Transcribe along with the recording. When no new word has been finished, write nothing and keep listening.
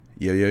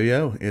Yo, yo,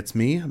 yo, it's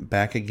me,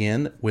 back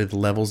again with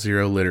Level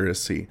Zero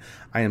Literacy.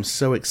 I am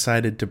so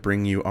excited to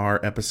bring you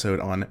our episode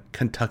on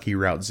Kentucky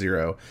Route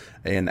Zero,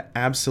 an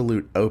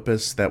absolute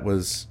opus that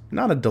was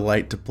not a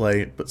delight to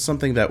play, but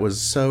something that was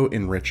so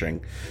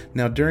enriching.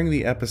 Now, during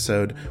the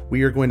episode,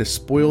 we are going to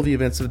spoil the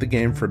events of the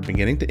game from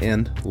beginning to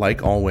end,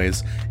 like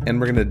always, and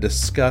we're going to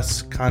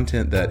discuss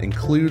content that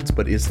includes,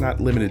 but is not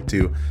limited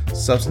to,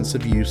 substance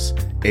abuse,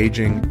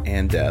 aging,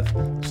 and death.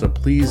 So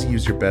please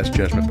use your best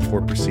judgment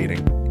before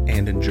proceeding,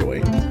 and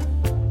enjoy.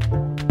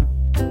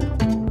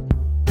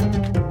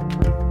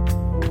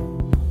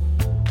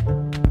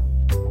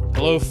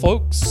 Hello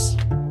folks,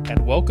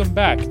 and welcome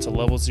back to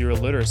Level Zero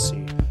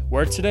Literacy,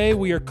 where today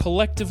we are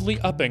collectively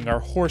upping our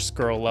horse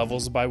girl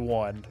levels by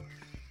 1.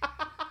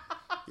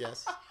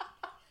 Yes.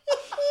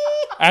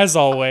 As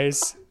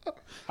always,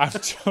 I'm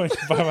joined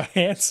by my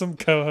handsome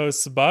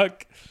co-hosts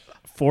Buck.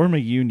 Form a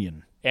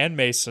union. And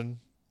Mason.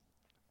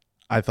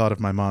 I thought of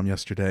my mom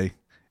yesterday.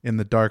 In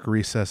the dark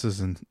recesses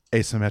and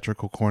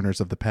asymmetrical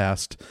corners of the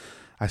past,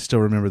 I still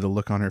remember the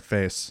look on her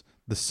face,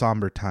 the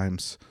somber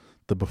times,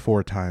 the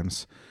before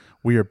times.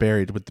 We are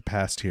buried with the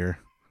past here.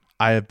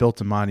 I have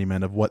built a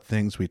monument of what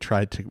things we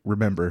tried to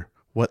remember,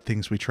 what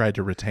things we tried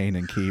to retain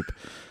and keep.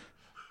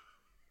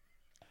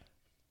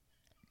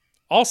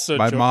 Also,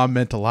 my mom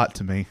meant a lot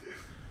to me.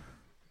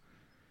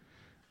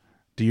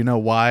 Do you know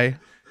why?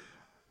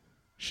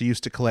 She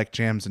used to collect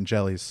jams and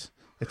jellies.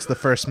 It's the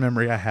first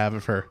memory I have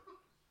of her.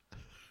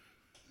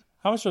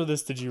 How much of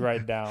this did you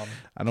write down?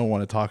 I don't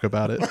want to talk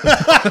about it.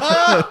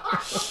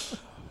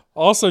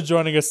 Also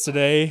joining us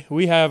today,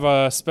 we have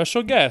a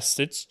special guest.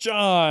 It's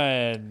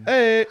John.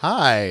 Hey.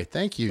 Hi.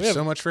 Thank you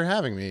so much for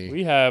having me.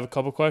 We have a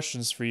couple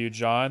questions for you,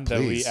 John, that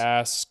we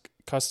ask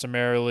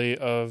customarily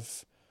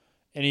of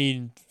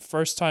any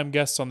first-time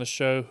guests on the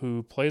show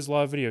who plays a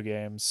lot of video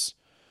games.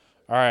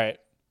 All right.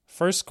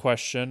 First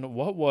question,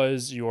 what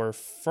was your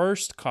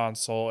first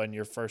console and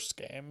your first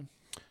game?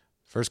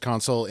 First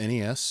console,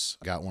 NES.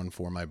 Got one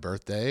for my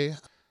birthday.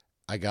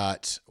 I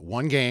got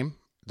one game.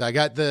 I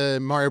got the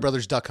Mario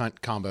Brothers Duck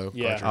Hunt combo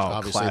cartridge,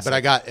 obviously. Classic. But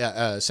I got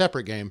a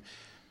separate game.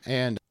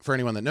 And for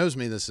anyone that knows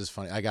me, this is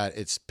funny.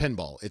 It's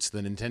pinball. It's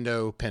the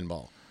Nintendo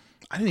pinball.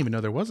 I didn't even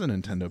know there was a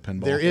Nintendo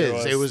pinball. There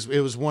is. It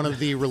was one of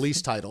the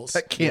release titles.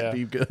 That can't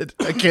be good.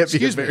 That can't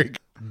be very good.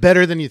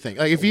 Better than you think.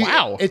 Like if you,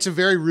 Wow. It's a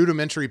very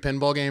rudimentary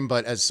pinball game,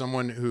 but as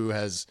someone who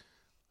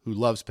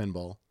loves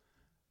pinball,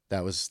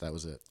 that was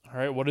it. All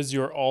right, what is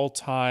your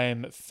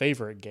all-time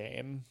favorite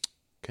game?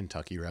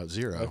 Kentucky Route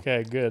Zero.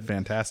 Okay, good.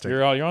 Fantastic.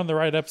 You're on the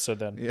right episode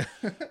then.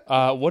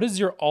 Yeah. What is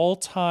your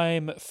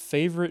all-time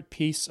favorite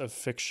piece of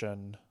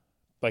fiction?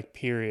 Like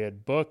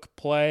period. Book,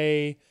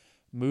 play,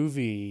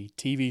 movie,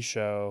 TV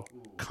show.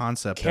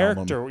 Concept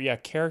album.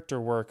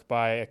 Character work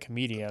by a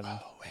comedian. Oh,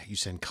 you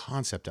said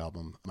concept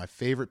album. My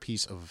favorite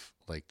piece of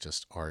like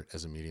just art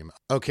as a medium.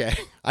 Okay,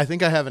 I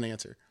think I have an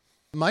answer.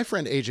 My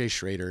friend AJ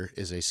Schrader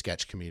is a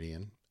sketch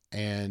comedian,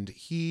 and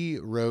he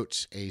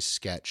wrote a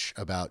sketch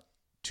about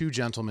two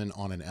gentlemen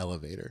on an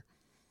elevator.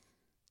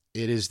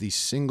 It is the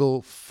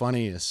single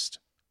funniest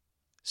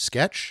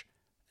sketch,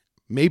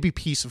 maybe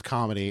piece of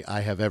comedy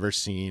I have ever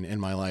seen in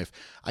my life.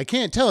 I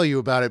can't tell you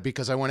about it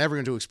because I want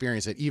everyone to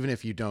experience it, even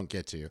if you don't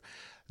get to.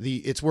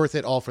 It's worth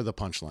it all for the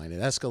punchline. It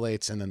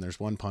escalates, and then there's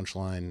one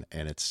punchline,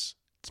 and it's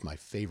my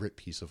favorite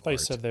piece of I thought you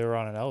art. said they were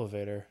on an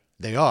elevator.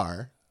 They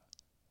are,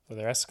 So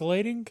they're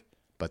escalating?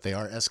 but they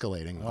are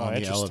escalating Oh, on the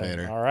interesting.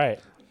 elevator. All right.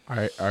 All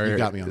right. You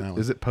got me on that one.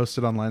 Is it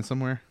posted online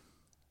somewhere?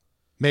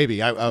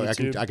 Maybe I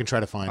YouTube? can try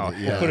to find it.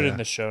 Yeah. Put it in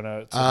the show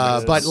notes.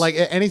 But like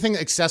anything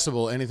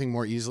accessible, anything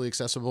more easily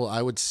accessible,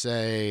 I would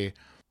say,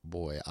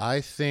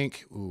 I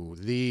think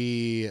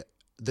the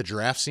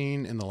giraffe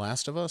scene in The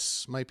Last of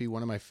Us might be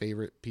one of my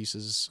favorite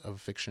pieces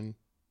of fiction.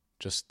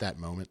 Just that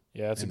moment.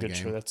 Yeah, that's a in the good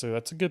game. choice.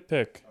 That's a good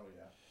pick.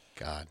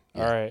 God.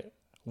 All right.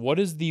 What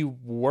is the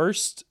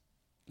worst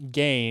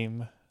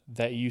game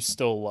that you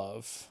still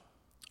love?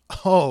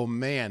 Oh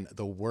man,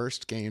 the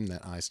worst game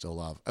that I still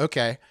love.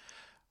 Okay.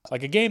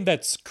 Like a game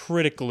that's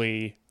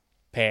critically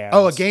panned.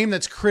 Oh, a game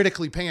that's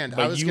critically panned. I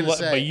But was you going to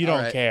say, but you all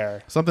don't right.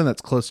 care. Something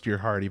that's close to your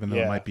heart, even though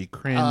it might be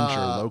cringe or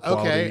low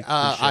quality. Okay,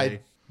 I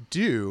cliche.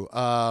 do.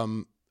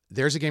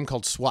 There's a game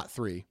called SWAT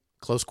 3,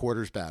 Close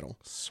Quarters Battle.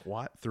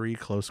 SWAT 3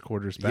 Close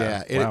Quarters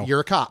Battle. Yeah, Wow.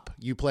 you're a cop.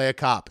 You play a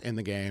cop in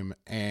the game.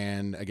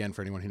 And again,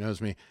 for anyone who knows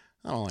me,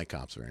 I don't like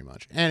cops very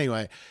much.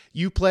 Anyway,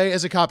 you play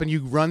as a cop and you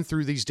run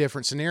through these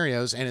different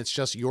scenarios, and it's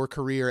just your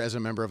career as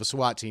a member of a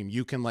SWAT team.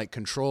 You can like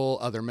control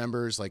other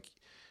members. Like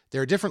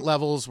there are different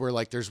levels where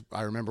like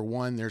I remember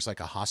there's like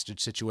a hostage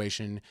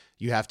situation.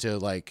 You have to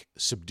like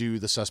subdue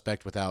the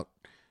suspect without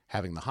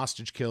having the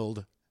hostage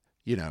killed,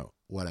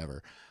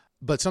 whatever.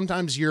 But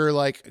sometimes you're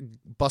like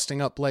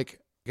busting up like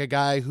a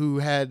guy who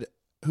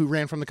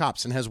ran from the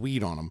cops and has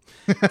weed on him.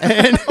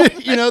 And,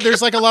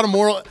 there's like a lot of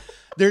moral,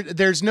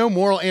 there's no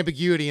moral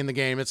ambiguity in the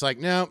game. It's like,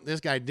 no, this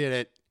guy did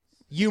it.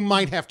 You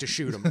might have to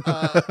shoot him.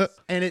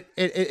 And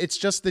it's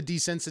just the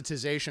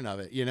desensitization of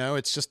it.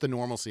 It's just the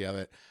normalcy of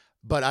it.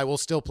 but I will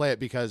still play it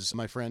because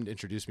my friend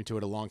introduced me to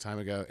it a long time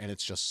ago, and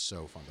it's just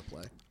so fun to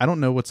play. I don't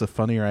know what's a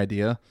funnier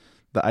idea.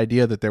 The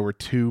idea that there were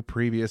 2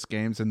 previous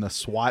games in the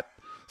SWAT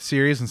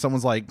series and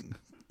someone's like,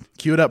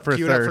 queue it up for a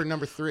third. For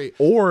number 3.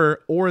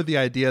 Or the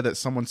idea that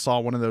someone saw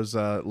one of those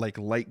like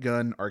light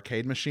gun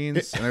arcade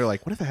machines and they're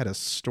like, what if it had a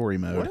story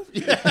mode?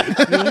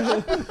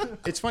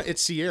 It's fun.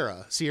 It's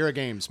Sierra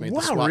Games made the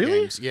Wow, SWAT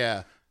really? games.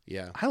 Yeah.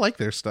 I like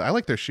their stuff. I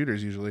like their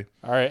shooters usually.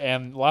 All right,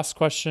 and last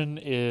question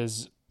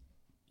is,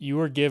 you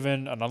are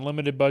given an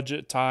unlimited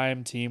budget,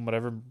 time, team,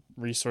 whatever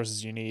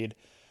resources you need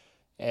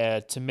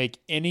to make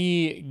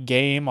any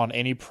game on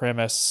any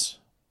premise.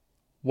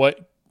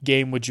 What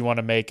game would you want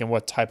to make, and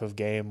what type of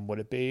game would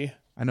it be?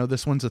 I know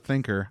this one's a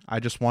thinker. I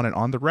just want it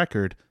on the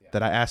record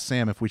that I asked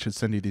Sam if we should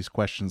send you these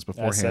questions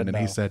beforehand, and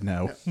he said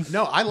no.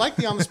 No, I like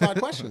the on-the-spot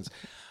questions.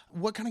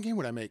 What kind of game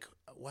would I make?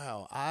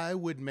 Wow, I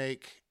would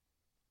make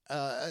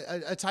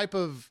a type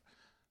of,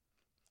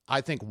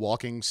 I think,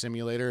 walking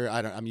simulator.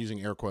 I'm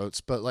using air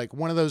quotes, but like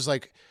one of those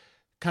like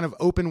kind of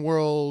open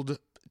world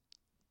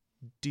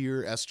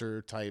Dear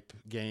Esther type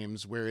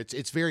games where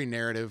it's very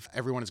narrative.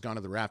 Everyone has gone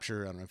to the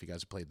Rapture. I don't know if you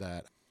guys have played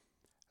that.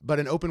 But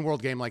an open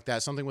world game like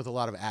that, something with a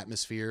lot of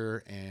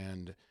atmosphere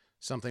and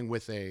something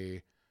with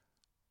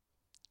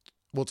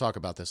we'll talk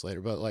about this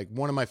later, but like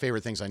one of my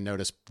favorite things I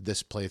noticed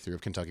this playthrough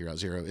of Kentucky Route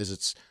Zero is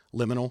its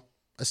liminal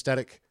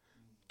aesthetic.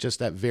 Just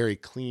that very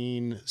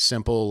clean,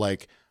 simple,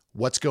 like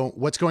what's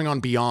going on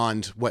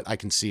beyond what I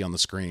can see on the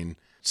screen.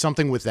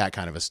 Something with that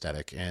kind of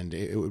aesthetic. And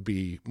it would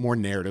be more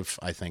narrative,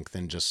 I think,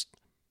 than just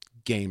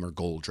game or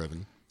goal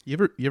driven.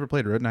 You ever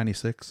played Road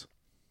 96?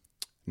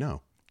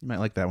 No. You might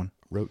like that one.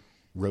 Road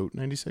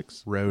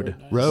 96? Road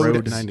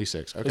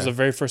 96. Okay. It was the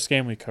very first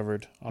game we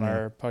covered on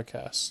our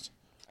podcast.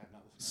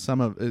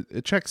 Some of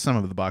it checks some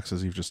of the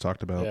boxes you've just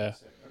talked about. Yeah,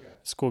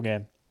 it's a cool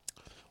game.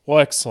 Well,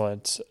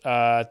 excellent.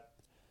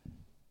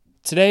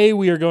 Today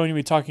we are going to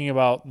be talking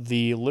about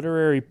the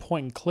literary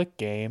point-and-click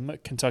game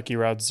Kentucky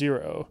Route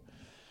Zero.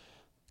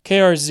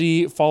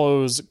 KRZ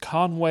follows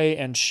Conway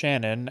and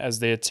Shannon as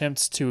they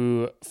attempt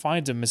to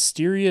find a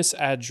mysterious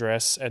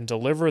address and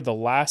deliver the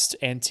last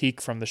antique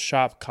from the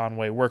shop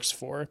Conway works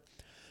for.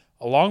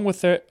 Along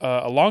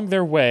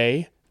their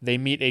way, they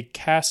meet a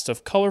cast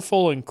of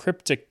colorful and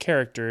cryptic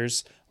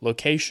characters,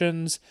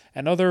 locations,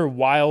 and other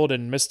wild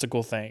and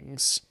mystical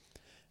things.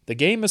 The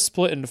game is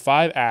split into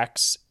 5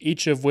 acts,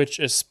 each of which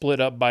is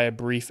split up by a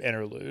brief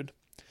interlude.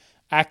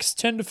 Acts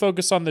tend to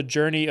focus on the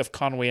journey of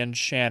Conway and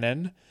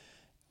Shannon,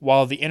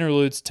 while the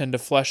interludes tend to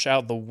flesh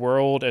out the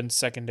world and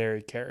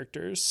secondary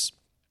characters.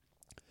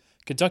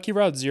 Kentucky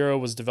Route Zero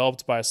was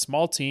developed by a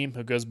small team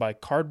who goes by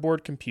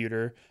Cardboard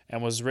Computer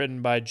and was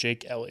written by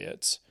Jake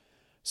Elliott.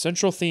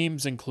 Central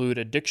themes include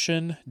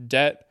addiction,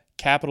 debt,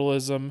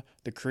 capitalism,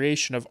 the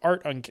creation of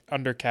art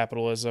under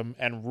capitalism,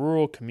 and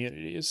rural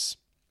communities.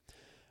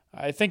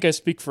 I think I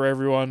speak for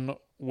everyone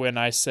when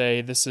I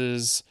say this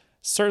is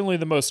certainly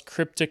the most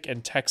cryptic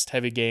and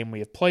text-heavy game we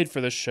have played for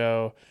this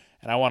show,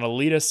 and I want to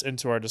lead us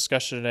into our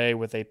discussion today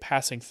with a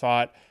passing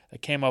thought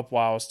that came up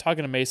while I was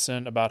talking to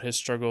Mason about his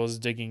struggles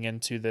digging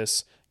into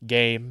this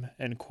game,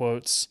 in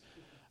quotes.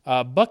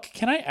 Buck,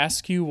 can I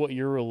ask you what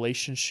your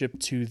relationship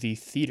to the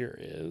theater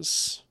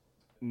is?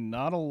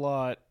 Not a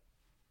lot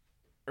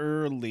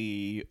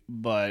early,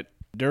 but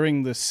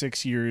during the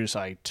 6 years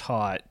I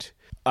taught,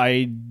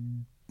 I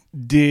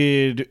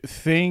did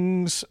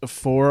things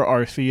for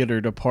our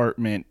theater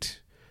department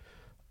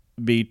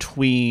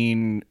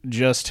between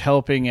just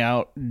helping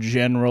out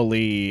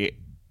generally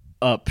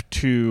up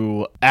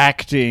to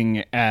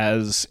acting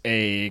as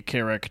a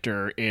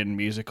character in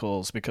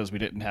musicals because we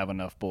didn't have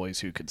enough boys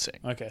who could sing.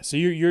 Okay, so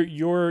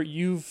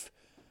you've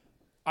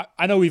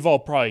I know we've all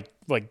probably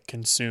like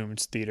consumed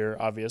theater,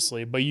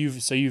 obviously, but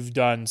you've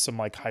done some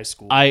like high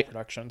school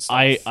production stuff.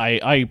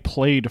 I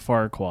played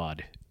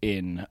Farquaad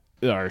in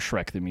our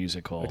Shrek the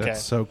Musical. Okay.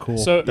 That's so cool.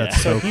 So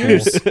That's so cool. I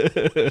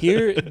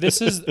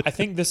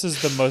think this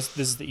is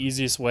the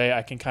easiest way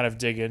I can kind of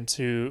dig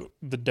into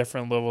the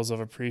different levels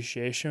of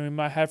appreciation we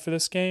might have for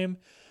this game.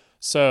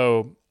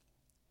 So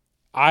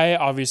I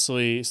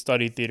obviously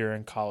studied theater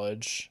in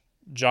college.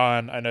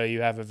 John, I know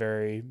you have a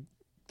very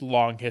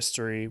long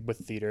history with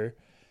theater.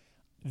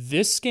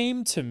 This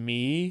game to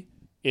me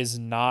is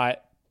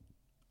not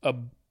a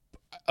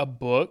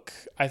book.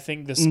 I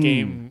think this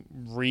game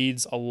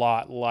reads a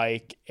lot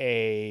like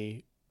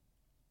a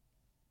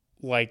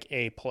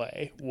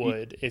play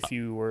would if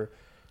you were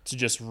to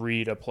just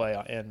read a play.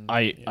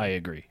 I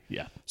agree.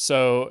 Yeah.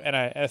 So, and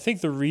I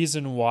think the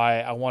reason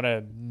why I want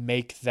to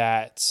make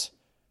that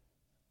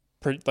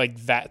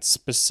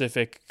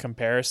specific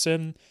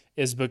comparison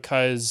is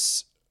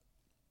because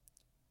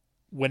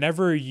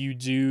whenever you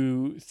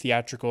do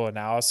theatrical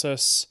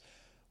analysis,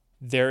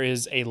 there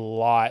is a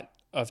lot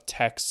of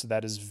text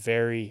that is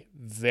very,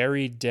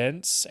 very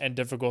dense and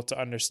difficult to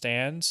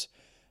understand.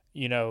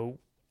 You know,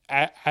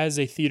 as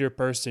a theater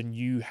person,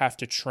 you have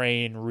to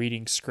train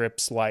reading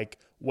scripts like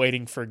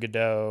Waiting for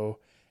Godot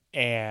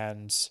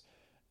and,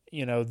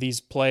 you know,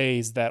 these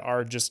plays that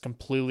are just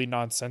completely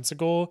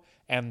nonsensical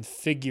and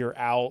figure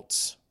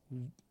out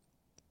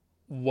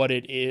what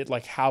it is,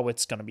 like how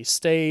it's going to be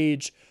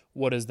staged,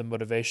 what is the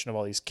motivation of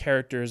all these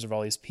characters, of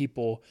all these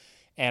people.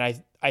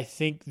 And I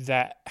think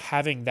that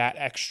having that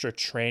extra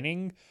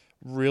training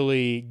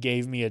really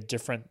gave me a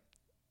different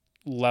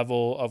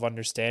level of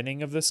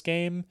understanding of this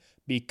game,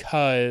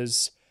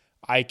 because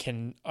I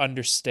can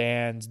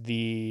understand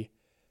the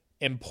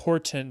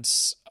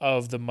importance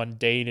of the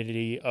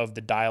mundanity of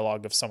the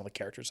dialogue of some of the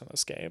characters in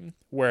this game.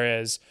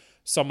 Whereas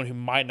someone who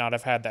might not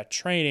have had that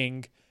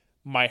training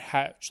might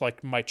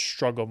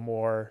struggle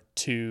more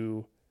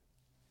to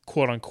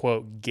quote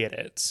unquote get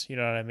it. You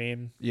know what I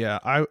mean? Yeah,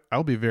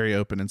 I'll be very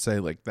open and say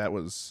like that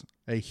was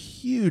a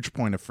huge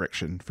point of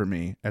friction for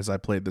me as I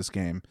played this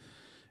game.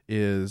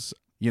 Is,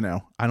 you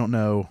know, I don't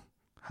know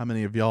how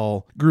many of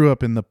y'all grew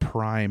up in the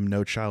prime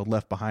No Child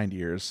Left Behind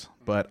years,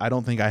 but I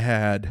don't think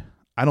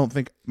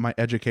my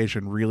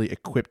education really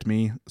equipped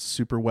me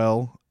super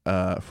well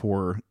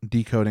for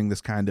decoding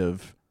this kind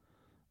of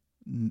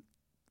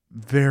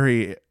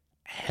very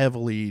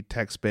heavily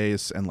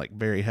text-based and like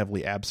very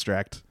heavily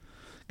abstract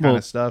kind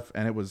of stuff,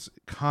 and it was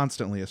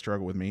constantly a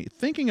struggle with me.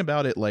 Thinking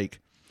about it, like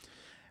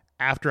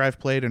after I've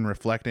played and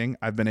reflecting,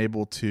 I've been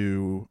able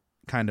to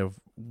kind of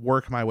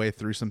work my way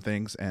through some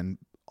things and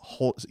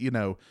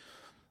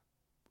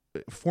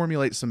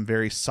formulate some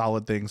very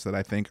solid things that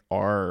I think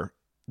are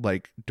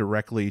like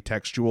directly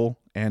textual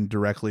and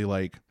directly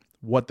like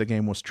what the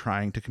game was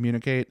trying to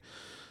communicate.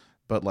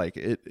 But like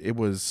it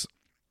was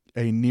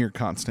a near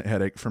constant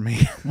headache for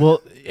me.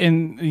 Well,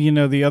 and you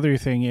know, the other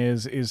thing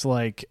is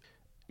like,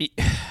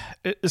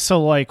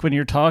 so like when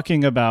you're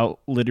talking about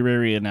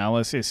literary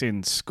analysis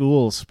in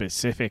school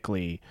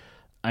specifically,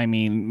 I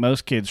mean,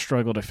 most kids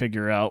struggle to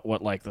figure out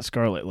what like the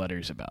Scarlet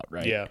Letter's about,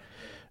 right? Yeah.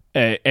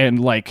 And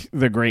like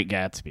The Great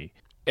Gatsby.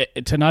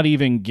 To not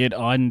even get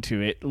onto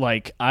it,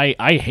 like I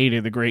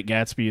hated The Great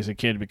Gatsby as a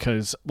kid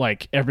because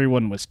like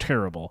everyone was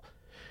terrible,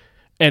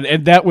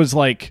 and that was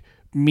like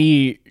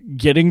me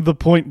getting the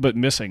point but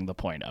missing the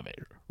point of it,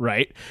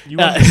 right? You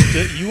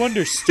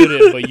understood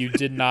it, but you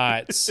did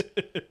not.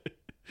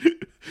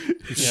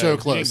 You're so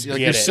close.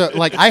 You're so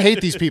like, I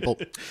hate these people.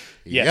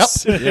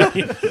 Yes.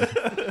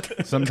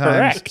 Yep.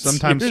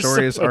 Sometimes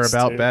stories are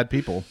about bad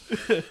people.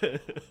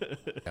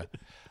 Yeah.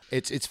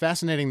 It's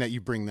fascinating that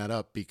you bring that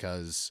up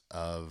because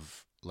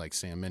of, like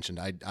Sam mentioned,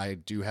 I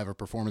do have a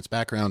performance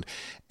background.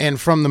 And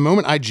from the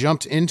moment I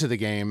jumped into the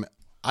game,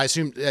 I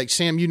assume, like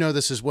Sam, you know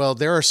this as well,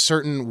 there are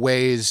certain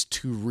ways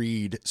to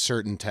read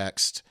certain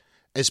text,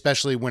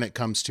 especially when it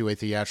comes to a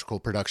theatrical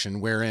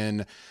production,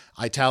 wherein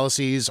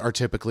italices are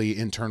typically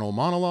internal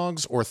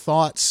monologues or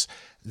thoughts.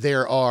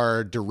 There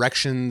are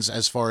directions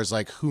as far as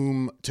like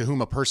to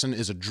whom a person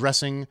is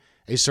addressing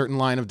a certain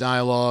line of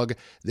dialogue.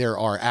 There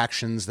are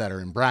actions that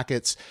are in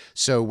brackets.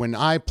 So when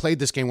I played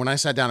this game, when I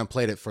sat down and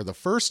played it for the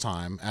first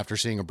time after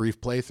seeing a brief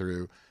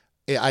playthrough,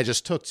 I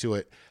just took to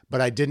it,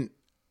 but I didn't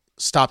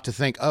stop to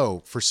think,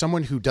 oh, for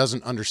someone who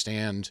doesn't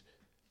understand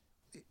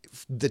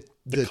the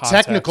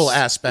technical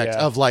aspect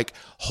of like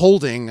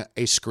holding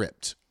a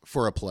script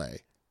for a play,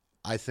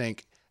 I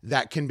think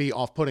that can be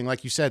off-putting.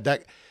 Like you said,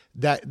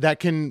 that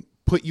can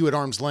put you at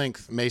arm's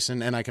length,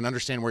 Mason, and I can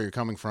understand where you're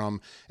coming from,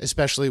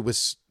 especially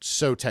with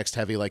so text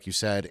heavy, like you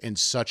said, in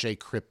such a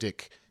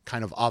cryptic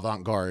kind of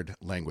avant-garde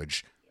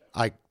language.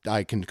 I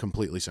can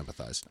completely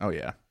sympathize. Oh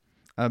yeah.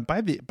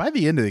 By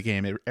the end of the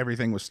game,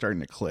 everything was starting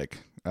to click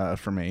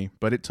for me,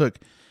 but it took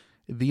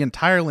the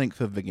entire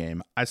length of the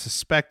game. I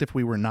suspect if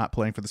we were not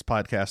playing for this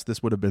podcast,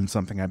 this would have been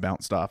something I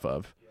bounced off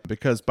of,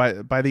 because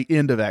by the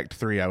end of Act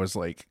 3, I was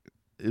like,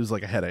 it was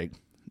like a headache.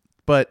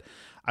 But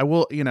I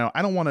will,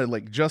 I don't want to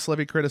like just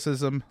levy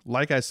criticism.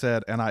 Like I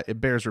said, and it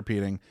bears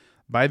repeating,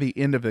 by the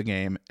end of the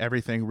game,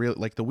 everything really,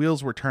 like the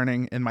wheels were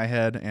turning in my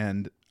head,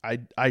 and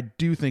I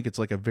do think it's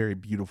like a very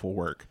beautiful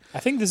work. I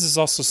think this is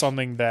also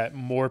something that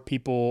more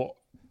people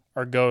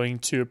are going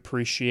to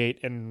appreciate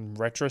in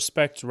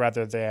retrospect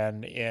rather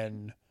than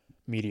in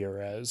media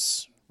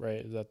res,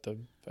 right? Is that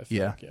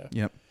yeah.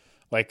 Yep.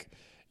 Like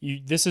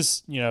this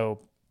is,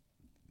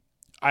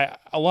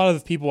 a lot of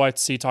the people I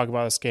see talk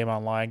about this game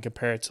online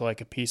compare it to like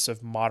a piece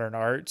of modern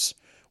art,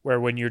 where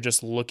when you're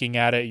just looking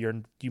at it,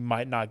 you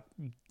might not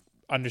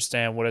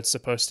understand what it's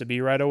supposed to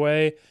be right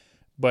away,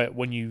 but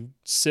when you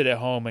sit at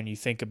home and you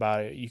think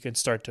about it, you can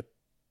start to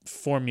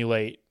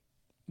formulate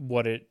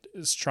what it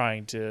is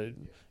trying to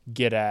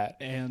get at.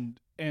 And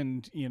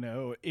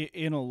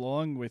in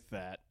along with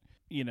that,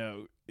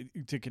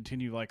 to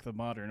continue like the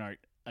modern art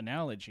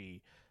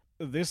analogy,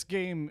 this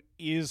game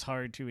is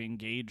hard to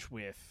engage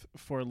with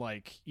for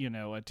like,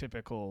 a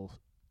typical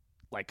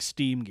like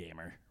Steam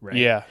gamer, right?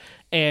 Yeah.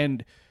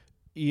 And,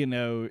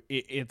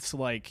 it's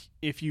like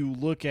if you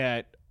look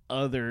at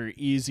other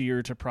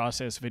easier to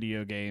process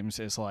video games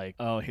as like,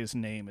 oh, his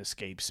name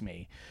escapes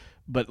me.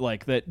 But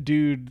like that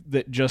dude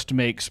that just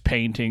makes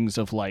paintings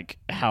of like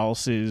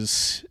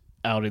houses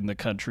out in the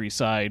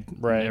countryside,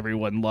 right?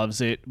 Everyone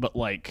loves it, but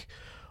like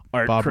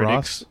art Bob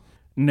critics, Ross?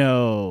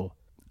 No.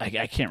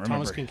 I can't remember.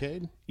 Thomas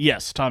Kincaid?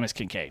 Yes, Thomas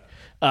Kincaid.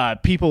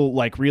 People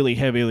like really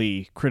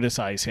heavily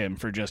criticize him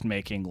for just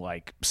making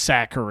like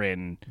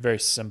saccharine, very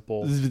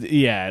simple.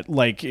 Yeah,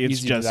 like it's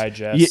easy just to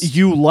digest.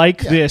 You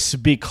like this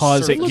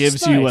because Sure, it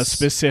gives nice. you a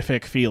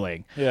specific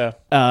feeling. Yeah.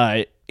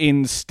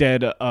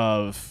 Instead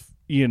of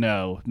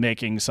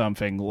making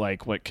something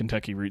like what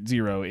Kentucky Route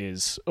Zero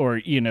is,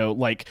 or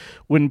like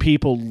when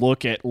people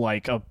look at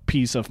like a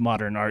piece of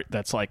modern art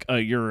that's like a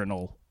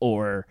urinal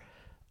or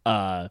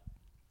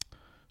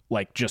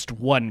like just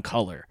one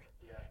color.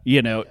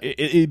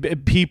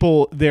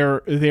 People,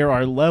 there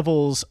are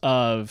levels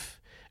of,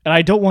 and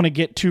I don't want to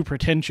get too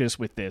pretentious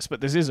with this,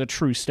 but this is a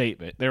true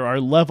statement. There are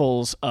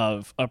levels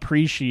of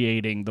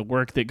appreciating the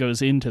work that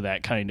goes into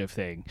that kind of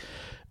thing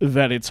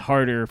that it's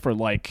harder for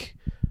like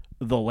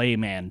the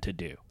layman to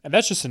do. And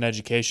that's just an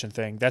education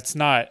thing. That's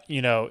not,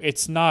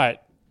 it's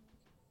not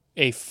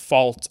a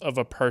fault of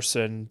a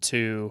person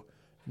to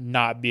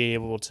not be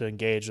able to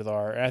engage with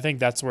art. And I think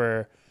that's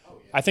where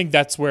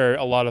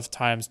a lot of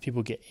times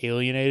people get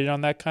alienated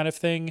on that kind of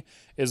thing,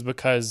 is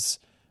because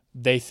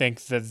they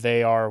think that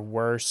they are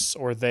worse,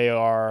 or they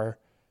are,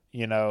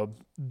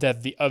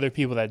 that the other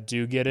people that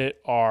do get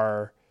it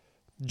are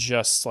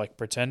just like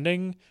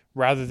pretending,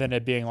 rather than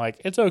it being like,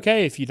 it's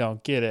okay if you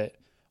don't get it.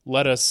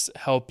 Let us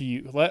help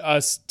you. Let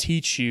us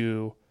teach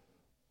you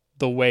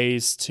the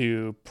ways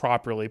to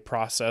properly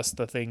process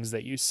the things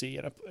that you see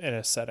in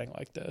a setting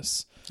like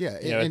this. Yeah.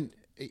 And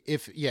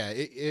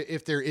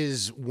if there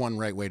is one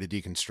right way to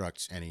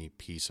deconstruct any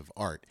piece of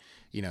art,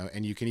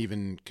 and you can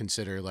even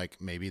consider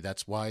like maybe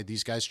that's why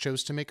these guys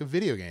chose to make a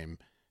video game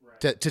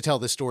to tell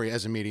this story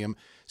as a medium.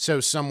 So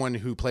someone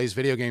who plays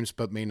video games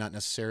but may not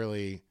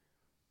necessarily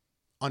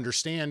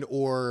understand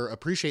or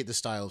appreciate the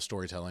style of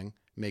storytelling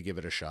may give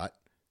it a shot,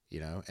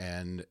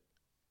 and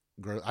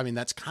grow. I mean,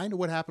 that's kind of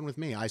what happened with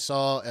me. I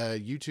saw a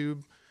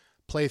YouTube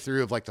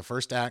playthrough of like the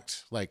first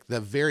act, like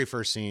the very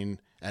first scene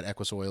at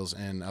Equus Oils,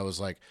 and I was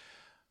like,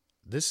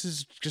 this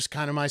is just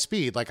kind of my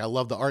speed. Like, I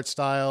love the art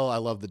style. I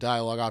love the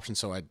dialogue option.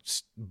 So I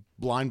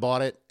blind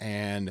bought it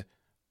and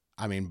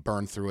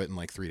burned through it in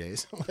like 3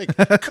 days. Like,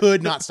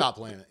 could not stop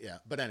playing it. Yeah.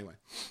 But anyway.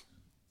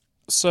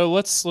 So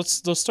let's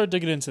start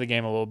digging into the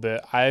game a little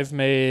bit. I've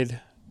made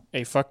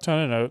a fuck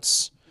ton of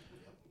notes.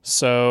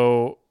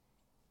 So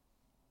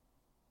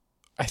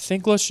I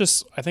think we'll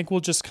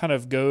just kind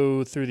of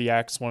go through the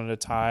acts one at a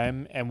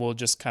time, and we'll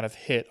just kind of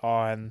hit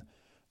on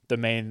the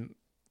main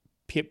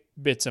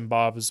bits and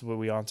bobs what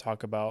we want to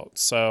talk about.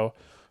 So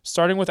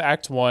starting with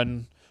Act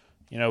 1,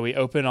 we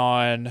open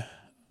on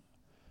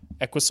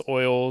Equus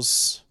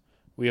Oils.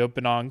 We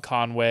open on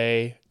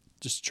Conway,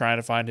 just trying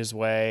to find his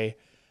way.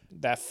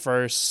 That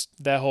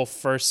whole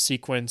first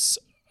sequence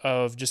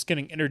of just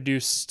getting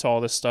introduced to all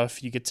this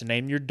stuff. You get to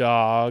name your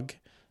dog.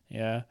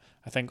 Yeah.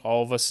 I think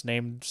all of us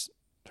named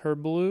her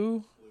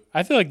Blue.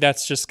 I feel like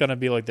that's just going to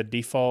be like the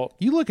default.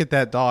 You look at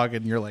that dog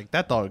and you're like,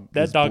 that dog's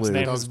blue.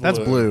 name is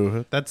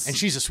Blue. That's Blue. And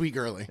she's a sweet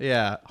girly.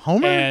 Yeah.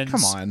 Homer? And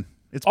come on.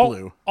 It's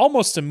Blue.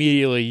 Almost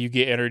immediately you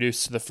get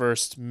introduced to the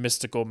first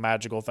mystical,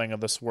 magical thing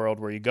of this world,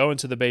 where you go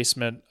into the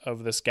basement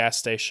of this gas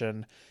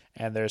station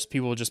and there's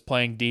people just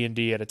playing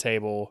D&D at a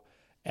table,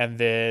 and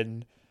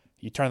then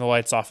you turn the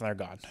lights off and they're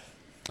gone.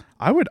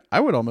 I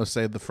would almost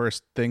say the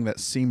first thing that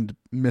seemed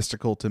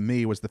mystical to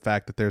me was the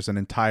fact that there's an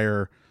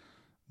entire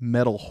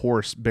metal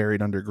horse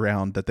buried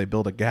underground that they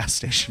build a gas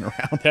station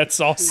around. That's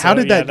also how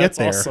did that get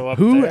there?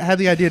 Who had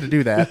the idea to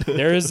do that?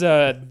 There's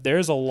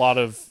a lot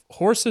of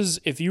horses.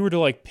 If you were to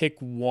like pick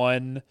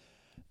one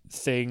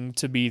thing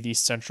to be the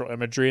central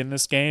imagery in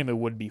this game, it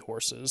would be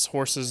horses.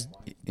 Horses.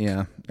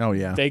 Yeah. Oh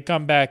yeah. They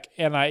come back,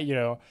 and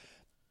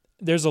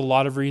there's a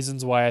lot of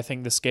reasons why I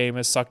think this game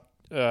is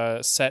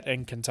set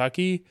in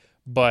Kentucky,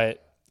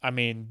 but I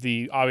mean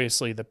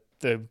obviously the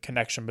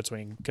connection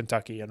between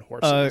Kentucky and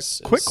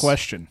horses. Quick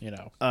question.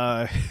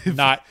 Not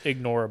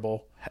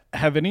ignorable.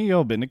 Have any of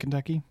y'all been to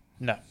Kentucky?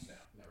 No.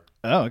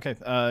 Oh, okay.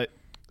 Have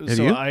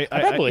you? I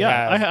probably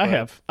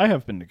have. I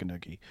have been to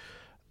Kentucky.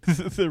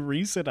 The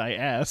reason I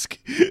ask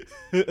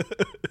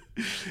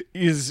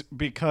is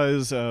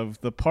because of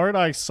the part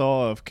I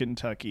saw of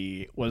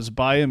Kentucky was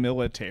by a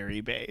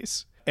military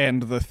base.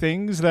 And the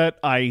things that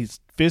I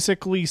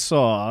physically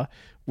saw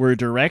were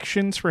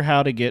directions for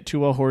how to get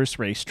to a horse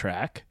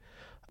racetrack.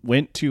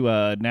 Went to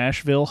a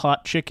Nashville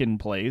hot chicken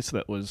place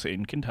that was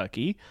in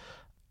Kentucky,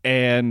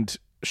 and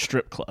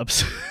strip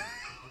clubs.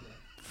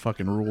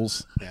 Fucking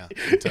rules. Yeah.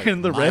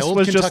 And the rest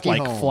was just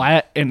like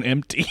flat and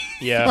empty.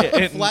 Yeah.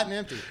 Flat and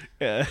empty.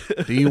 Yeah.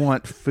 Do you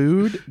want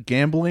food,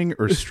 gambling,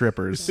 or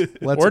strippers?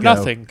 Let's or go.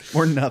 Nothing.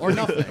 Or nothing. Or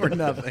nothing. Or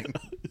nothing.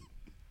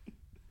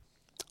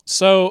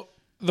 So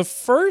the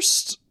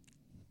first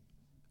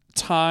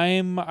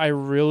time I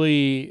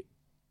really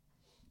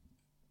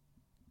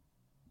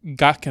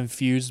got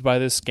confused by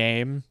this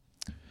game,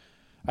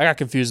 I got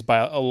confused by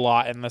a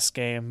lot in this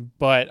game,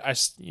 but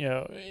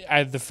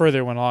the further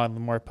it went on, the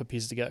more I put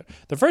pieces together.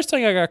 The first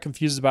thing I got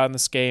confused about in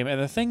this game,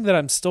 and the thing that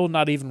I'm still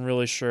not even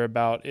really sure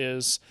about,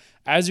 is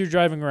as you're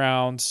driving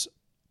around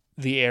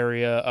the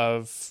area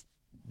of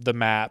the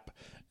map,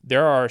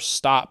 there are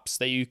stops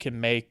that you can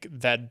make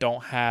that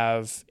don't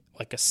have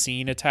like a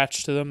scene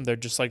attached to them. They're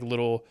just like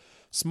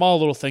small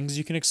little things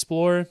you can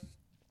explore.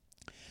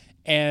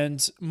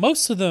 And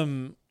most of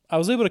them, I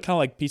was able to kind of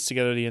like piece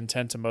together the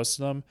intent to most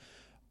of them.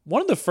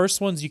 One of the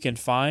first ones you can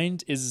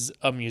find is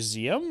a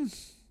museum,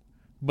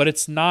 but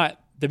it's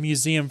not the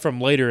museum from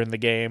later in the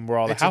game where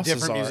all the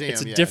houses are. Museum,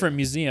 it's a different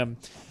museum.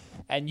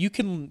 And you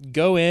can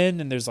go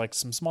in and there's like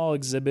some small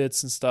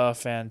exhibits and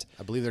stuff. And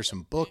I believe there's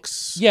some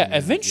books. Yeah,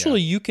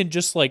 eventually you can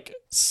just like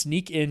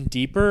sneak in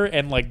deeper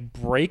and like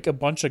break a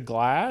bunch of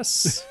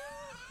glass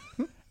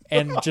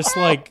and just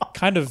like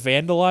kind of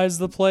vandalize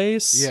the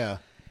place. Yeah.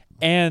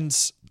 And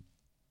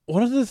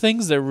one of the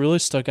things that really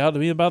stuck out to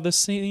me about this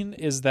scene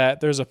is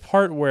that there's a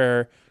part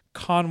where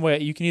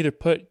Conway, you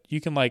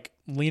can like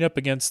lean up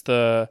against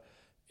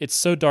it's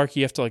so dark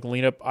you have to like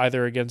lean up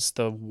either against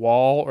the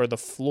wall or the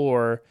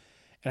floor.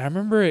 And I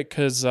remember it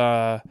because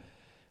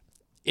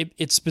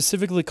it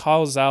specifically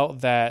calls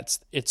out that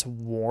it's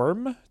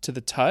warm to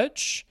the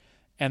touch,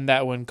 and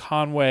that when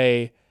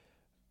Conway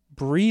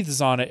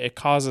breathes on it, it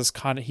causes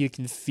he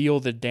can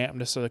feel the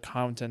dampness of the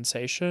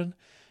condensation.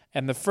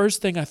 And the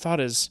first thing I thought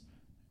is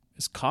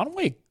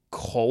Conway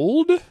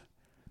cold?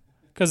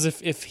 Because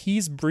if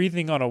he's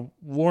breathing on a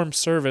warm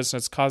surface and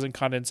it's causing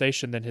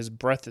condensation, then his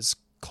breath is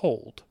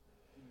cold.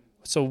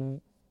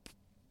 So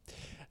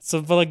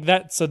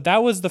that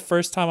was the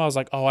first time I was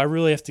like, oh, I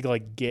really have to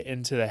like get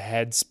into the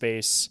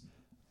headspace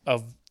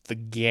of the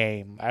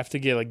game. I have to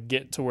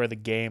get to where the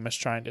game is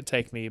trying to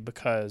take me,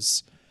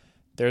 because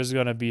there's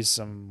going to be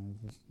some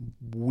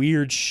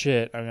weird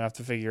shit I'm going to have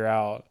to figure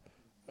out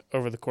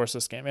over the course of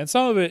this game. And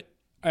some of it,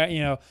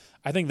 I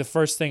think the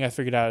first thing I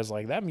figured out is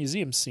like that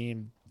museum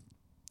scene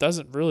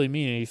doesn't really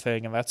mean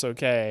anything, and that's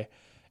okay.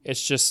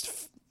 It's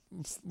just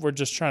we're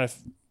just trying to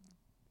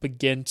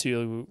begin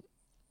to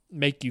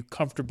make you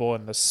comfortable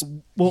in this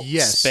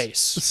space.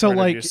 So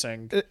like,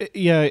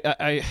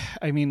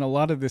 I mean, a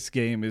lot of this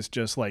game is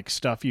just like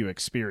stuff you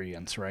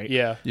experience, right?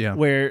 Yeah.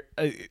 Where,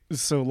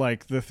 so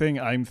like the thing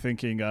I'm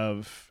thinking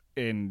of,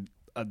 and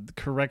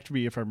correct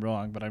me if I'm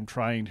wrong, but I'm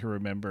trying to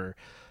remember.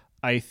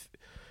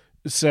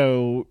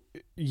 So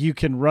you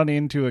can run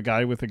into a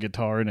guy with a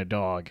guitar and a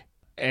dog,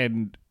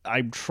 and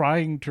I'm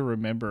trying to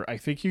remember. I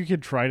think you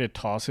could try to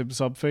toss him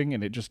something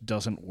and it just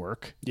doesn't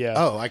work. Yeah.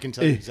 Oh, I can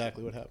tell you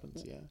exactly what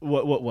happens. Yeah.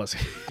 What was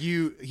it?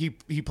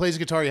 He plays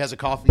guitar. He has a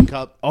coffee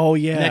cup. Oh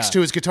yeah. Next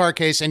to his guitar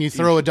case, and you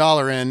throw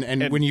 $1 in,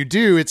 and when you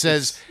do, it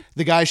says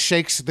the guy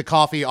shakes the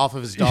coffee off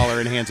of his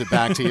dollar and hands it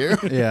back to you.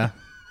 Yeah.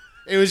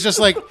 It was just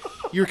like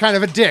you were kind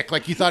of a dick.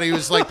 Like you thought he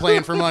was like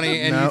playing for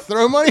money, and you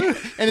throw money,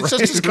 and it's just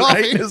his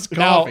coffee. His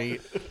coffee.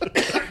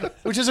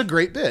 Which is a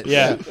great bit.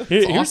 Yeah.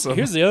 Awesome.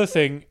 Here's the other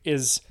thing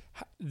is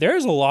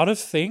there's a lot of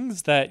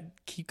things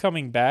that keep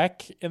coming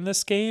back in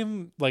this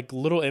game, like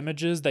little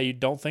images that you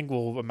don't think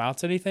will amount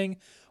to anything.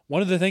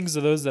 One of the things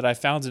of those that I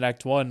found in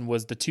Act 1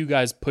 was the two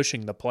guys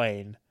pushing the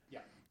plane.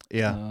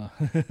 Yeah.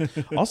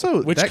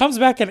 Also, which comes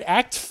back in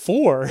Act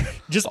 4,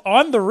 just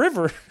on the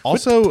river.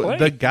 Also,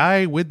 the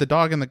guy with the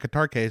dog in the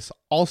guitar case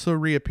also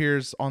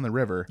reappears on the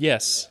river.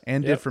 Yes.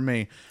 And did for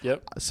me.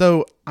 Yep.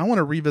 So I want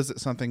to revisit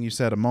something you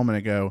said a moment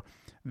ago,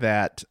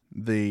 that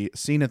the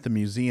scene at the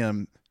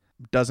museum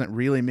doesn't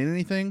really mean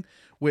anything,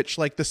 which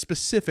like the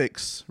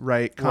specifics,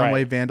 right?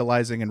 Conway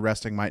vandalizing and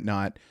resting might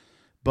not.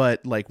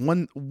 But like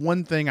one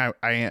thing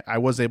I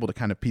was able to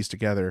kind of piece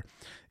together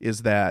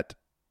is that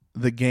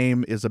the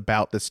game is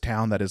about this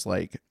town that is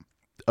like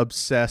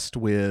obsessed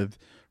with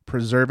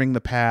preserving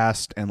the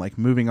past and like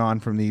moving on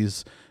from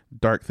these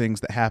dark things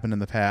that happened in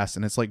the past.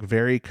 And it's like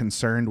very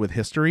concerned with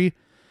history.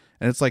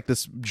 And it's like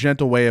this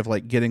gentle way of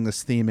like getting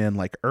this theme in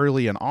like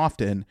early and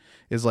often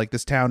is like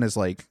this town is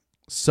like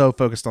so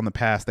focused on the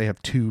past. They have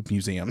 2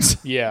 museums.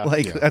 Yeah.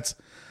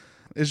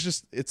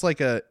 It's like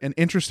an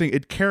interesting,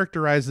 it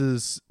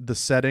characterizes the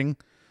setting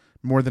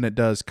more than it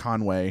does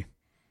Conway,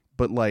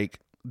 but like,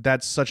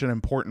 that's such an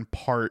important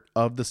part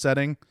of the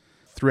setting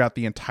throughout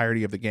the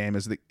entirety of the game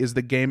is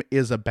the game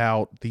is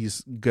about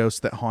these ghosts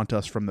that haunt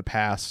us from the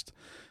past,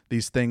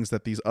 these things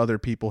that these other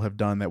people have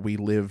done that we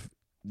live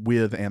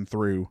with and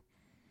through.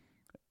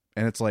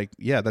 And it's like,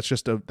 yeah, that's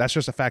just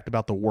a fact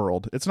about the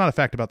world. It's not a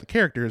fact about the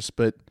characters,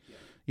 but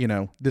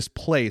this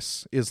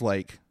place is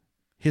like,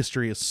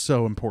 history is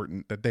so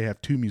important that they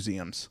have 2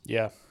 museums.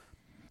 Yeah.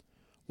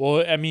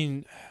 Well, I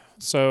mean,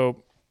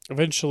 so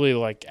eventually,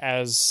 like,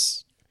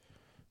 as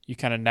you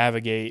kind of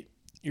navigate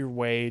your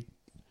way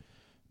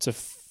to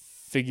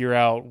figure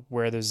out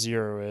where the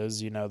 0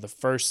 is, the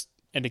first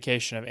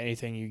indication of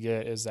anything you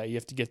get is that you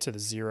have to get to the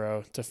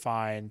 0 to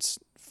find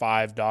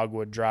 5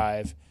 Dogwood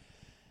Drive.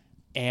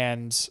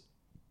 And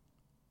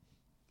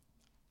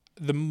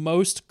the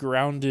most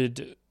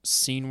grounded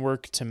scene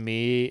work to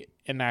me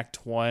in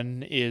Act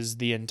 1 is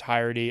the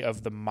entirety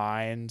of the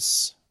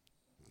mines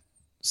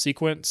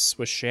sequence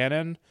with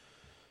Shannon.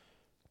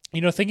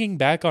 Thinking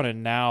back on it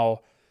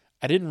now,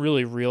 I didn't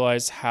really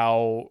realize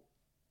how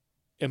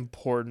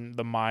important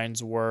the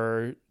mines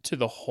were to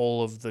the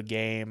whole of the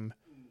game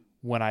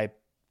when I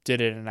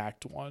did it in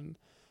Act 1.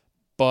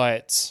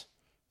 But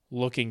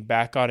looking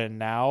back on it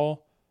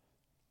now,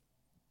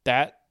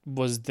 that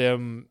was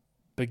them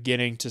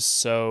beginning to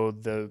sow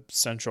the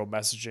central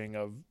messaging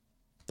of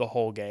the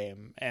whole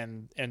game,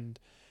 and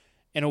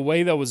in a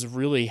way that was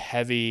really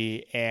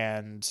heavy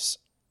and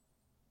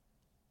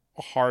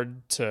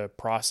hard to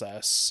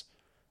process.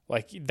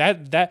 Like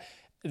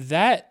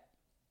that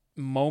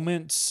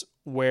moment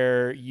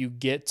where you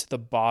get to the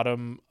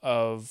bottom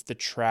of the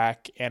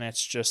track and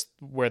it's just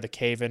where the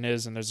cave-in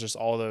is and there's just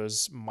all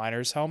those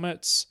miners'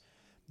 helmets.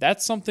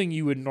 That's something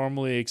you would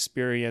normally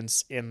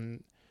experience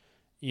in,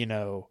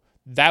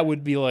 that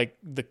would be like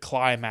the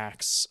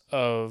climax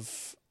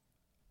of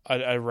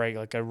a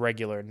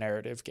regular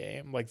narrative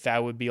game. Like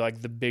that would be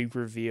like the big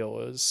reveal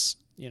is,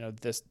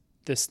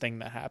 this thing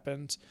that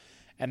happened.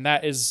 And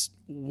that is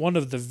one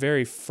of the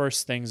very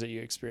first things that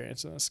you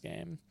experience in this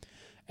game.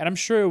 And I'm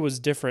sure it was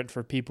different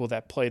for people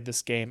that played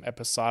this game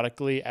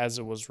episodically as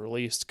it was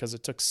released, because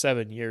it took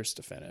 7 years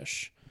to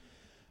finish.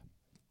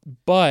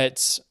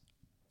 But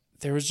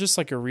there was just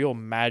like a real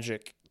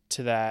magic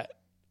to that.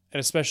 And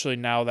especially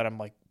now that I'm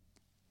like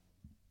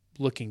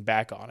looking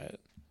back on it,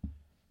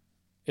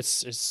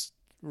 it's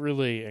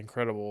really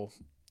incredible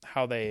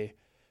how they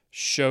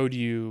showed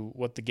you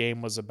what the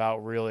game was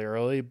about really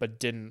early, but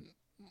didn't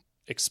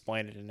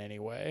explain it in any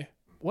way.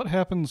 What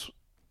happens?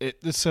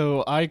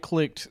 So I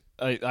clicked.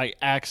 I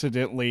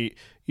accidentally,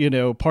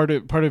 part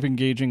of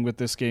engaging with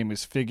this game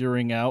is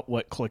figuring out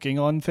what clicking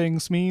on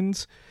things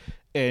means.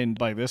 And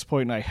by this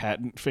point, I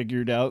hadn't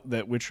figured out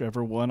that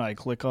whichever one I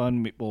click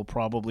on will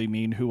probably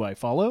mean who I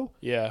follow.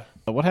 Yeah.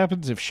 But what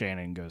happens if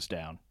Shannon goes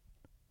down?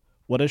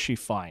 What does she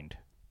find?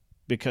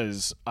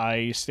 Because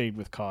I stayed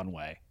with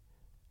Conway.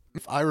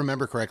 If I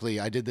remember correctly,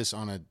 I did this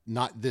on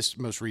not this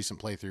most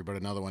recent playthrough, but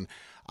another one.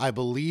 I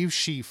believe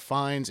she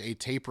finds a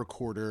tape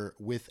recorder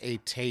with a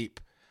tape.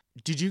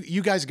 Did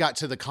you guys got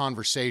to the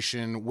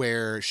conversation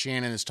where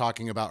Shannon is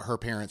talking about her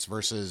parents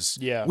versus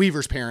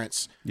Weaver's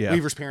parents? Yeah.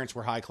 Weaver's parents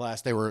were high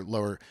class. They were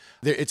lower.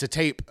 It's a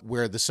tape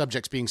where the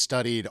subjects being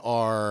studied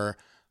are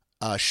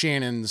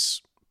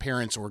Shannon's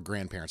parents or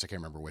grandparents. I can't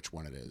remember which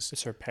one it is.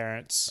 It's her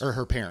parents. Or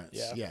her parents.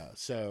 Yeah. Yeah.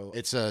 So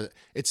it's a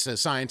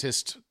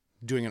scientist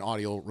doing an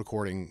audio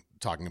recording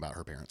talking about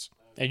her parents.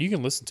 And you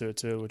can listen to it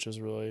too, which is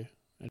really...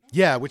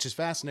 Yeah, which is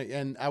fascinating.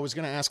 And I was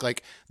going to ask,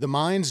 like, the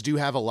mines do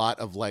have a lot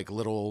of, like,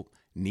 little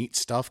neat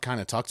stuff kind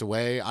of tucked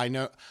away. I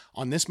know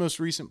on this most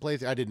recent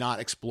playthrough, I did not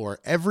explore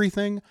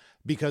everything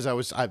because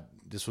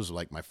this was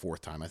like my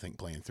 4th time, I think,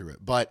 playing through it.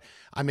 But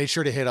I made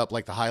sure to hit up,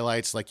 like, the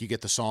highlights. Like, you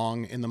get the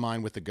song in the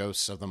mine with the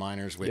ghosts of the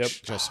miners,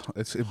 which just...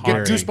 It's get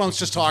very, goosebumps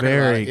just talking about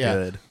very it. Yeah.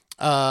 good.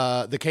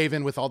 The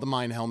cave-in with all the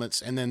mine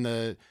helmets, and then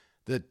the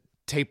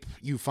tape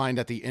you find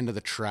at the end of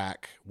the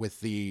track with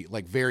the,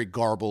 like, very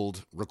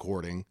garbled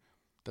recording.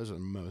 Those are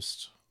the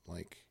most,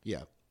 like,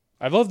 yeah.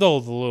 I loved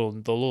all the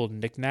little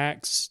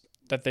knickknacks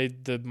that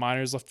the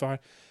miners left behind.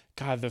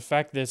 God, the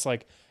fact that it's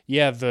like,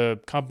 the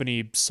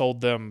company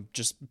sold them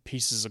just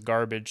pieces of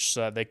garbage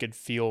so that they could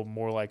feel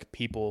more like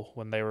people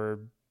when they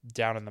were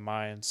down in the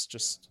mines.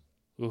 Just,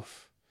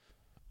 oof.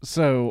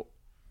 So,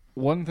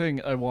 one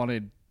thing I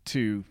wanted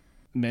to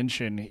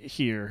mention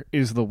here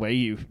is the way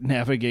you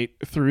navigate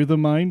through the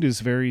mine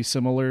is very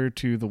similar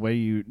to the way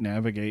you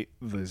navigate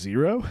the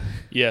Zero.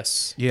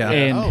 Yes.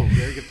 Yeah. Oh,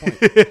 very good point.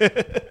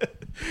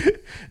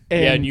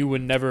 And you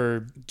would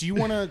never... Do you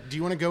want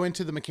to go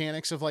into the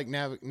mechanics of, like,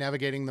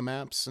 navigating the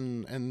maps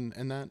and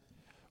that?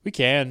 We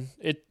can.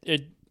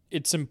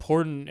 It's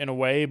important in a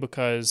way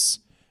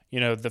because,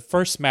 the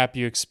first map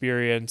you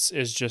experience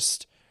is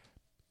just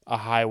a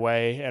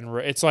highway, and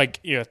it's like,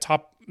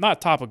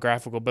 not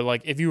topographical, but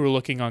like if you were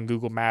looking on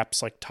Google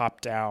Maps, like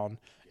top down,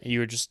 and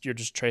you're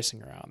just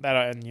tracing around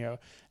that, and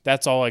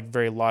that's all like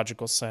very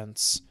logical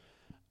sense.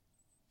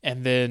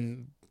 And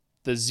then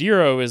the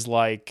Zero is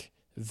like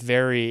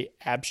very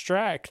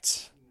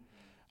abstract.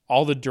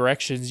 All the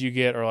directions you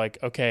get are like,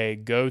 okay,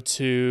 go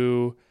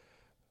to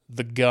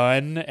the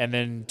gun and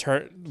then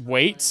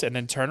wait and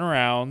then turn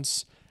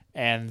around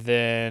and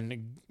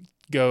then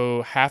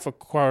go half a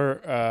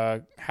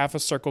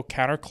circle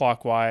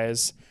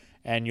counterclockwise,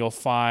 and you'll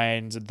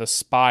find the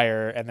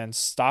spire, and then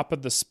stop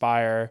at the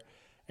spire,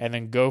 and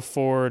then go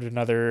forward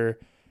another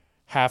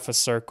half a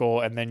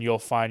circle, and then you'll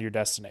find your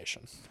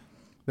destination.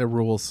 The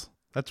rules.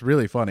 That's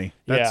really funny.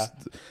 Yeah.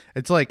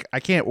 It's like I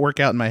can't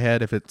work out in my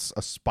head if it's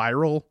a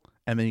spiral,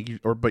 and then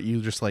but you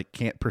just like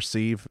can't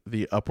perceive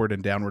the upward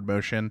and downward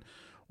motion,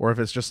 or if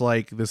it's just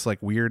like this like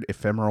weird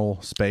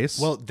ephemeral space.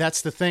 Well,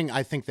 that's the thing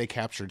I think they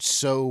captured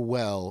so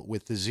well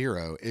with the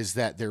Zero is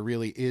that there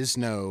really is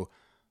no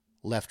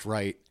left,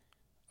 right,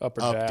 up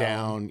or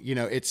down.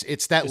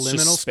 It's that it's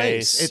liminal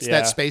space. It's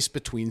that space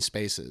between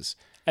spaces.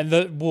 And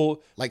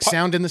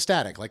sound in the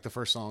static, like the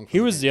first song.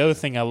 Here was the other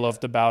thing I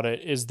loved about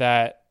it is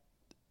that,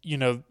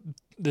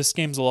 this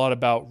game's a lot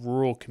about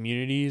rural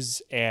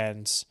communities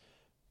and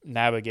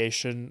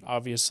navigation,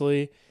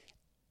 obviously.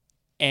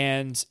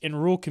 And in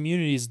rural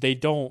communities,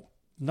 no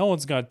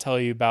one's going to tell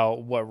you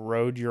about what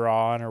road you're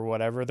on or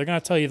whatever. They're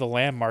going to tell you the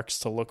landmarks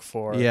to look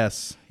for.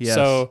 Yes.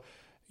 So,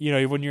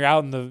 when you're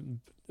out in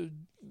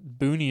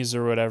boonies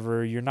or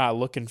whatever, you're not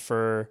looking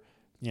for,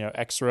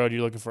 X road.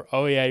 You're looking for,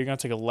 oh yeah, you're going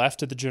to take a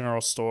left at the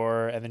general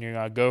store, and then you're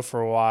going to go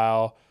for a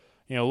while,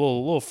 a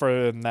little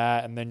further than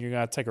that, and then you're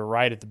going to take a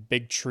right at the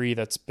big tree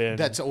that's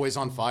always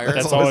on fire.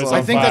 That's always on fire.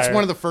 I think that's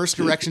one of the first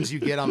directions you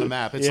get on the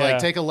map. It's Yeah. like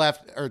take a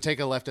left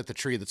at the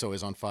tree that's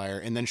always on fire,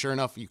 and then sure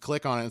enough, you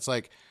click on it. It's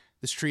like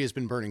this tree has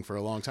been burning for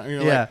a long time.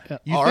 You're Yeah.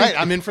 like, all right,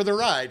 I'm in for the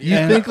ride. You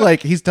think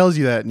like he tells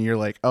you that, and you're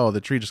like, oh,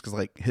 the tree just gets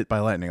like hit by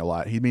lightning a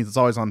lot. He means it's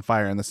always on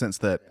fire in the sense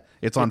that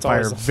it's on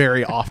fire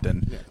very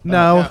often.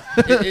 No,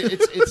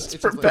 it's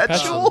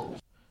perpetual.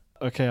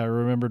 Okay, I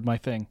remembered my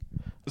thing.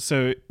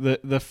 So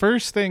the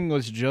first thing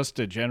was just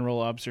a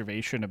general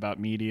observation about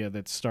media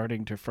that's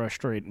starting to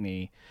frustrate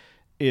me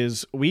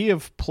is we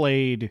have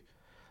played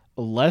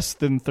less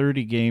than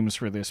 30 games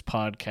for this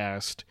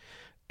podcast,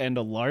 and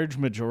a large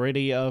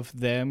majority of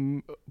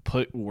them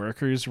put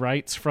workers'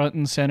 rights front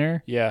and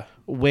center. Yeah.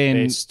 When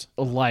Based.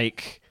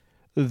 like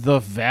the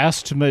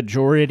vast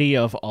majority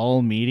of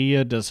all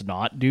media does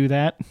not do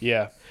that.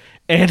 Yeah.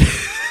 And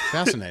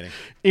fascinating.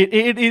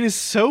 It is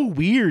so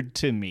weird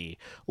to me.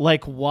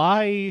 Like,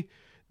 why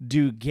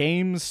do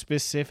games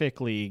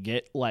specifically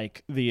get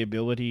like the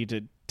ability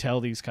to tell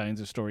these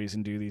kinds of stories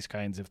and do these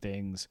kinds of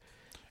things?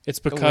 It's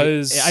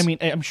because I mean,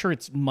 I'm sure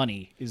it's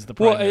money is the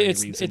primary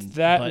reason. It's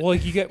that. But, well,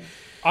 you get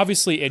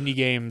obviously indie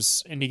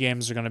games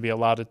are going to be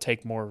allowed to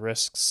take more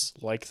risks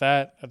like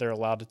that. They're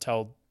allowed to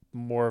tell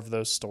more of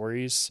those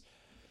stories.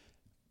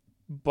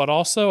 But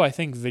also, I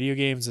think video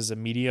games as a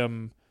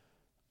medium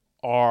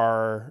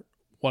are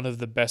one of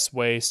the best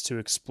ways to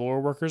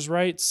explore workers'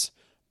 rights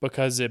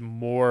because it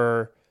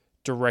more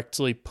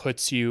directly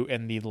puts you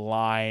in the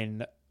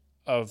line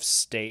of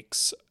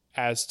stakes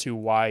as to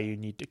why you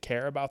need to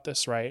care about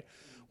this, right?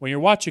 When you're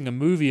watching a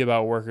movie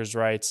about workers'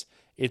 rights,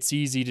 it's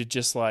easy to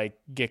just like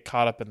get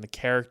caught up in the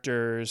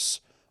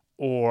characters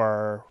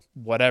or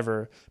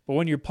whatever. But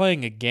when you're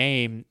playing a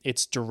game,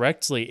 it's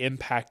directly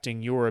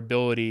impacting your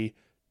ability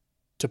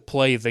to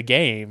play the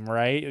game,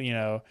 right? You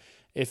know,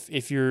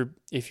 if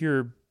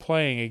you're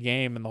playing a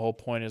game and the whole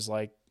point is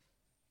like,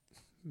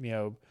 you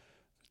know,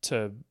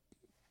 to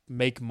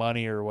make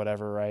money or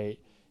whatever, right?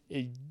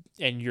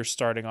 And you're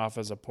starting off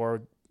as a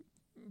poor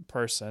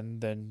person,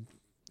 then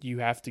you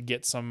have to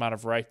get some amount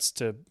of rights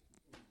to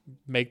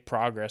make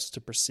progress to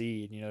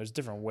proceed. You know, there's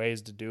different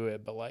ways to do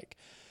it, but like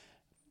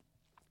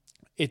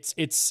it's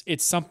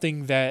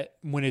something that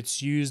when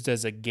it's used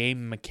as a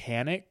game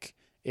mechanic,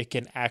 it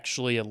can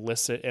actually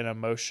elicit an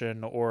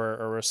emotion or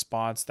a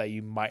response that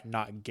you might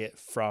not get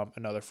from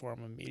another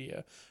form of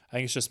media. I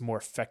think it's just more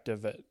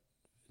effective at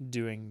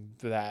doing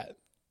that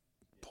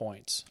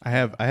point. I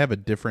have a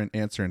different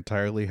answer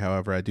entirely.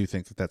 However, I do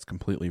think that that's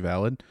completely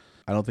valid.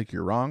 I don't think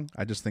you're wrong.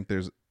 I just think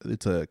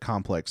it's a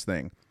complex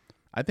thing.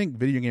 I think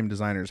video game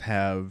designers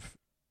have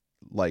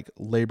like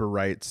labor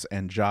rights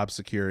and job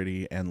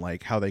security and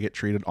like how they get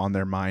treated on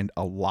their mind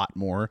a lot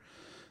more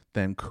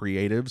than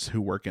creatives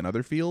who work in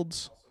other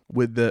fields.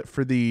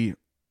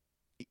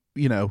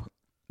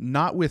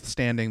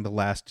 Notwithstanding the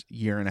last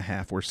year and a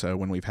half or so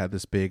when we've had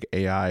this big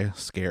AI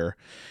scare,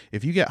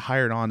 if you get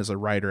hired on as a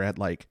writer at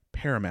like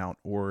Paramount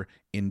or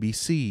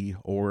NBC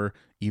or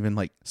even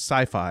like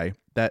Sci-Fi,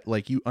 that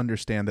like you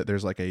understand that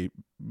there's like a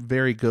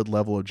very good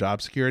level of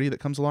job security that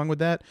comes along with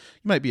that.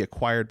 You might be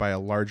acquired by a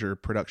larger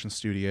production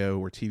studio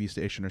or TV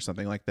station or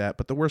something like that,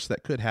 but the worst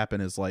that could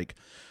happen is like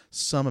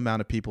some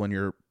amount of people in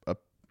your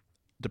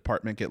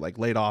department get like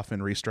laid off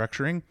and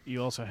restructuring.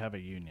 you also have a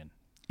union.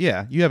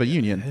 Yeah, you have a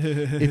union.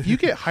 If you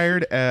get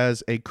hired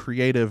as a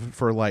creative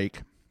for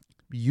like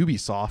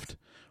Ubisoft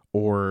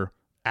or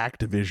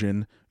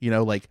Activision, you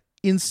know, like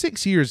in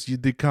 6 years,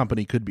 the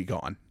company could be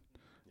gone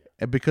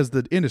because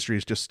the industry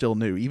is just still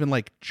new. Even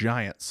like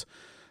giants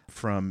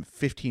from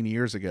 15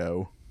 years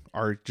ago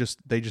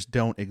they just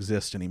don't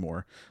exist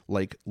anymore.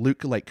 Like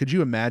Luke, like could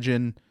you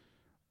imagine,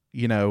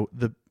 you know,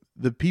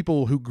 the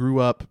people who grew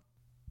up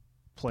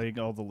playing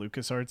all the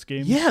LucasArts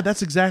games? Yeah,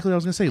 that's exactly what I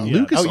was going to say.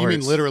 Yeah. LucasArts. Oh, you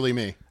mean literally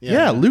me?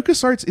 Yeah,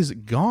 LucasArts is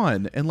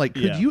gone. And like,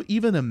 could Yeah. you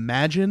even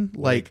imagine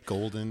like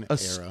golden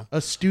era, a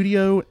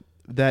studio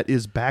that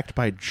is backed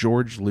by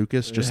George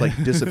Lucas just like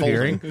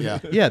disappearing?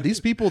 Yeah,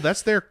 these people,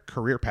 that's their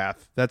career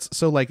path. That's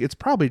so like, it's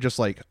probably just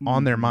like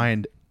on their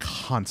mind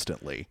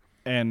constantly.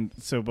 And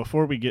so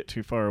before we get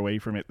too far away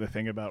from it, the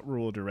thing about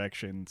rural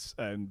directions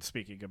and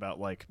speaking about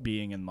like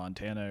being in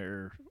Montana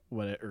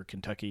or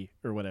Kentucky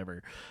or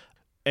whatever.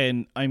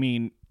 And I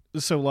mean,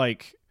 so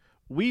like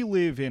we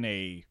live in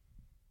a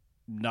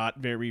not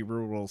very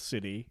rural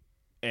city,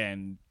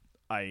 and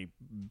I'm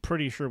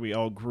pretty sure we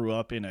all grew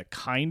up in a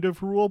kind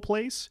of rural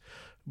place,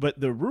 but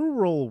the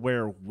rural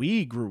where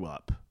we grew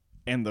up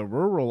and the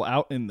rural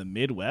out in the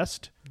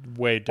Midwest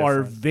Way different.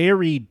 are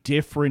very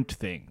different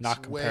things.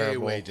 Not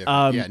comparable. Way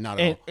different. Yeah, not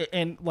at all.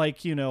 And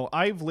like, you know,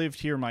 I've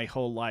lived here my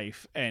whole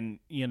life, and,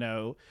 you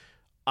know,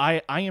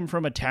 I am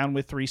from a town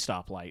with 3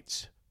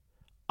 stoplights.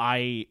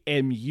 I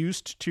am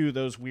used to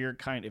those weird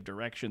kind of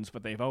directions,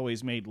 but they've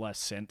always made less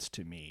sense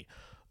to me.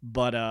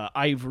 But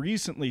I've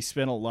recently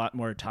spent a lot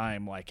more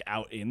time like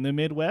out in the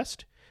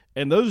Midwest,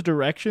 And those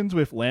directions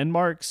with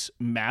landmarks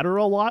matter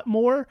a lot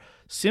more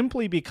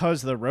simply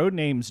because the road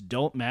names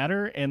don't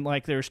matter and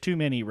like there's too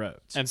many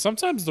roads. And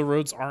sometimes the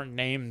roads aren't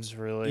names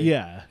really.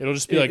 Yeah. It'll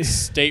just be like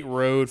State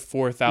Road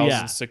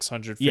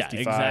 4,655. Yeah,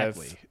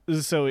 exactly.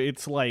 So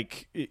it's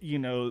like,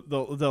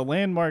 the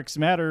landmarks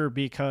matter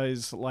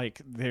because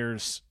like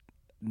there's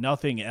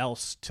nothing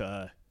else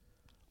to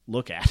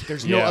look at.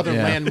 There's no other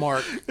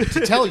landmark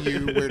to tell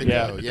you where to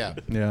go. Yeah.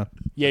 Yeah.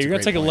 Yeah, you're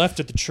going to take a left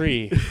at the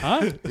tree.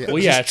 Huh? Well,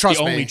 it's the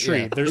only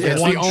tree. Yeah. There's It's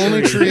one the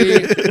only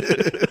tree.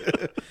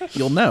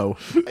 You'll know.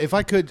 If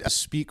I could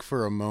speak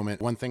for a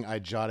moment, one thing I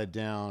jotted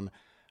down,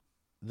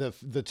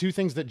 the two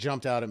things that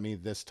jumped out at me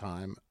this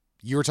time,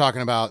 you were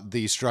talking about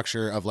the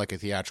structure of like a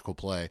theatrical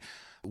play.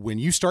 When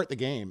you start the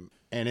game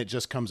and it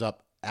just comes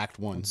up Act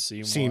 1,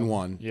 Scene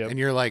 1, and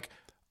you're like,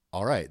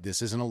 all right,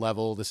 this isn't a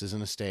level, this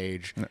isn't a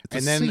stage.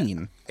 It's a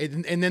scene.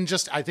 And then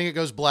just, I think it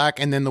goes black,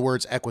 and then the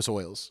words Equus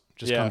Oils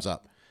just comes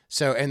up.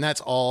 So, and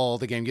that's all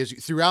the game gives you.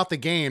 Throughout the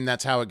game,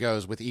 that's how it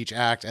goes with each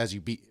act as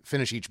you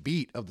finish each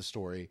beat of the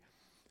story.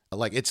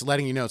 Like, it's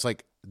letting you know, it's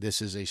like,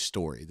 this is a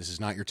story. This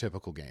is not your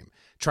typical game.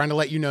 Trying to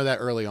let you know that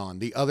early on.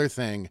 The other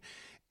thing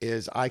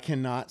is I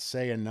cannot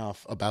say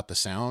enough about the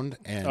sound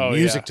and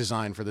music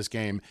design for this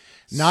game.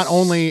 Not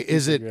only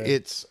is it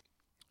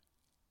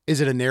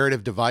a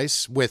narrative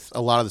device with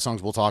a lot of the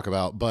songs we'll talk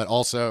about, but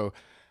also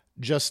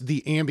just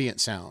the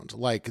ambient sound,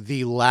 like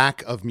the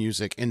lack of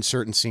music in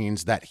certain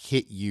scenes that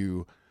hit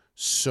you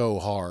so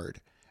hard.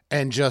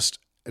 And just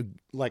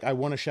like, I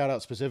want to shout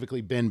out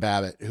specifically Ben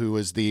Babbitt, who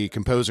was the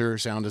composer,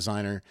 sound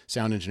designer,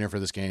 sound engineer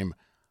for this game.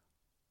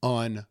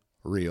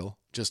 Unreal.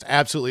 Just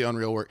absolutely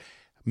unreal work.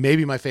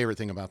 Maybe my favorite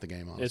thing about the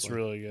game, honestly. It's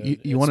really good.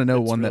 You want to know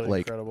one really that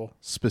like incredible.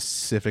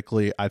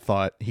 Specifically I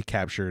thought he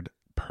captured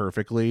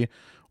perfectly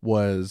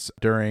was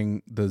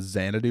during the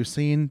Xanadu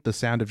scene, the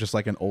sound of just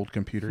like an old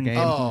computer game.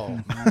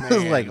 Oh, I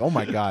was like, oh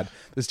my God,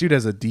 this dude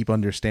has a deep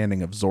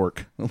understanding of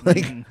Zork.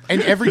 And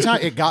every time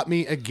it got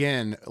me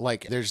again,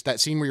 like there's that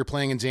scene where you're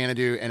playing in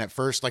Xanadu and at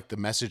first like the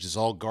message is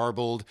all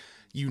garbled.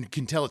 You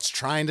can tell it's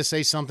trying to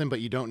say something,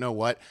 but you don't know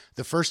what.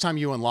 The first time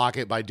you unlock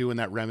it by doing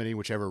that remedy,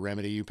 whichever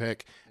remedy you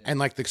pick, and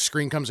like the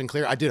screen comes in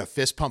clear, I did a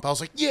fist pump. I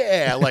was like,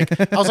 yeah, like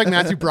I was like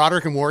Matthew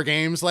Broderick in War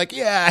Games, like,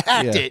 yeah, I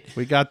hacked it.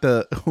 I got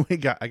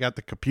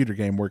the computer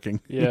game working.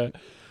 Yeah.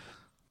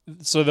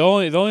 So the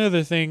only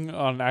other thing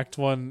on Act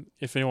 1,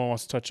 if anyone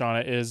wants to touch on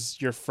it,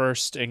 is your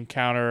first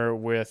encounter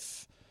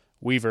with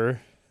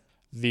Weaver,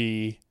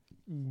 probably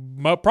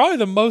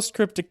the most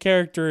cryptic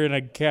character in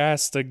a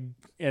cast of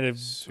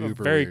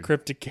very weird.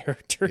 cryptic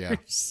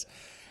characters.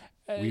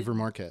 Yeah. Weaver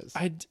Marquez.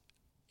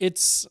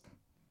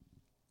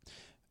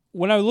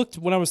 When I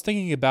was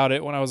thinking about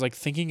it, when I was like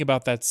thinking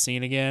about that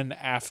scene again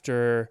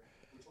after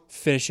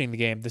finishing the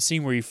game, the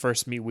scene where you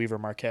first meet Weaver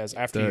Marquez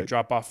after you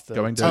drop off the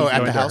at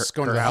the house,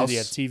 going to the house,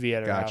 TV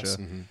at her house.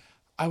 Mm-hmm.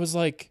 I was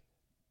like,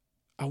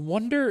 I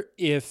wonder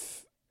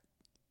if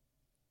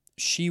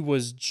she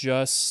was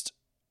just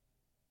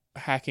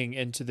hacking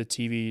into the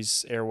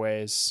TV's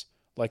airways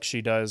like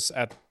she does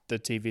at the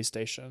TV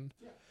station.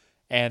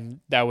 And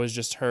that was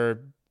just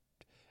her.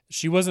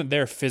 She wasn't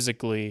there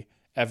physically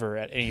ever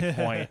at any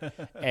point.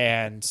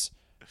 And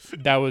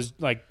that was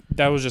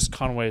just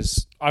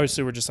Conway's.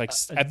 Obviously, we're just like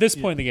at this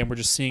point in the game, we're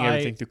just seeing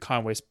everything through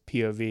Conway's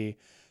POV.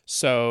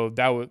 So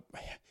that would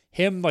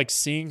him like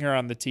seeing her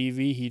on the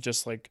TV. He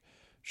just like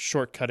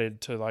shortcutted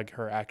to like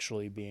her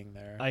actually being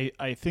there.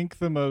 I think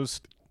the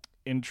most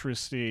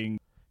interesting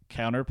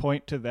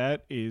counterpoint to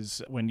that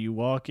is when you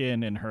walk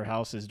in and her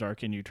house is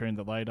dark and you turn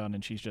the light on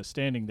and she's just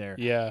standing there.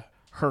 Yeah,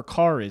 her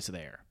car is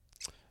there.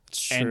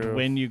 It's true. And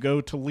when you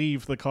go to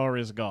leave, the car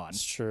is gone.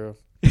 It's true.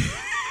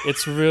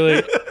 It's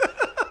really.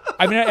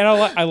 I mean, and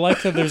I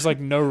like that there's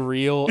like no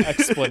real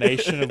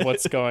explanation of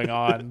what's going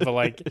on, but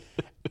like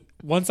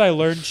once I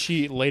learned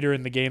later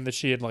in the game that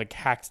she had like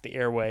hacked the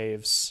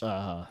airwaves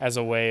as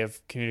a way of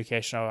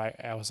communication,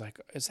 I was like,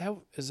 is that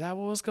what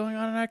was going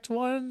on in Act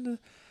 1?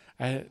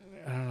 I don't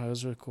know. It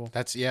was really cool.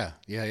 That's yeah.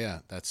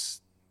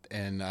 That's,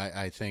 and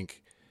I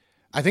think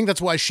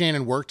that's why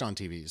Shannon worked on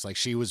TVs. Like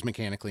she was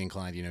mechanically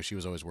inclined, she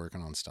was always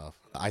working on stuff.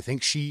 I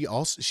think she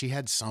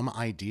had some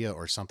idea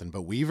or something,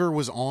 but Weaver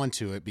was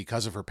onto it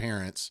because of her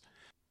parents.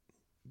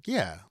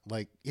 Yeah.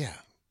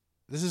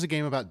 This is a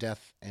game about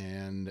death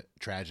and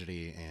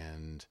tragedy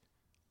and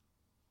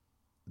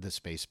the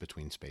space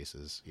between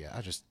spaces.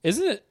 Yeah.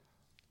 Isn't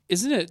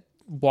it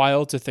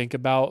wild to think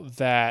about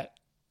that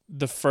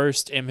the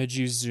first image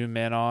you zoom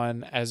in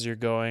on as you're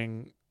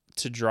going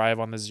to drive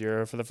on the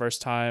Zero for the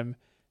first time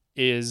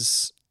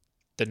is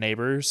the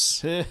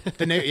neighbors.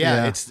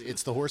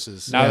 It's the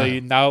horses.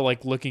 Now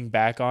like looking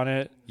back on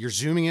it, you're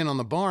zooming in on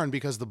the barn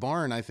because the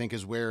barn I think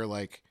is where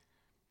like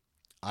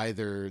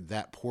either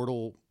that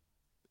portal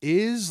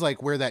is,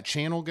 like where that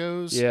channel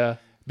goes. Yeah.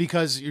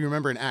 Because you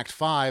remember in Act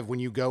 5 when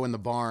you go in the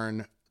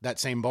barn, that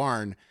same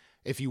barn,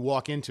 if you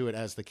walk into it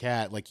as the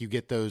cat, like you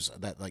get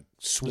that like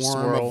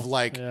swarm of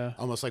like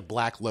almost like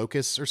black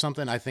locusts or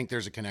something. I think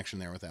there's a connection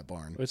there with that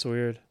barn. It's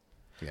weird.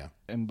 Yeah.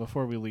 And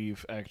before we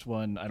leave Act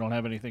 1, I don't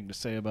have anything to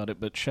say about it,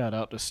 but shout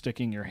out to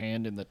sticking your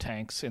hand in the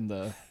tanks in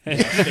the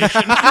gas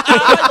station.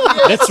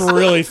 That's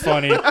really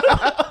funny.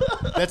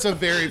 That's a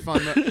very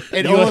fun.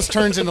 It almost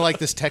turns into like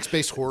this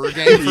text-based horror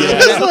game.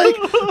 It's like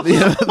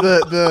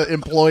the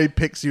employee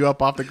picks you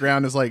up off the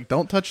ground, is like,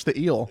 don't touch the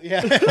eel.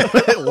 Yeah.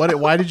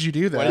 Why did you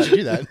do that? Why did you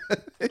do that?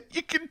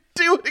 You can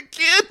do it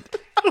again.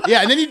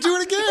 Yeah, and then you do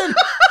it again.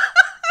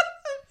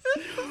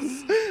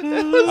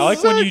 I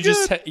like when you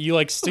just you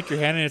like stick your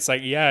hand in. It's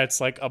like it's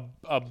like a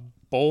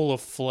bowl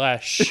of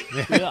flesh.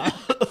 What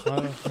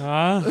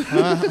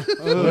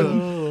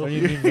do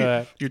you mean by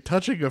that? You're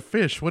touching a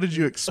fish. What did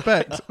you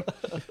expect?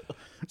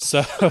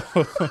 So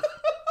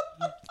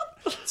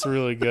it's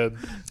really good.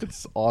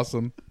 It's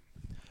awesome.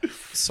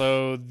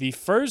 So the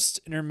first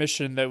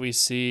intermission that we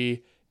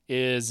see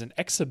is an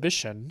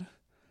exhibition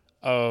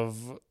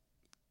of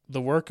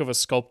the work of a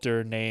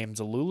sculptor named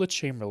Lula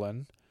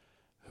Chamberlain,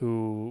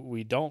 who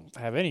we don't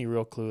have any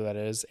real clue who that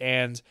is,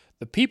 and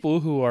the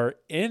people who are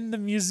in the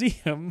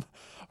museum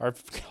are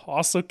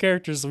also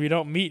characters we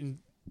don't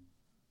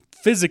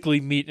physically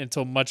meet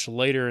until much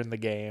later in the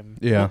game.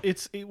 Yeah.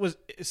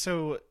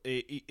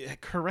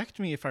 Correct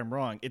me if I'm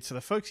wrong. It's the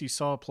folks you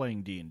saw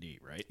playing D&D,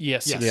 right?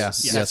 Yes.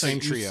 Yes. Same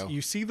trio.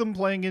 You see them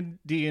playing in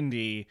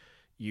D&D.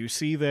 You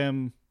see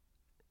them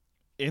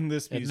in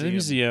this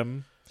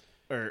museum.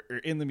 Or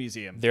in the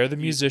museum. They're the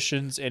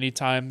musicians.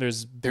 Anytime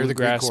there's They're the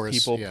bluegrass Greek chorus,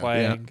 people yeah.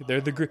 playing, they're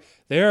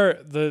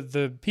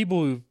the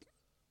people who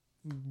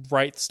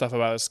write stuff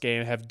about this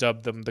game have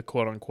dubbed them the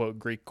quote unquote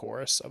Greek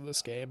chorus of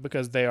this game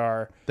because they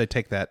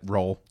take that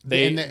role.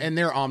 And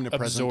they're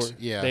omnipresent.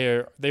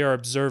 They are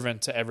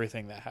observant to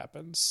everything that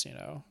happens.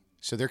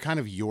 So they're kind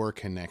of your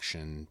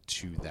connection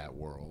to that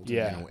world.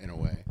 Yeah. In a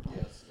way.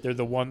 They're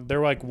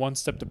like one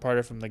step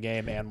departed from the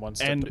game and one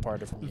step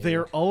departed from the game.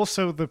 They're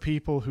also the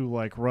people who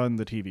like run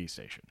the TV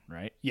station,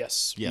 right?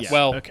 Yes. Yes.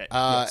 Well, okay.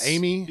 yes.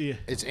 Amy. Yeah.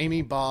 It's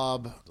Amy,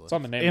 Bob. It's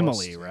on the name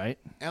Emily, list. right?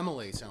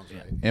 Emily sounds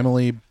right.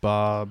 Emily,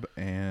 Bob,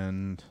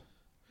 and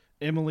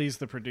Emily's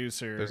the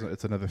producer.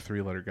 it's another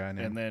 3-letter guy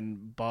name. And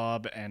then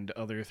Bob and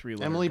other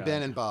 3-letter Emily, guy.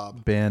 Ben, and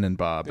Bob. Ben and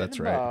Bob. Ben That's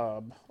and right.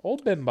 Bob.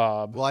 Old Ben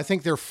Bob. Well, I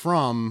think they're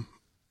from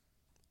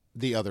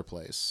the other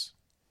place.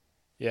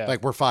 Yeah.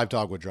 Like where 5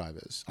 Dogwood Drive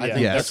is. I Yeah,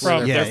 think Yes. that's they're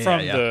from, where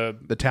they're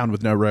from The town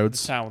with no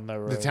roads. the town with no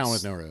roads. the town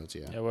with no roads,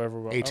 yeah. Yeah,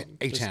 wherever. A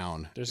there's-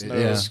 town. There's It no.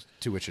 is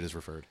to which it is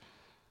referred.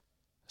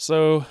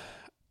 So,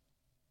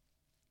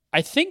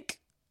 I think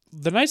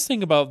the nice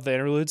thing about the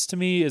interludes to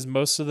me is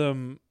most of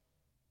them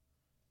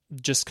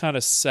just kind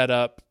of set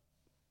up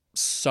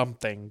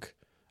something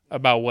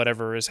about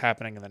whatever is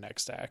happening in the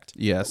next act.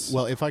 Yes.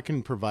 Well, if I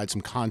can provide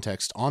some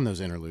context on those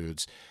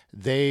interludes,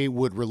 they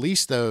would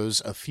release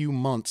those a few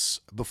months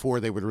before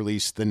they would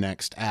release the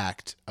next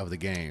act of the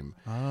game.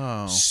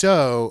 Oh.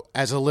 So,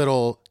 as a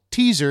little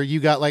teaser, you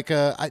got like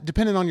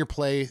depending on your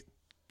play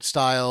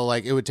style,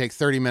 like it would take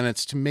 30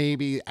 minutes to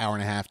maybe hour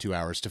and a half, 2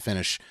 hours to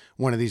finish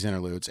one of these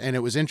interludes. And it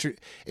was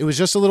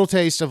just a little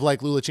taste of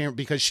like Lula Chamberlain,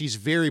 because she's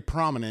very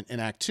prominent in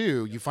Act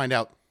 2. You find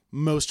out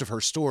most of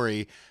her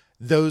story.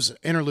 Those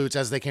interludes,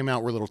 as they came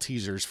out, were little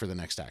teasers for the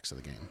next acts of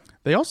the game.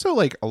 They also,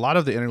 like, a lot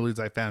of the interludes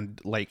I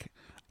found, like,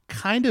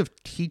 kind of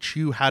teach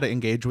you how to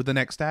engage with the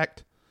next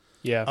act.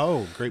 Yeah.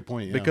 Oh, great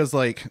point. Yeah. Because,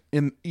 like,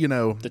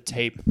 The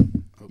tape.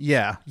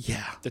 yeah.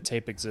 The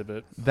tape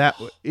exhibit. That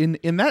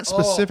in that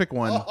specific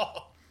one,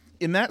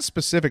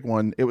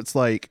 it was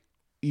like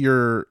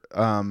you're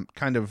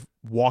kind of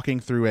walking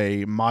through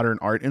a modern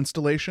art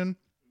installation,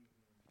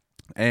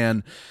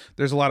 and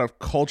there's a lot of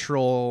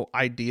cultural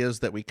ideas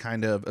that we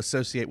kind of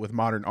associate with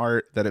modern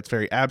art, that it's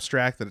very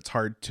abstract, that it's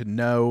hard to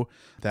know,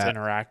 that It's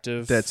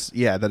interactive.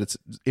 that it's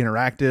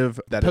interactive,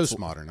 that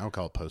postmodern. I would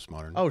call it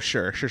postmodern. Oh,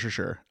 sure.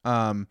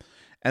 And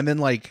then,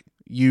 like,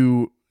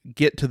 you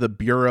get to the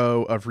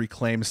Bureau of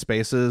Reclaimed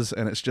Spaces,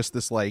 and it's just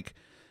this, like,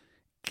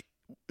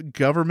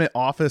 government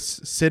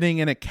office sitting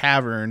in a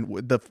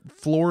cavern. The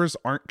floors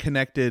aren't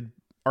connected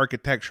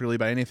architecturally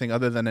by anything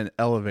other than an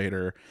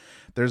elevator.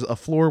 There's a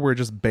floor where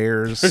just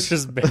bears. It's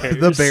just bears.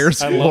 The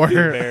bears I floor. love the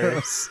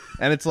bears.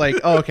 And it's like,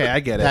 oh, okay, I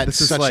get it. That's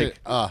This is such like,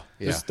 yeah.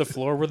 It's the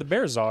floor where the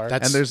bears are.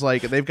 That's- and there's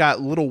like, they've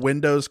got little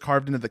windows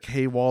carved into the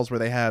cave walls where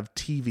they have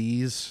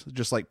TVs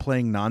just like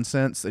playing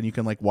nonsense, and you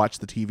can like watch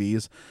the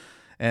TVs.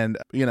 And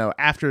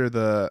after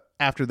the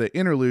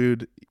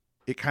interlude,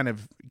 it kind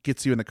of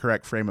gets you in the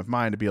correct frame of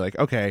mind to be like,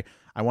 okay,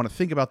 I want to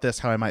think about this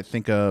how I might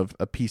think of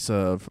a piece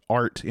of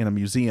art in a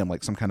museum,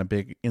 like some kind of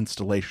big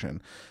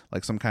installation,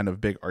 like some kind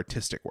of big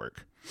artistic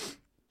work.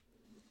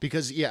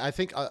 Because, I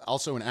think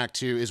also in Act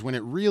 2 is when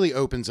it really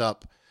opens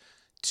up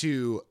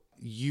to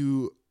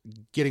you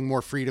getting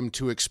more freedom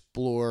to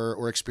explore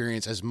or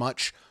experience as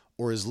much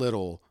or as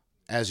little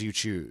as you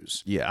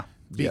choose. Yeah.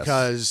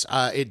 Because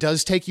it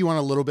does take you on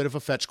a little bit of a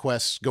fetch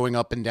quest going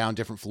up and down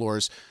different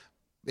floors.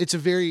 It's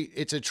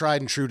a tried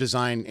and true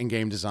design in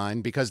game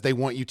design, because they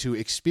want you to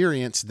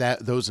experience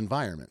those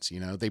environments.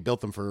 They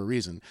built them for a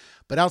reason.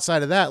 But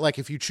outside of that, like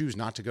if you choose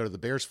not to go to the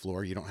Bears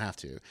floor, you don't have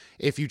to.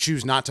 If you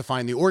choose not to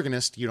find the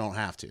organist, you don't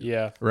have to.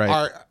 Yeah.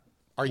 Right.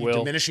 Are you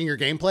diminishing your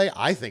gameplay?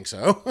 I think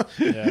so.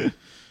 Yeah.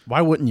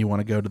 Why wouldn't you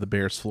want to go to the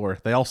Bears floor?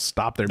 They all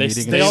stop their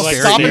meeting. They and all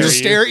They like stop and stare just at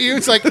stare at you.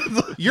 It's like,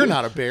 you're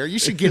not a bear. You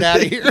should get out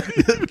of here.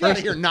 Get out of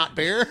here, not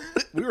bear.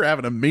 We were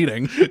having a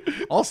meeting.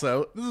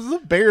 Also, this is the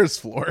Bears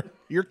floor.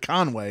 You're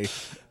Conway.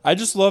 I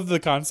just love the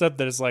concept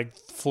that it's like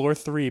floor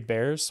 3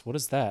 bears. What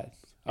is that?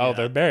 Oh,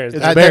 they're bears.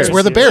 It's They're That's bears.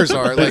 where the bears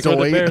are. Like, where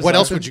the bears what are.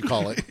 else would you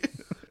call it?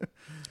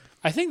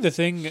 I think the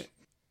thing,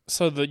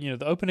 so the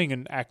opening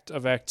in Act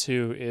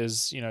 2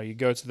 is, you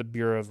go to the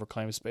Bureau of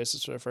Reclaimed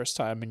Spaces for the first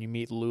time and you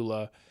meet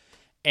Lula,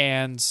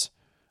 and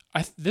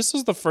this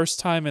was the first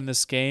time in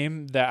this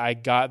game that I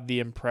got the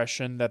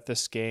impression that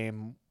this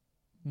game,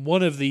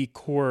 one of the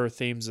core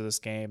themes of this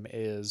game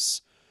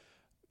is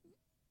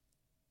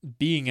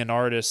being an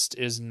artist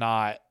is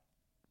not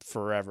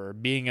forever.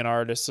 Being an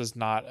artist is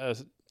not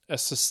a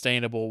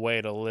sustainable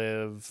way to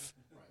live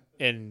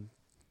in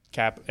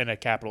a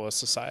capitalist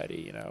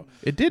society.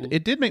 It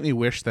did make me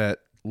wish that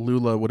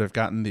Lula would have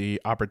gotten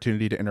the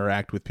opportunity to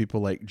interact with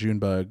people like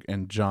Junebug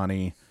and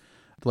Johnny,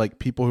 like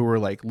people who were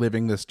like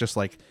living this just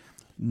like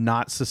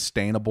not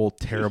sustainable,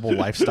 terrible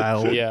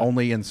lifestyle,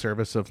 only in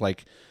service of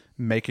like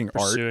making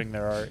pursuing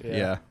their art.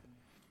 Yeah.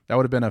 That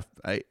would have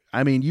been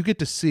I mean, you get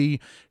to see,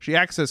 she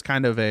acts as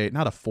kind of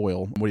not a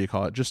foil, what do you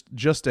call it?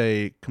 Just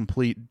a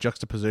complete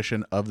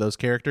juxtaposition of those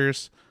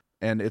characters.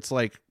 And it's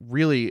like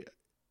really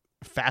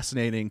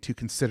fascinating to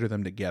consider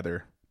them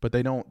together, but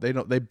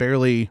they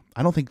barely,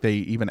 I don't think they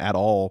even at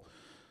all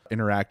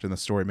interact in the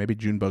story. Maybe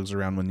Junebug's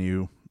around when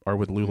you are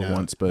with Lula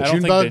once, but I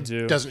don't think Junebug they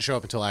do. doesn't show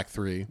up until Act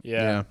 3.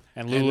 Yeah.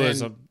 And Lula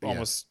is then,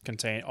 almost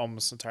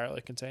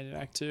entirely contained in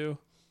Act 2.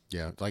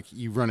 Yeah, like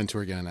you run into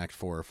her again in Act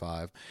 4 or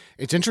 5.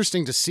 It's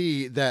interesting to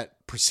see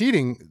that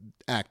preceding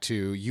Act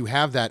 2, you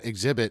have that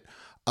exhibit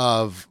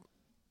of,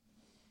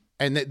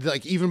 and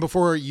like even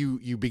before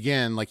you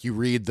begin, like you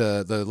read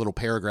the little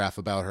paragraph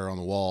about her on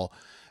the wall,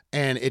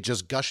 and it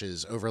just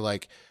gushes over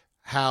like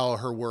how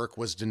her work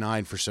was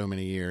denied for so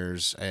many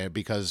years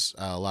because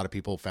a lot of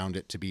people found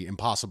it to be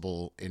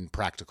impossible in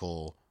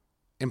practical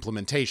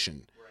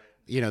implementation.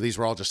 These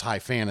were all just high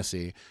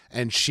fantasy,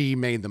 and she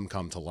made them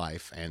come to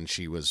life, and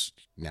she was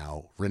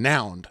now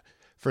renowned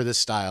for this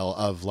style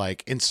of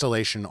like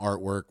installation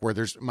artwork, where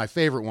my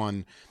favorite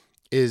one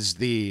is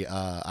the,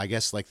 I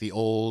guess like the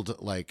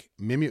old, like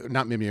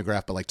not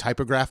mimeograph, but like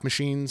typograph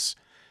machines.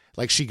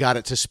 Like she got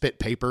it to spit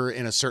paper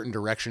in a certain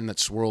direction that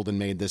swirled and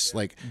made this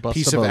like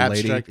piece of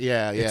abstract. Lady.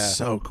 Yeah. It's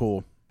so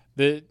cool.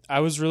 I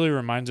was really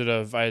reminded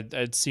of,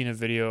 I'd seen a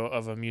video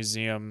of a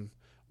museum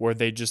where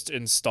they just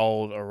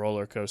installed a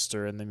roller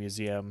coaster in the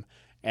museum,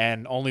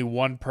 and only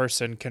one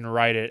person can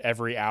ride it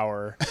every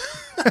hour.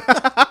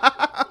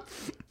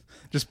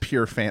 Just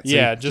pure fancy.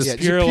 Yeah, just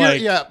pure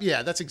like...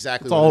 Yeah, that's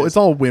exactly It's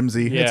all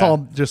whimsy. Yeah. It's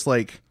all just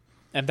like...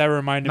 And that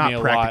reminded not me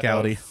a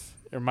practicality.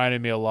 It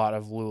reminded me a lot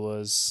of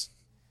Lula's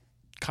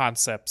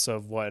concepts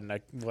of what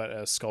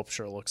a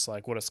sculpture looks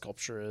like, what a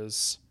sculpture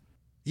is.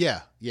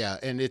 Yeah,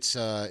 and it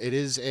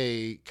is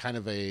a kind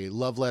of a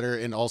love letter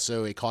and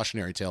also a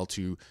cautionary tale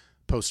to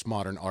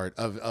postmodern art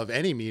of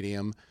any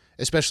medium,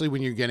 especially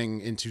when you're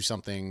getting into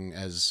something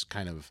as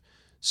kind of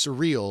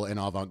surreal and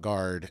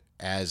avant-garde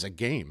as a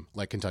game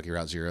like Kentucky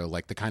Route Zero,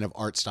 like the kind of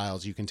art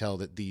styles you can tell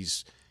that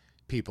these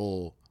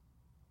people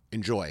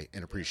enjoy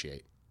and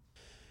appreciate.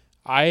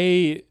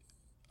 I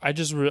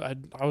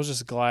was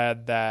just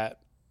glad that,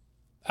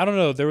 I don't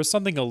know, there was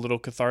something a little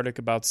cathartic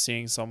about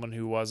seeing someone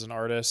who was an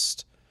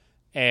artist,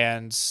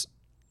 and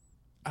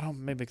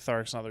maybe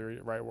cathartic's not the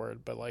right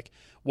word, but like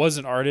was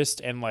an artist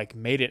and like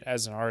made it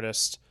as an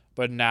artist,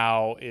 but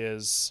now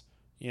is,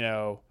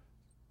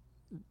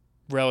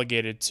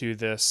 relegated to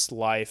this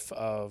life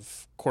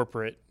of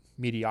corporate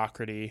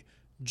mediocrity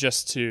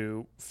just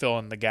to fill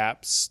in the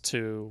gaps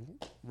to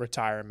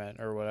retirement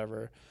or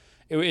whatever.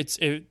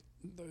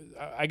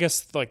 I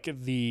guess like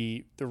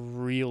the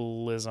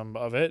realism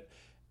of it,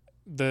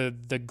 the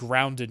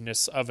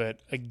groundedness of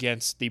it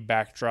against the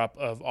backdrop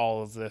of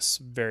all of this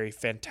very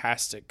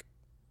fantastic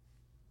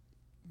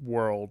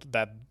world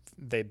that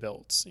they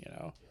built,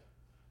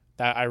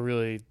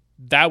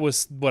 that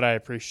was what I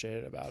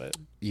appreciated about it.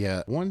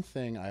 Yeah. One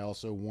thing I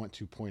also want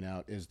to point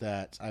out is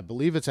that I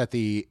believe it's at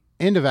the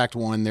end of Act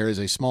 1, there is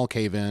a small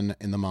cave-in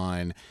in the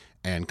mine,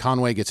 and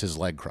Conway gets his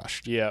leg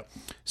crushed. Yeah.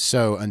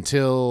 So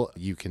until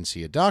you can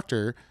see a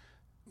doctor,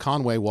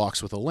 Conway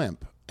walks with a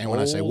limp. And when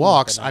I say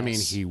walks, I mean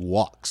he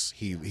walks.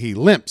 He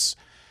limps.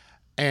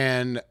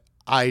 And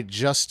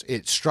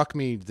it struck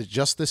me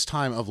just this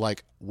time of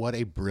like, what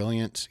a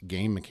brilliant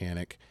game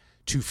mechanic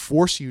to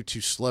force you to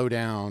slow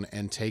down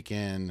and take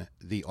in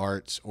the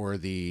art or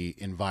the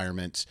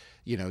environment,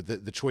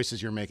 the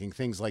choices you're making,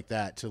 things like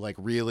that, to like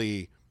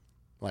really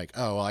like,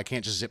 oh, well, I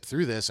can't just zip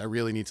through this. I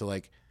really need to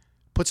like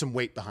put some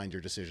weight behind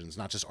your decisions,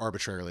 not just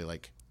arbitrarily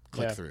like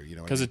click through,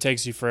 because it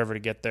takes you forever to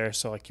get there.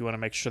 So like you want to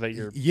make sure that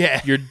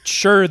you're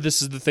sure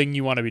this is the thing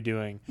you want to be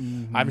doing.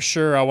 Mm-hmm. I'm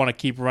sure I want to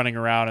keep running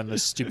around in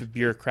this stupid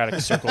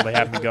bureaucratic circle they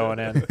have me going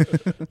in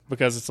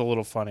because it's a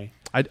little funny.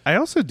 I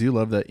also do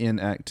love that in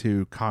Act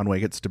 2, Conway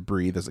gets to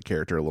breathe as a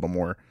character a little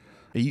more.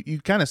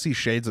 You kind of see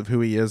shades of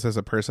who he is as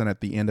a person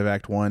at the end of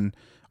Act 1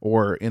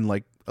 or in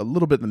like a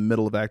little bit in the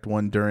middle of Act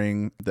 1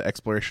 during the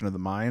exploration of the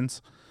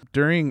mines.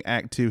 During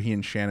Act 2, he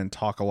and Shannon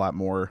talk a lot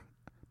more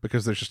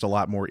because there's just a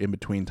lot more in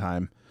between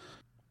time.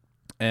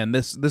 And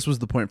this was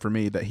the point for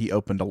me that he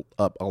opened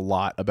up a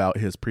lot about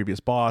his previous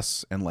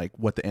boss and like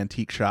what the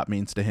antique shop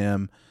means to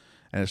him.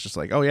 And it's just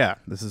like, oh yeah,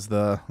 this is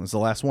the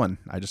last one.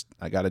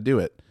 I got to do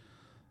it.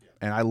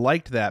 And I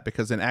liked that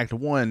because in Act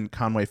 1,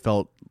 Conway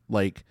felt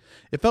like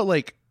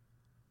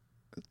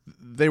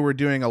they were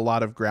doing a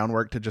lot of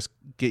groundwork to just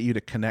get you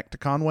to connect to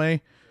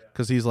Conway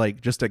because he's like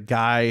just a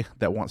guy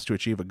that wants to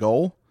achieve a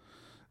goal.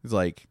 He's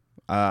like,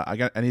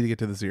 I need to get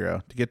to the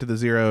zero. To get to the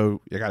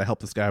zero, I got to help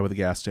this guy with a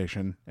gas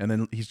station. And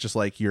then he's just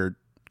like, you're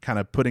kind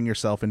of putting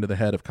yourself into the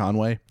head of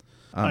Conway.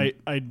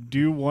 I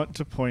do want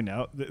to point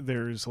out that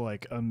there's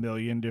like a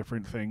million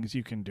different things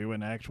you can do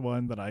in Act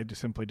 1 that I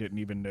just simply didn't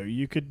even know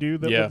you could do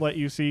that would let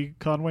you see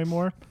Conway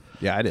more.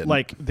 Yeah, I did.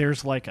 Like,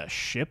 there's like a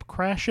ship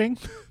crashing.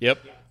 Yep.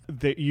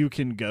 That you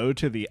can go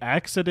to the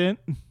accident.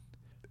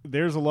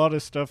 There's a lot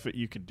of stuff that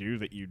you could do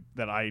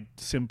that I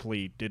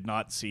simply did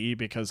not see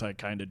because I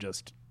kind of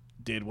just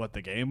did what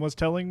the game was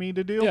telling me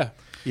to do.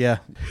 Yeah.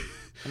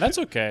 And that's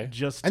okay.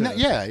 It's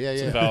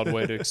a valid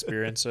way to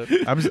experience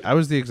it. I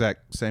was the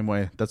exact same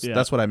way.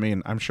 That's what I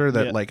mean. I'm sure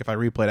that like if I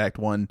replayed Act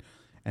 1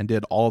 and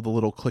did all the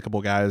little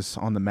clickable guys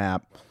on the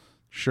map,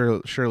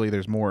 surely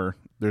there's more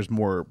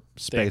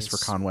space for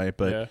Conway.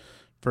 But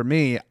for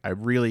me, I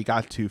really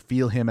got to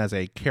feel him as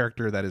a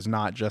character that is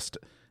not just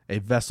a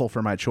vessel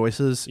for my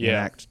choices in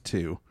Act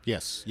 2.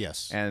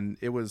 Yes. And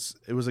it was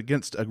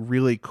against a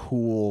really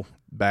cool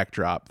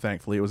backdrop.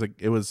 Thankfully,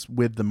 it was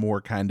with the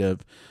more kind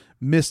of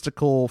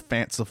mystical,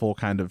 fanciful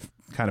kind of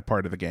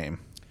part of the game.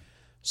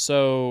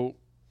 So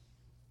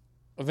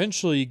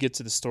eventually you get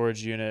to the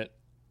storage unit,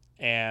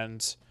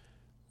 and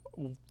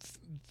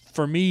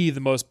for me,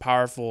 the most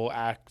powerful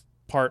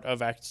part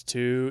of Act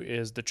 2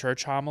 is the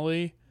church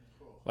homily,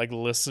 like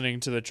listening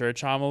to the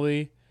church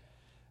homily.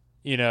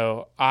 You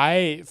know,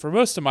 for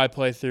most of my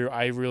playthrough,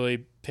 I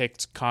really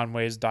picked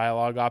Conway's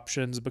dialogue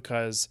options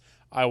because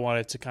I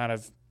wanted to kind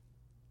of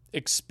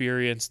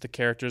experience the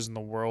characters in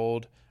the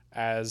world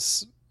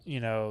as,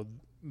 you know,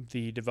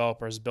 the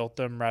developers built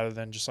them rather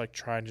than just like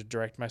trying to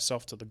direct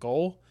myself to the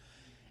goal.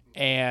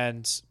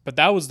 But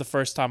that was the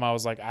first time I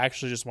was like, I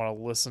actually just want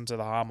to listen to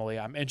the homily.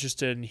 I'm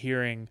interested in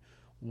hearing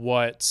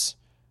what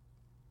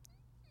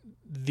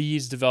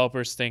these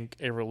developers think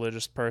a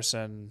religious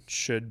person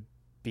should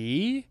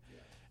be.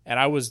 And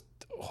I was,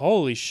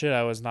 holy shit,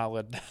 I was not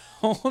let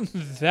down.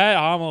 That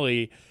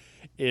homily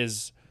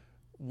is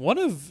one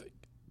of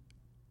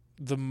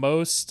the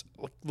most,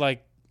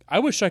 like, I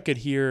wish I could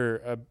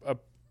hear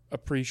a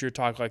preacher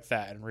talk like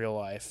that in real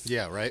life.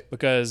 Yeah, right.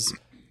 Because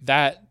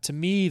that, to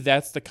me,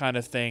 that's the kind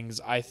of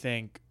things I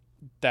think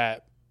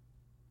that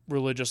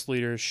religious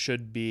leaders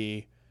should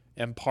be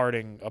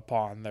imparting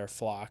upon their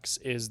flocks,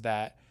 is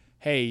that,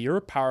 hey,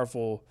 you're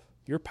powerful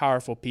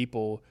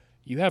people.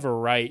 You have a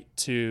right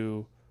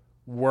to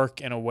work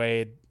in a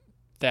way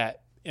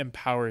that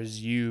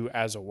empowers you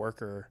as a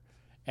worker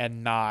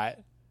and not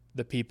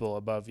the people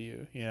above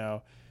you, you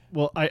know?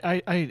 Well,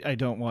 I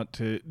don't want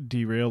to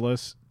derail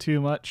us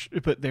too much,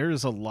 but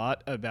there's a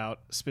lot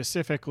about,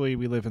 specifically,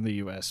 we live in the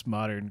U.S.,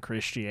 modern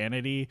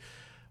Christianity,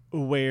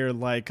 where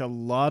like a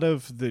lot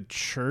of the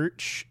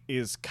church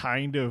is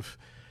kind of,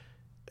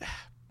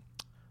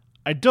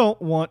 I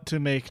don't want to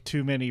make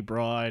too many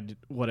broad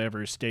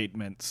whatever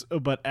statements,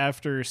 but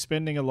after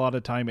spending a lot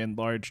of time in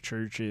large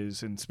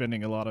churches and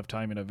spending a lot of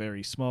time in a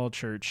very small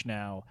church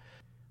now,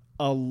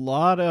 a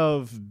lot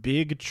of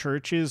big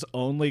churches'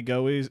 only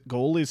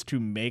goal is to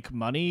make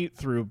money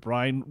through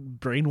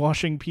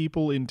brainwashing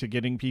people into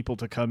getting people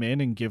to come in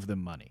and give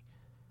them money.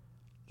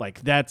 Like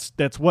that's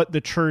what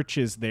the church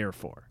is there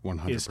for.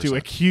 100%. Is to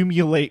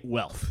accumulate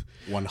wealth.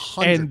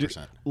 100%.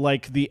 And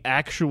like the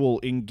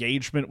actual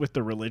engagement with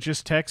the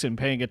religious text and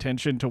paying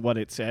attention to what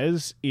it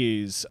says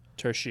is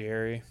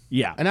tertiary.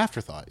 Yeah. An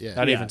afterthought, yeah.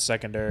 Not even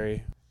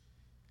secondary.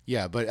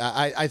 Yeah, but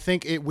I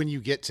think when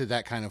you get to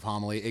that kind of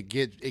homily,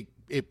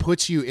 it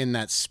puts you in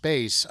that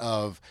space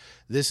of,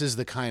 this is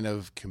the kind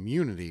of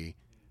community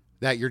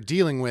that you're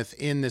dealing with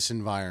in this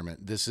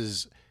environment. This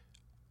is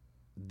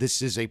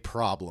a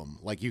problem.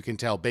 Like, you can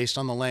tell based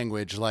on the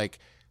language, like,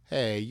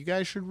 hey, you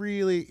guys should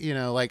really, you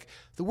know, like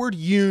the word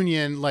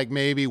union, like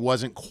maybe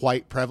wasn't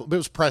quite prevalent, but it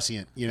was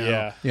prescient, you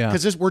know? Yeah.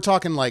 Because we're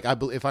talking like,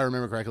 if I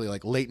remember correctly,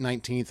 like late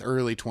 19th,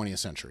 early 20th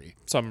century.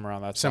 Somewhere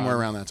around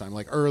that time,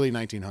 like early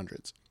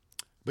 1900s.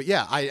 But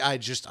yeah,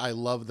 I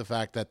love the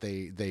fact that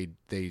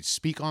they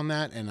speak on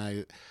that, and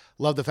I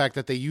love the fact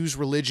that they use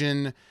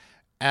religion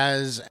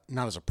as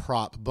not as a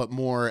prop, but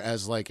more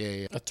as like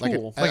a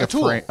tool,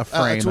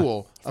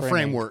 a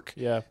framework.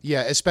 Yeah,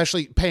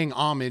 especially paying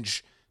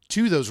homage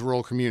to those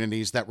rural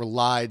communities that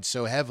relied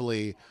so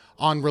heavily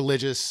on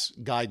religious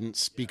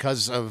guidance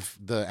because of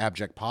the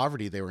abject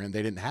poverty they were in.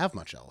 They didn't have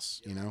much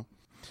else, you know.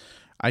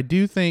 I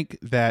do think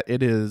that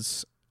it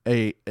is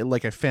a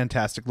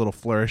fantastic little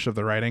flourish of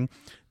the writing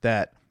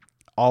that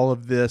all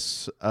of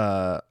this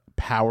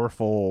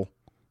powerful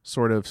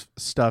sort of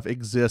stuff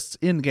exists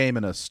in game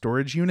in a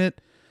storage unit,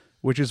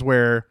 which is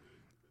where,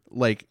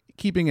 like,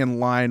 keeping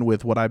in line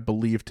with what I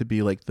believe to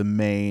be like the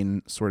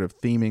main sort of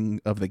theming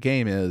of the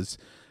game, is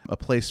a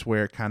place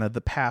where kind of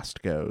the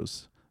past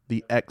goes,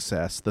 the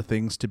excess, the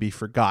things to be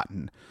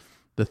forgotten,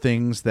 the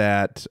things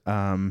that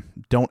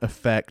don't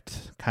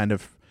affect kind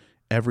of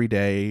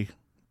everyday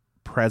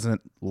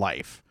present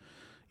life.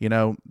 You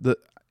know,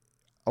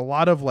 a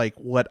lot of like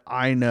what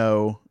I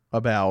know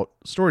about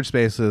storage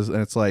spaces,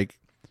 and it's like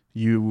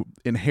you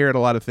inherit a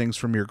lot of things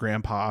from your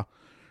grandpa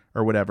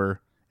or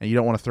whatever, and you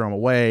don't want to throw them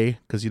away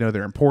because you know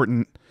they're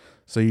important.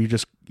 So you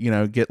just, you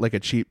know, get like a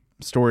cheap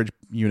storage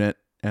unit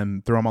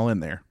and throw them all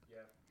in there. Yeah.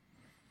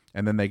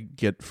 And then they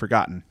get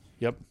forgotten.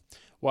 Yep.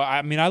 Well,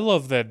 I mean, I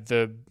love that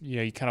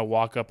you kind of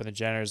walk up and the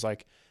janitor's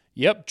like,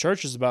 yep,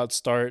 church is about to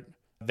start.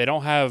 They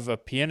don't have a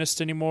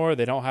pianist anymore.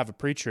 They don't have a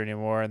preacher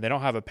anymore. And they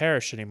don't have a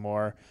parish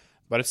anymore.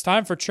 But it's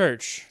time for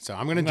church. So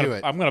I'm going to do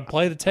it. I'm going to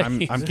play the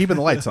tape. I'm keeping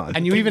the lights on.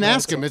 And you even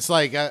ask him, it's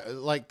like,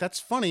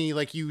 that's funny.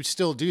 Like, you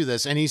still do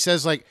this. And he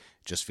says, like,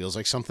 just feels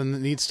like something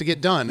that needs to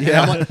get done.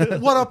 Yeah. And I'm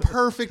like, what a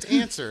perfect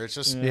answer. It's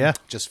just,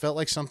 just felt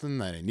like something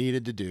that I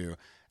needed to do.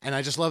 And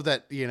I just love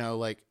that, you know,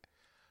 like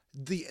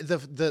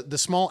the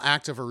small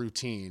act of a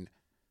routine.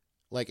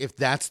 Like, if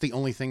that's the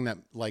only thing that,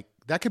 like,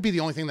 that could be the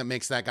only thing that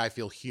makes that guy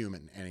feel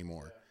human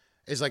anymore.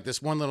 Is like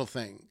this one little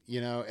thing, you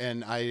know?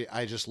 And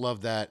I just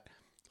love that.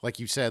 Like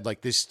you said,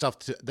 like this stuff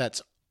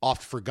that's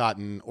oft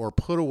forgotten or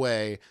put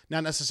away,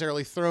 not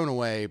necessarily thrown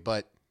away,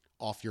 but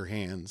off your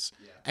hands.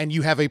 Yeah. And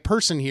you have a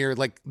person here,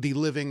 like the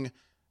living,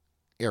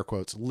 air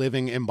quotes,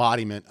 living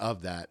embodiment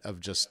of that,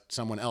 of just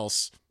someone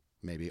else,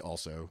 maybe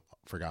also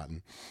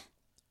forgotten.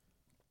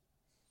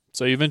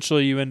 So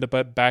eventually you end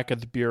up back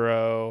at the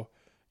bureau.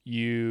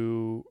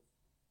 You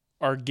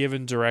are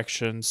given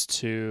directions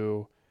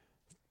to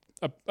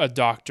a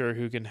doctor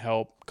who can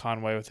help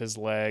Conway with his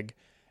leg,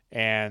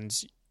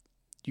 and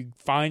you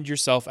find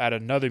yourself at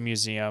another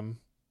museum,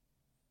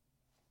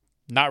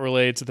 not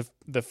related to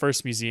the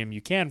first museum you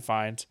can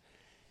find.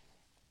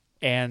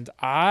 And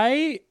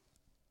there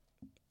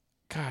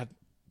are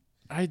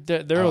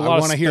a lot. I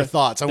want to hear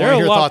thoughts. I want to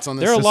hear thoughts on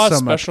this. There are a lot of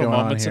special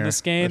moments in this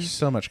game. There's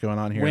so much going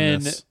on here.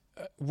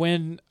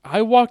 When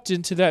I walked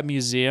into that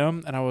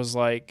museum and I was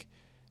like,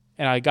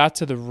 and I got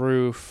to the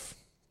roof.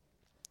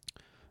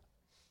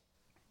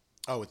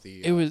 Oh, with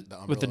the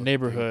with the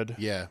neighborhood.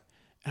 Thing. Yeah,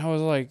 and I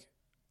was like,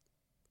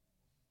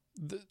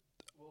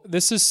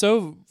 this is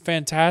so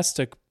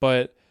fantastic,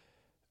 but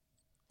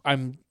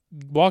I'm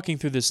walking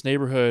through this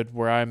neighborhood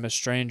where I'm a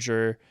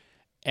stranger,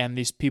 and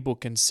these people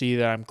can see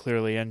that I'm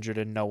clearly injured,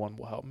 and no one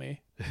will help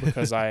me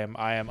because I am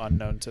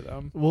unknown to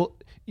them. Well,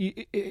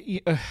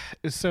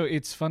 so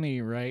it's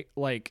funny, right?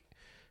 Like,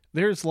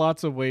 there's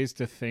lots of ways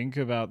to think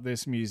about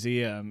this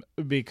museum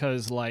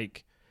because,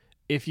 like,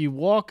 if you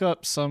walk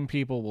up, some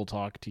people will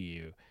talk to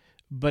you,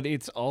 but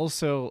it's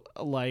also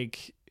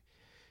like,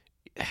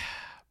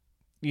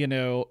 you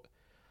know,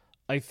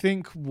 I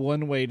think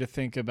one way to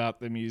think about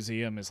the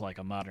museum is like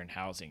a modern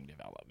housing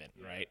development,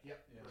 right? Yeah,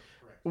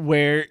 correct.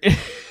 Where,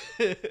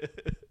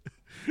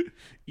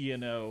 you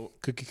know,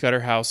 cookie cutter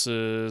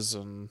houses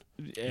and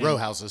row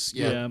houses,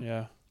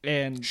 yeah,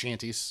 and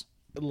shanties.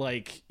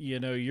 Like, you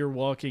know, you're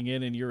walking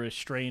in and you're a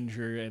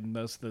stranger, and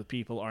most of the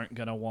people aren't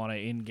going to want to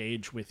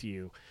engage with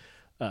you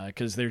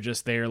because they're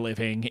just there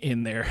living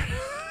in there.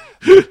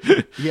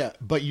 Yeah,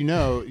 but you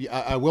know,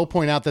 I will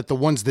point out that the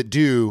ones that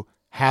do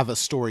have a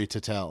story to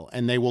tell,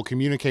 and they will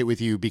communicate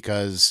with you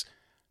because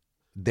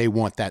they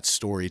want that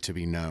story to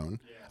be known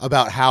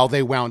about how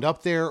they wound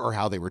up there or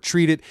how they were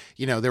treated.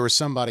 You know, there was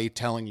somebody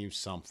telling you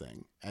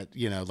something,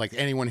 you know, like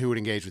anyone who would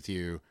engage with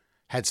you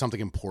had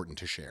something important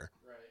to share.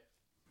 Right.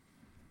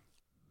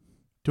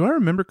 Do I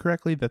remember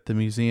correctly that the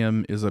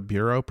museum is a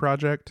bureau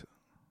project?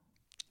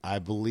 I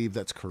believe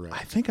that's correct.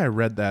 I think I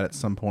read that at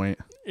some point.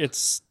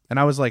 And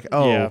I was like,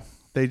 oh,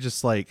 they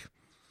just like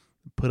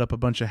put up a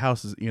bunch of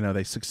houses. You know,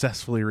 they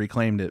successfully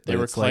reclaimed it. They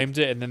reclaimed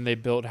it, and then they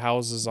built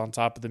houses on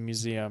top of the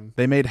museum.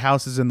 They made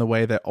houses in the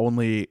way that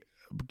only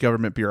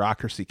government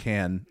bureaucracy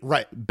can.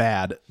 Right.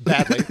 Badly,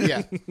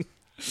 yeah.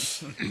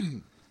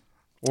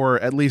 Or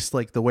at least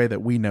like the way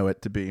that we know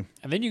it to be.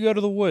 And then you go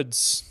to the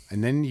woods.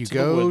 And then you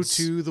go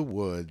to the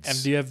woods.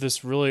 And you have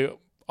this really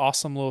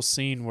awesome little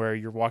scene where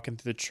you're walking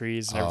through the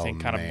trees and everything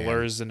kind of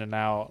blurs in and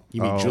out.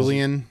 You meet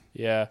Julian?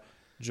 Yeah.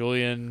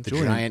 Julian. The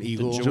giant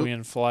eagle. The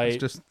Julian flight.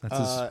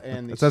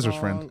 That's Ezra's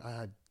friend.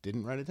 I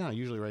didn't write it down. I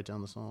usually write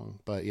down the song.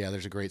 But yeah,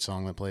 there's a great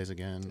song that plays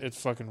again. It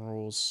fucking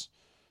rules.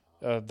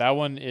 That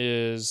one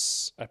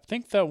is, I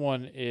think that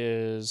one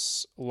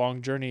is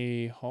Long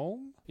Journey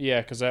Home.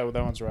 Yeah, because that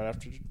one's right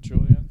after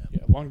Julian.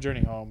 Yeah, Long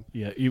Journey Home.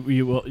 Yeah,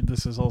 you will.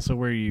 This is also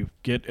where you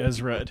get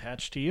Ezra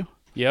attached to you.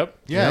 Yep.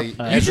 Yeah,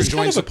 Ezra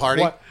joins the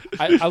party.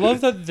 I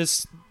love that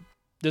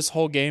this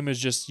whole game is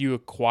just you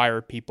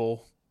acquire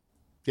people.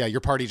 Yeah,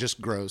 your party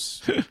just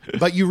grows,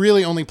 but you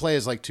really only play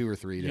as like 2 or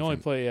 3. You only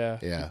play,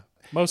 yeah,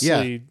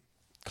 mostly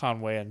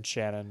Conway and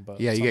Shannon, but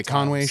you get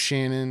Conway,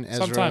 Shannon,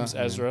 Ezra. Sometimes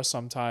Ezra,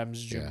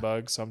 sometimes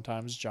Junebug,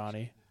 sometimes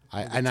Johnny.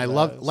 I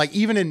love, like,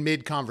 even in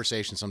mid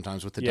conversation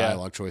sometimes with the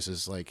dialogue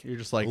choices, like, You're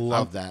just like,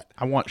 love that.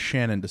 I want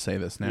Shannon to say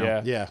this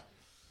now. Yeah.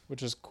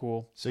 Which is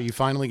cool. So you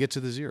finally get to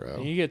the 0.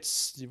 And you get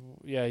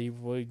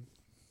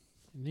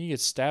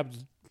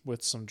stabbed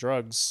with some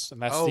drugs,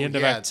 and that's the end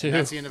of Act 2.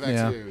 That's the end of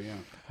Act 2.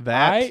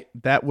 Yeah.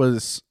 That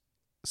was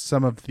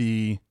some of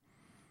the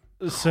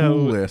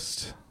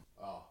coolest.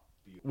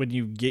 When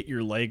you get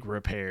your leg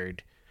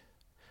repaired,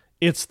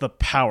 it's the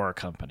power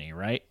company,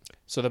 right?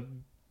 So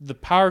the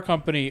power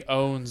company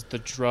owns the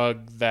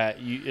drug that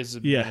is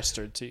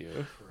administered to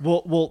you.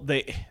 Well,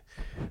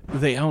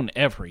 they own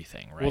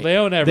everything, right? Well, they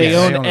own everything.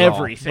 They own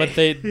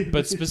everything.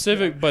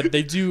 But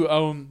they do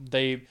own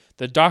the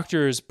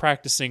doctor is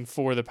practicing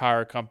for the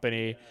power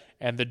company,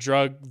 and the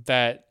drug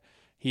that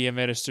he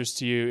administers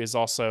to you is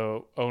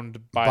also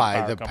owned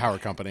by the power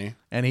company.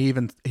 And he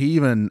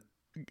even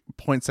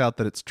points out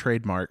that it's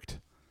trademarked.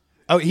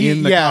 Oh,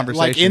 in the conversation,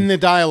 like in the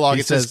dialogue,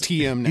 it says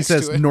TM next to it.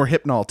 He says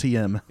Norhypnol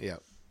TM. Yeah.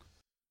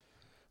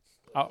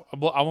 I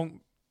won't.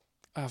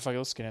 Fuck it,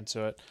 let's get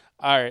into it.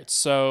 All right,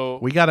 so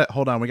we got to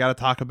hold on. We got to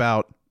talk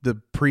about the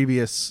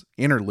previous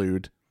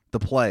interlude, the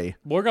play.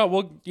 We're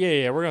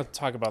gonna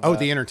talk about. Oh,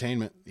 the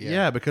entertainment.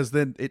 Yeah, because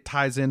then it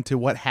ties into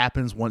what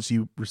happens once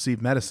you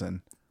receive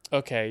medicine.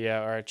 Okay.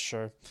 Yeah. All right.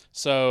 Sure.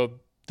 So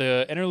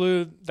the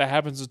interlude that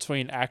happens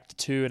between Act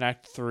 2 and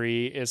Act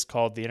 3 is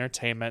called the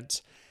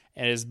entertainment,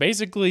 and is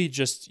basically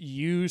just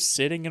you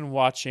sitting and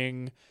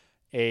watching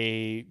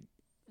a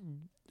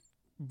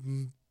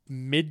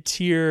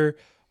mid-tier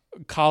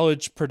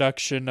college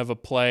production of a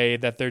play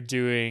that they're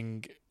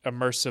doing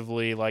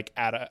immersively, like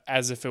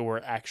as if it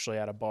were actually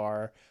at a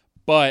bar,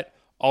 but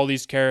all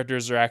these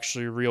characters are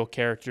actually real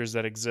characters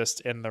that exist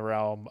in the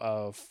realm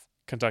of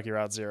Kentucky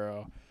Route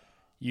Zero.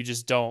 You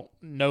just don't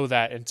know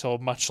that until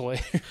much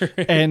later.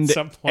 And at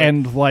some point.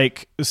 And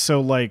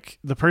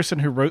the person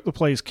who wrote the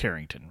play is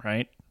Carrington,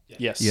 right?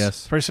 Yes.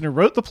 The person who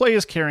wrote the play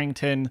is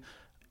Carrington,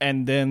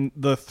 and then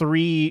the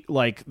three,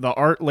 like the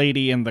art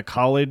lady and the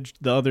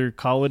other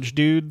college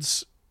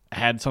dudes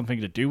had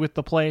something to do with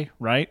the play,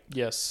 right?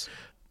 Yes.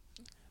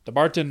 The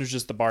bartender's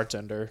just the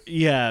bartender.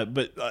 Yeah,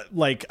 but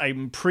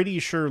I'm pretty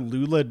sure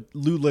Lula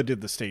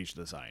did the stage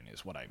design,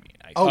 is what I mean.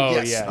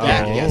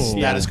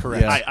 That is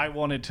correct. Yeah. I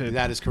wanted to.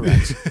 That is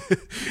correct.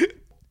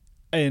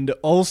 And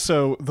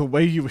also, the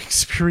way you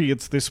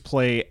experience this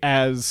play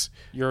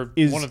you're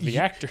one of the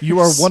actors. You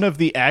are one of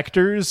the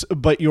actors,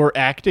 but your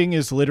acting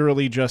is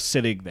literally just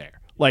sitting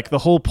there. Like, the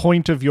whole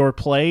point of your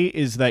play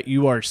is that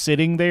you are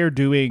sitting there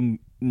doing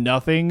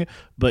nothing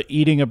but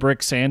eating a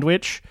brick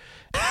sandwich.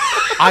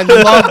 I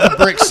love the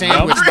brick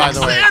sandwich, by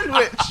the way.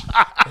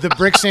 The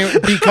brick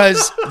sandwich,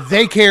 because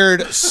they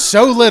cared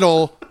so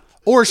little,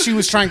 or she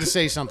was trying to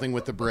say something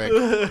with the brick.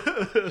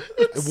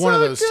 One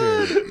of those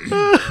two.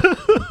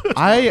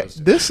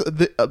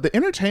 The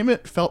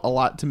entertainment felt a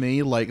lot to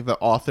me like the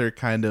author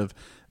kind of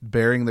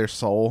bearing their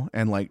soul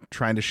and like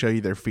trying to show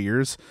you their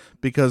fears,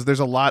 because there's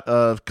a lot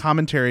of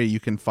commentary you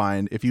can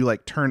find if you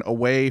like turn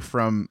away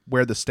from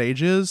where the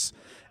stage is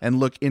and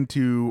look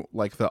into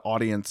like the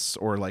audience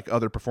or like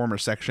other performer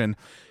section.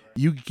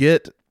 You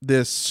get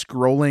this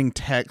scrolling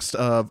text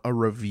of a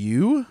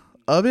review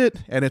of it,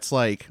 and it's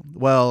like,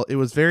 well, it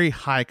was very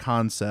high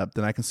concept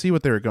and I can see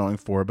what they were going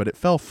for, but it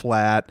fell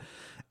flat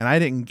and I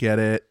didn't get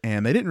it,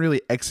 and they didn't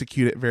really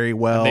execute it very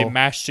well. And they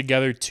mashed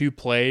together two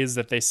plays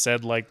that they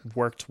said like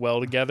worked well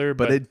together,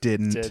 but it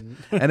didn't.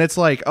 And it's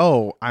like,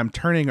 oh, I'm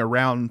turning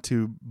around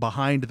to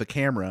behind the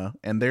camera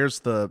and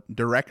there's the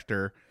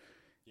director,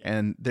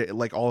 and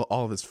like all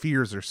of his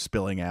fears are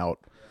spilling out.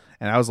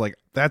 And I was like,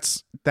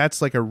 that's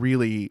like a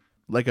really,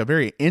 like a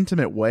very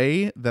intimate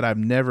way that I've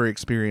never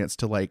experienced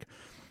to like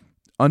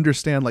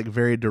understand like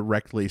very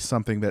directly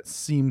something that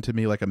seemed to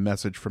me like a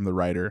message from the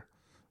writer,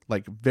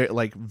 like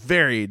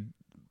very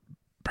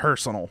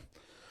personal.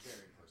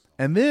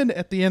 And then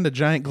at the end, a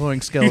giant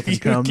glowing skeleton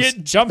comes. You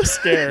get jump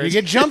scared. You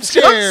get jump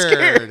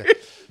scared.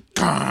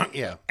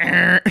 Yeah.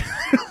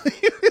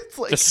 It's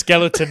like, the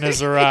skeleton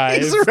has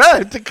arrived. He's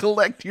arrived to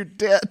collect your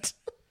debt.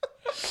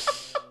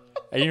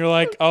 And you're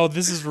like, oh,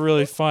 this is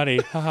really funny.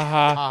 Ha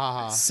ha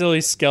ha.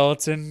 Silly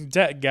skeleton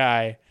debt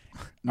guy.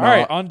 No. All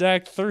right, on to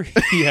Act 3,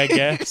 I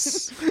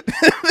guess.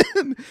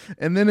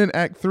 And then in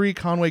Act 3,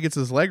 Conway gets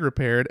his leg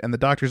repaired, and the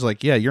doctor's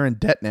like, yeah, you're in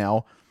debt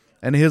now.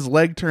 And his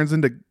leg turns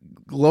into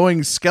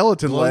glowing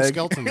skeleton leg.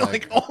 Skeleton leg.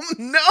 Like, oh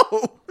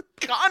no,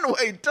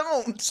 Conway,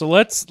 don't. So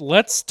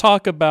let's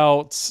talk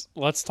about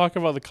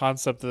the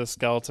concept of the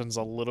skeletons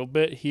a little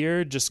bit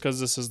here, just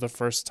because this is the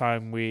first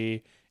time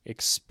we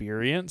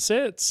experience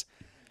it.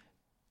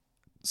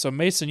 So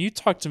Mason, you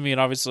talked to me, and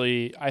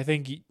obviously I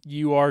think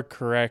you are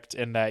correct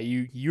in that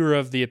you're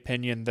of the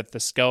opinion that the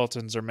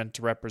skeletons are meant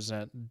to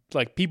represent,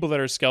 like, people that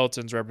are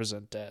skeletons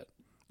represent debt.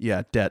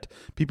 Yeah, debt.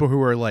 People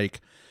who are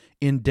like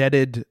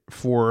indebted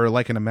for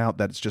like an amount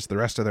that's just the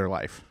rest of their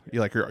life.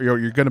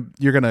 You're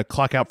gonna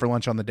clock out for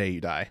lunch on the day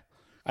you die.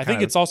 I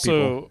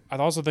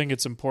also think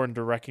it's important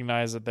to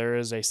recognize that there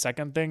is a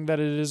second thing that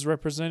it is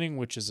representing,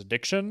 which is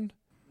addiction.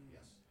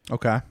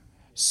 Okay.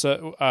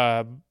 So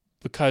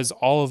because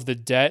all of the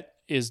debt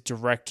is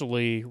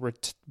directly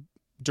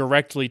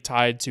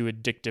tied to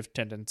addictive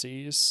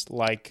tendencies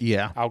like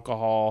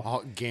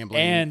alcohol,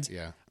 gambling,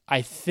 and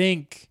I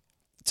think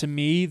to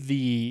me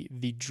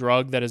the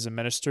drug that is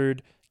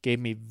administered gave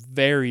me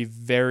very,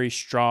 very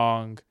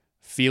strong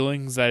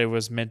feelings that it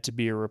was meant to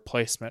be a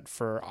replacement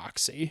for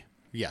Oxy.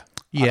 Like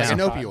Yeah. an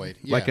opioid.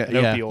 Yeah. Like An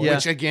opioid.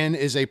 Which, again,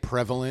 is a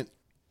prevalent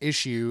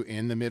issue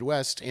in the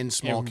Midwest in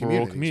small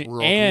communities.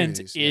 Rural and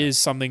communities, is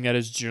something that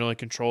is generally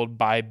controlled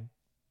by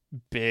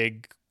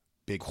big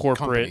corporate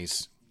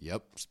companies.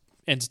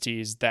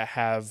 entities that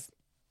have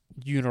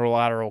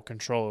unilateral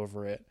control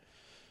over it.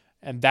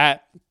 And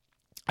that,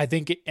 I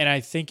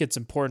think it's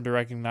important to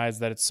recognize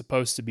that it's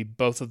supposed to be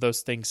both of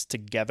those things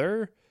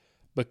together,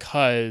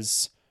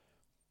 because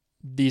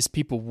these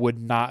people would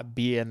not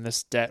be in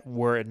this debt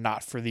were it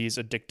not for these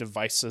addictive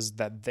vices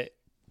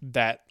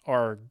that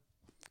are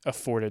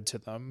afforded to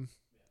them,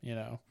 you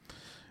know.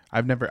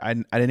 I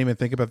didn't even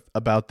think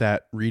about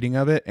that reading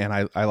of it, and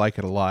I like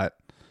it a lot.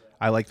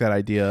 I like that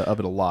idea of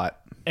it a lot.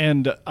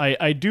 And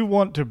I do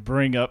want to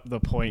bring up the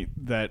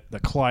point that the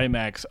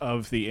climax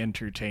of the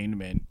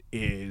entertainment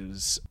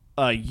is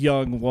a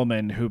young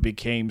woman who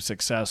became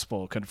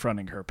successful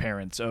confronting her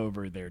parents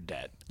over their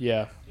debt.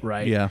 Yeah.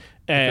 Right? Yeah.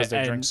 Because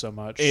they drink so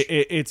much.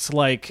 It's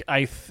like,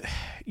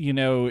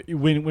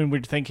 when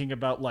we're thinking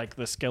about like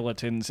the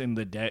skeletons in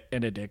the debt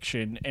and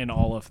addiction and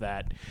all of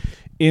that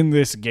in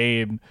this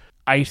game,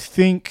 I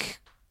think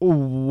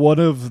one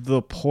of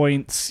the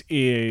points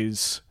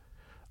is,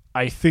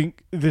 I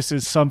think this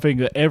is something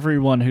that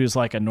everyone who's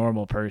like a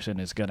normal person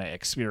is going to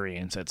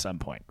experience at some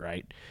point,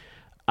 right?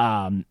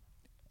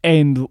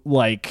 And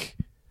like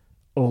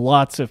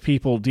lots of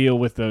people deal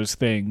with those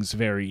things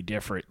very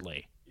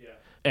differently. Yeah.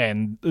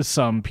 And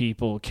some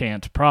people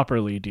can't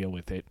properly deal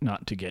with it,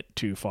 not to get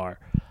too far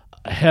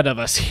ahead of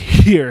us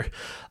here.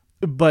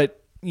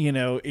 But,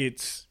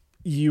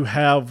 you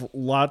have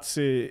lots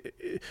of,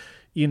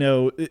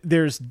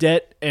 there's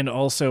debt and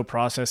also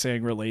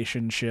processing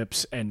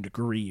relationships and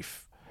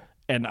grief.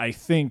 And I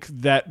think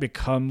that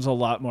becomes a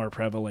lot more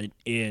prevalent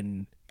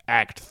in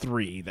Act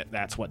 3,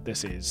 that's what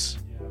this is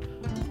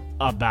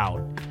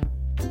about.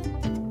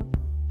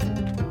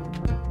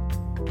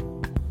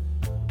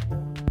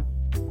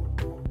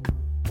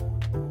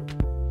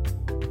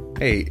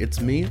 Hey, it's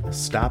me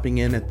stopping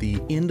in at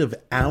the end of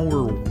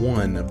hour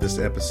 1 of this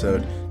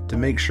episode to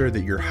make sure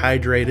that you're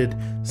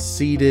hydrated,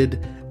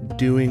 seated,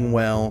 doing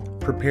well,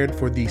 prepared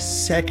for the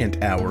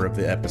second hour of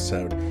the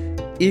episode.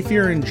 If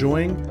you're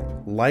enjoying,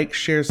 like,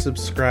 share,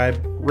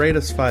 subscribe, rate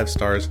us 5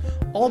 stars,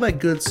 all that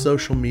good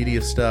social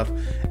media stuff,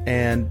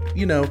 and,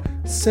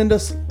 send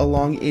us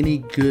along any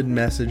good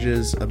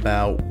messages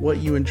about what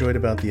you enjoyed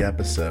about the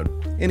episode.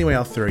 Anyway,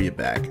 I'll throw you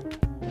back.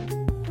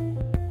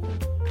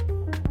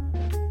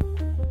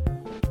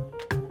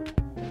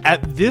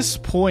 At this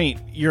point,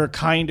 you're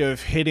kind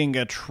of hitting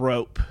a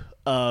trope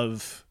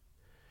of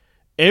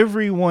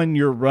everyone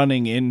you're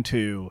running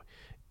into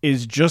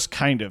is just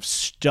kind of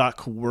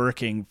stuck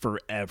working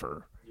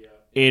forever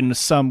in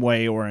some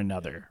way or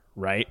another,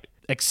 right?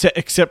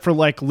 Except for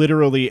like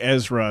literally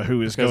Ezra,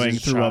 who is going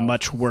through a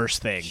much worse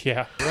thing.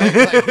 Yeah. Right?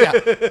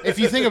 If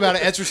you think about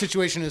it, Ezra's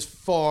situation is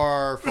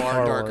far,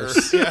 far darker.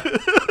 Yeah.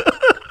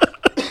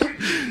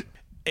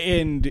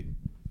 And,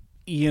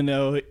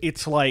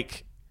 it's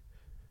like,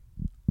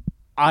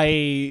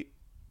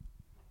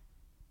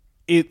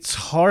 it's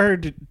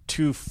hard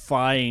to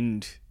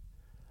find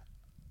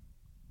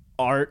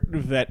art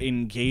that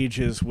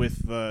engages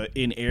with the,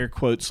 in air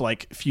quotes,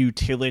 like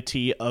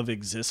futility of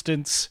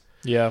existence.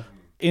 Yeah.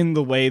 In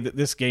the way that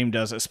this game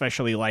does,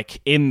 especially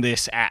like in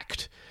this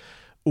act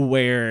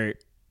where,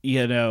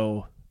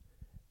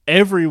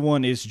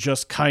 everyone is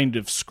just kind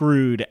of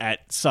screwed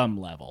at some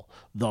level.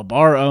 The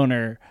bar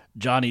owner,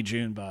 Johnny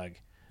Junebug,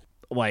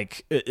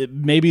 like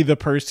maybe the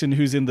person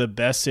who's in the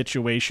best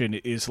situation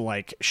is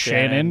like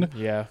Shannon,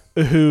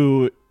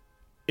 who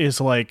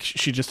is like,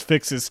 she just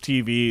fixes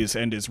TVs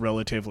and is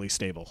relatively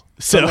stable.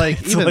 So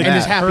like, even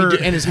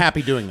and is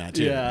happy doing that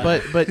too. Yeah.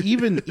 But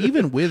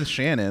even with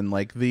Shannon,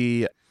 like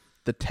the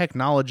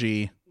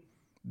technology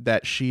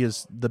that she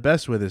is the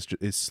best with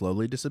is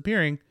slowly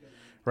disappearing.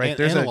 Right?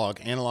 There's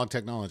analog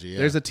technology. Yeah.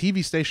 There's a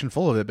TV station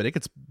full of it, but it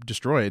gets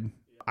destroyed.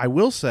 I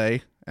will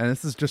say, and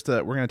this is just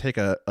we're going to take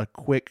a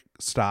quick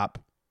stop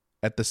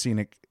at the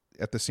scenic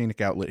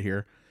outlet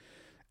here.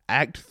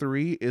 Act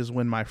 3 is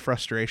when my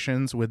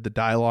frustrations with the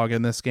dialogue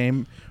in this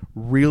game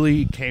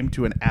really came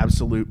to an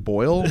absolute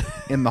boil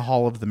in the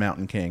Hall of the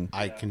Mountain King.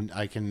 I can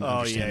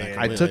understand that.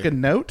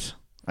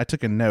 I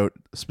took a note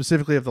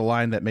specifically of the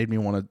line that made me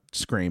want to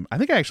scream. I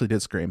think I actually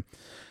did scream.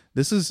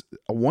 This is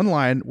one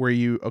line where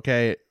you're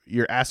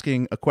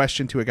asking a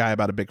question to a guy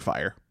about a big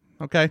fire.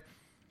 Okay.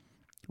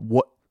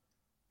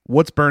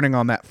 What's burning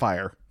on that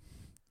fire?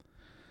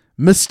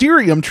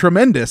 Mysterium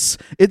tremendous.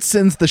 It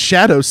sends the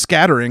shadows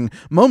scattering,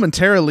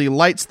 momentarily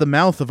lights the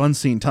mouth of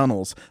unseen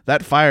tunnels.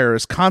 That fire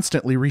is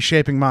constantly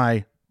reshaping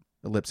my...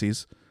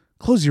 ellipses.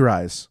 Close your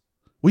eyes.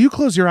 Will you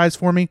close your eyes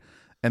for me?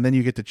 And then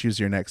you get to choose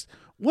your next.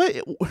 What?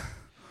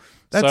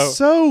 That's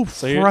so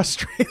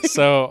frustrating.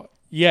 So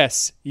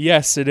Yes,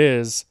 it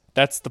is.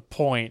 That's the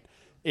point.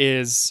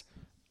 Is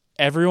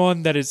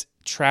everyone that is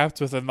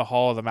trapped within the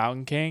Hall of the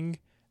Mountain King,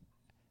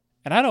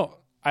 and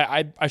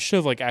I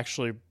should have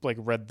actually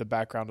read the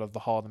background of the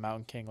Hall of the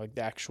Mountain King,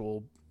 the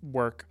actual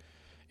work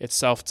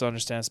itself to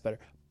understand this better.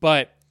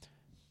 But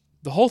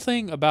the whole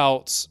thing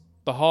about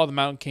the Hall of the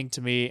Mountain King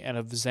to me and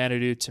of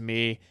Xanadu to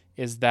me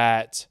is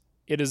that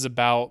it is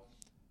about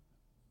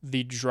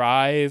the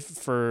drive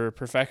for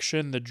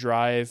perfection, the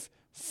drive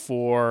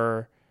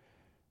for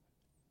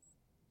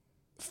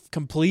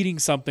completing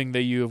something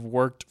that you have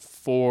worked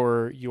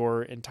for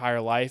your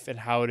entire life, and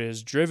how it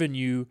has driven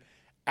you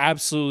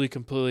absolutely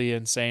completely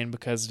insane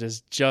because it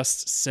is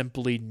just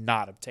simply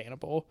not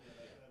obtainable.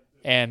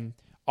 And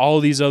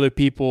all these other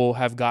people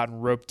have gotten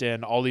roped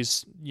in, all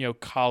these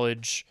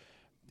college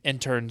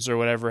interns or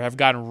whatever have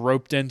gotten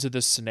roped into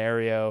this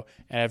scenario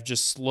and have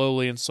just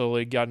slowly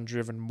gotten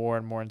driven more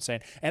and more insane.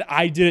 And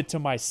I did it to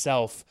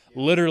myself.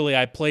 Literally,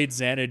 I played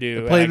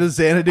Xanadu. I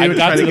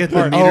got to get the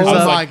part. the meters I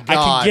was up. like, I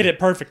can get it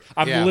perfect.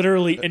 I'm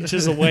literally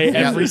inches away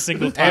every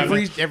single time.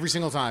 Every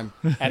single time.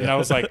 And I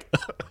was like,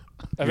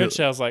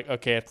 eventually I was like,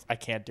 okay, I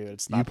can't do it.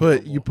 It's not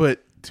you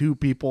put 2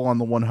 people on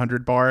the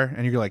 100 bar,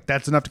 and you're like,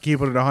 that's enough to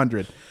keep it at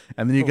 100.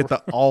 And then you get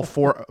all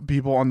 4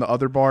 people on the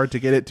other bar to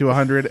get it to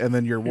 100, and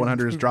then your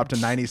 100 is dropped to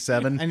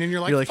 97. And then you're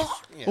like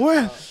fuck.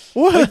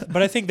 What?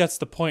 But I think that's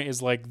the point,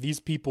 is these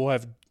people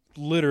have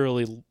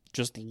literally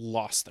just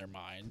lost their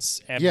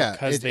minds. And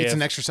because it's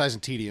an exercise in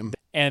tedium.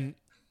 And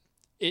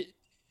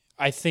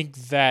I think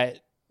that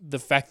the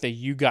fact that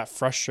you got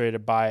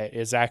frustrated by it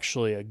is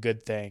actually a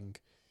good thing,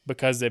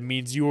 because it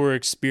means you were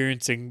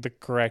experiencing the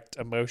correct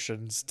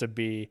emotions to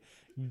be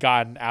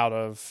gotten out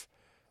of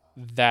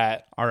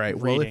that. All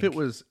right. reading.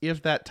 Well,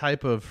 if that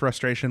type of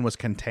frustration was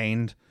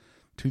contained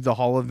to the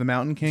Hall of the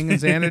Mountain King in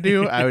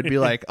Xanadu, I would be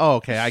like, oh,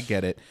 okay, I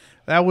get it.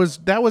 That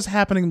was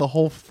happening the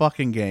whole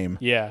fucking game.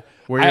 Yeah.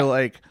 Where you're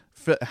like,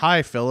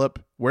 hi, Philip,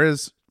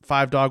 where's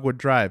 5 Dogwood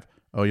Drive?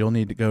 Oh, you'll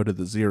need to go to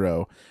the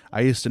 0.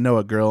 I used to know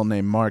a girl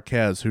named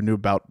Marquez who knew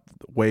about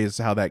ways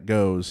how that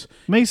goes.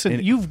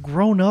 Mason, you've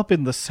grown up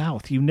in the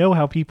South. You know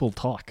how people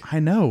talk. I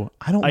know.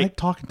 I don't like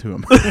talking to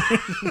him.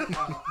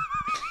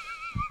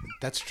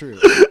 That's true.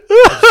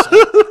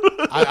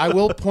 I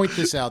will point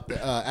this out.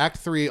 Act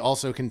 3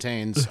 also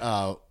contains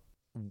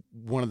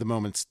one of the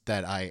moments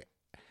that I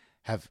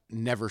have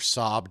never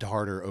sobbed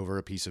harder over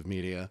a piece of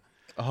media.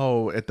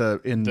 Oh,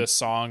 in the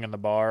song in the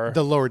bar.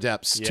 The Lower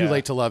Depths. Yeah. Too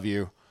Late to Love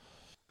You.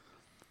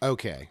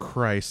 Okay.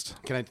 Christ.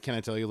 Can I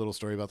tell you a little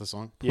story about the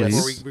song?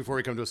 Yes. Before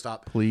we come to a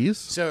stop. Please.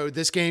 So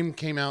this game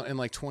came out in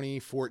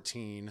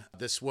 2014.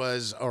 This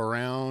was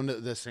around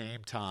the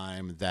same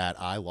time that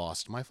I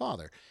lost my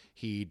father.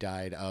 He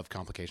died of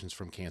complications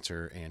from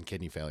cancer and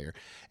kidney failure.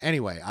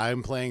 Anyway,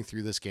 I'm playing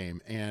through this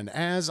game, and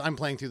as I'm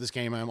playing through this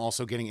game, I'm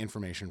also getting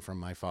information from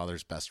my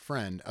father's best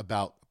friend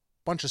about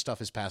a bunch of stuff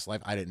his past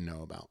life I didn't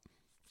know about.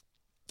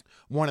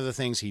 One of the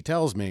things he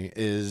tells me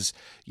is,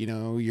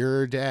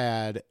 your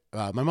dad,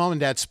 my mom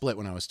and dad split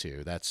when I was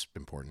 2. That's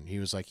important. He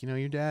was like,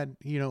 your dad,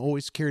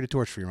 always carried a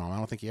torch for your mom. I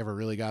don't think he ever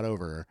really got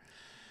over her.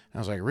 And I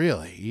was like,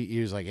 really? He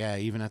was like, yeah,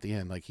 even at the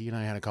end, he and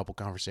I had a couple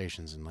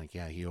conversations, and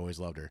yeah, he always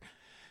loved her.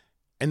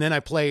 And then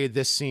I played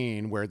this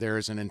scene where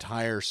there's an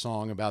entire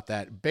song about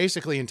that,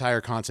 basically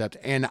entire concept,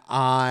 and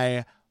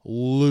I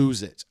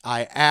lose it.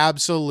 I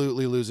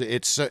absolutely lose it.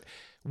 It's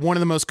one of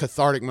the most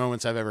cathartic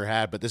moments I've ever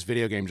had, but this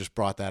video game just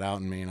brought that out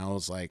in me, and I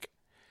was like,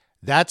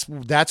 that's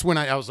when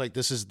I was like,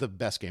 this is the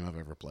best game I've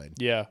ever played.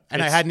 Yeah.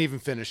 And I hadn't even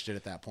finished it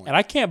at that point. And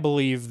I can't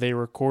believe they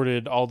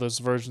recorded all those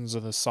versions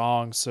of the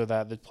song so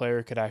that the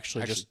player could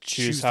actually just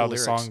choose how the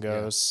song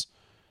goes.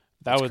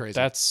 Yeah. That's crazy.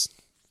 That's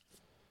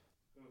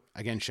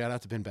again, shout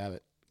out to Ben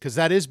Babbitt, because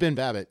that is Ben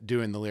Babbitt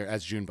doing the lyric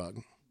as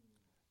Junebug.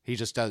 He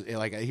just does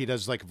he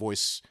does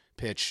voice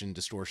pitch and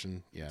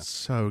distortion. Yeah,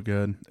 so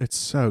good. It's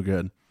so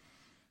good.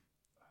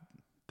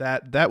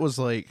 That was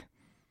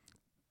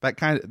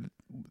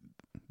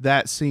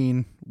that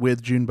scene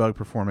with Junebug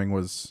performing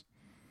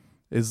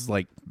is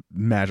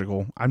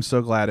magical. I'm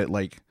so glad it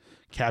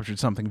captured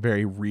something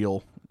very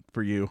real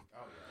for you.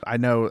 I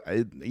know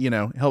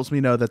it helps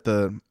me know that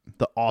the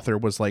author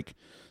was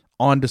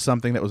onto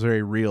something that was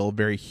very real,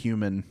 very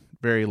human,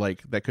 very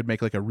that could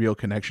make a real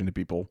connection to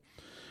people.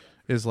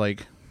 Is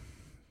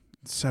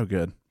so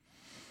good.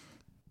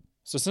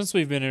 So since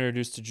we've been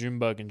introduced to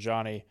Junebug and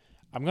Johnny,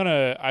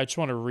 I just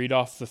want to read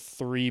off the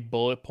 3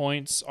 bullet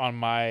points on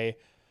my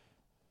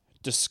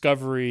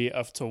discovery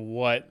of to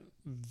what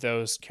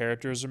those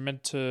characters are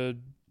meant to,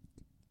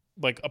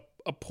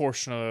 a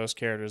portion of those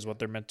characters, what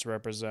they're meant to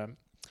represent.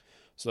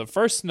 So the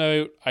first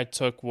note I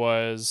took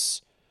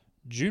was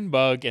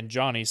Junebug and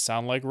Johnny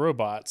sound like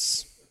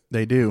robots.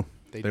 They do.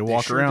 They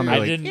walk sure around.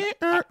 do.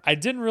 I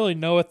didn't really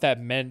know what that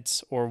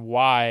meant or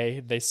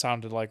why they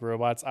sounded like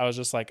robots. I was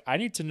just like, I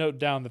need to note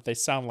down that they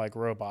sound like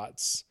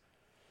robots.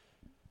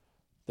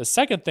 The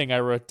second thing I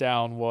wrote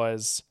down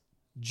was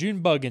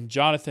Junebug and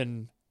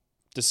Jonathan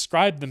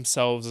describe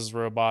themselves as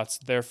robots,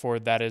 therefore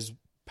that is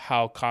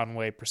how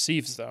Conway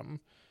perceives them.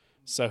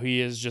 So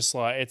he is just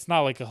like, it's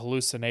not like a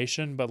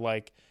hallucination, but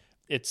like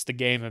it's the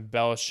game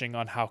embellishing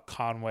on how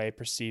Conway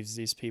perceives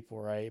these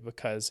people, right?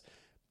 Because,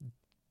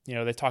 you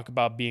know, they talk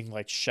about being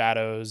like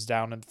shadows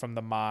down from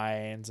the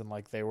mines and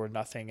like they were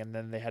nothing. And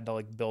then they had to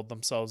like build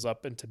themselves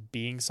up into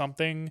being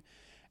something.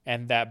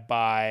 And that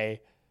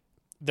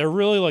they're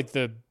really like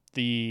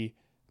the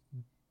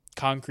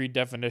concrete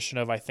definition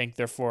of I think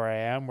therefore I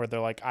am, where they're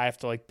like, I have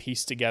to like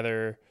piece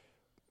together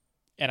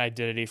an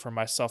identity for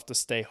myself to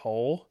stay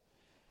whole.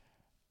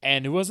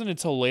 And it wasn't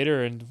until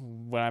later,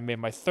 and when I made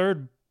my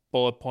third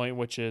bullet point,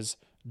 which is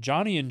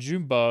Johnny and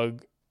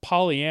Junebug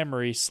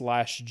polyamory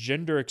 /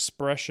 gender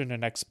expression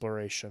and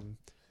exploration.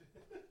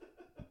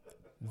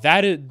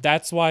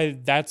 That's why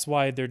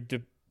they're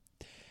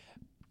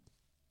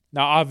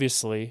now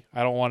obviously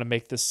I don't want to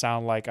make this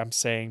sound like I'm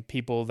saying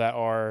people that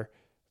are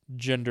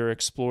gender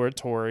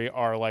exploratory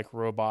are like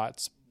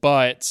robots,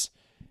 but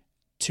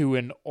to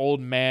an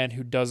old man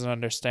who doesn't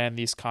understand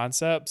these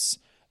concepts,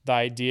 the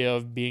idea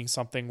of being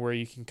something where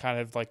you can kind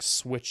of like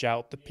switch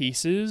out the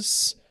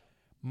pieces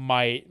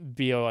might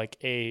be like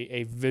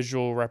a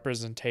visual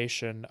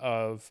representation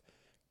of,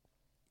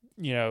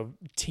 you know,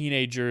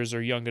 teenagers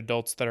or young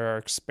adults that are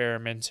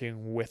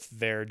experimenting with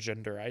their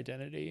gender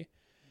identity.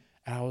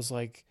 And I was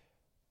like,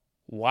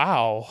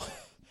 wow.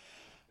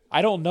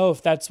 I don't know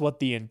if that's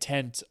what the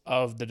intent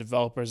of the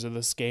developers of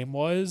this game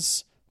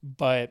was,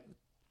 but,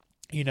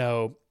 you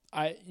know,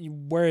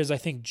 whereas I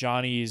think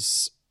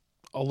Johnny's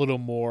a little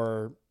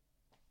more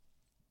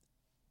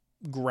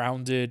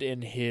grounded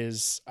in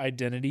his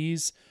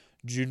identities,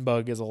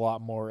 Junebug is a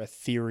lot more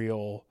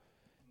ethereal,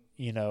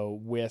 you know,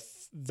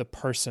 with the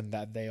person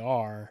that they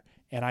are.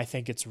 And I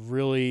think it's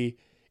really,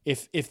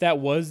 if that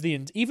was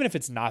even if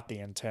it's not the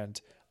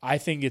intent, I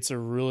think it's a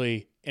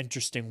really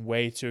interesting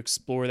way to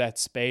explore that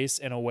space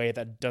in a way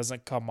that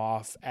doesn't come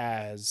off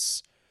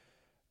as,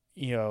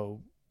 you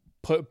know,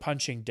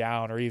 punching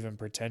down or even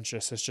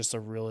pretentious. It's just a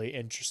really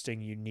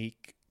interesting,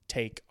 unique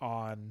take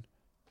on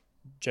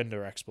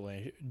gender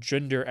exploration.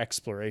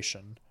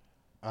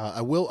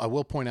 I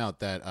will point out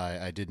that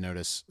I did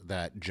notice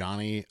that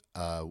Johnny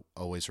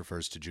always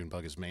refers to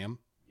Junebug as ma'am.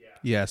 Yeah.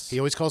 Yes. He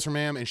always calls her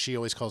ma'am, and she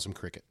always calls him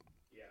Cricket.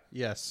 Yeah.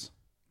 Yes.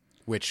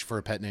 Which, for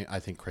a pet name, I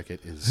think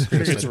Cricket is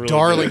Cricket's a really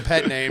darling good.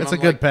 pet name. It's a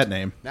good pet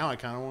name. Now I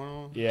kind of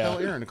want to Yeah. tell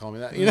Aaron to call me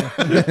that. You know?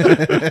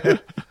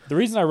 The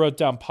reason I wrote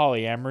down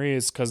polyamory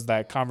is because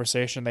that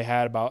conversation they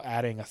had about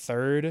adding a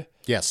third.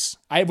 Yes.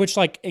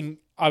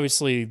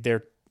 Obviously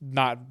they're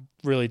not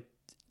really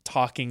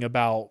talking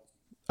about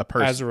A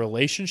person. as a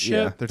relationship.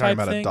 Yeah, they're talking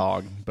type about thing, a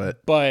dog,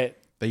 but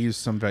they use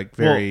some like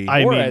very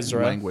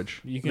Ezra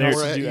language. You can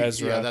also do Yeah,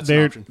 Ezra. that's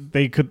an option.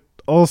 They could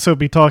also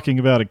be talking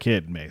about a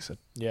kid, Mason.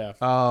 Yeah.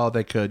 Oh,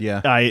 they could.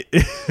 Yeah. I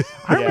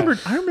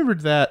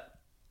remembered that.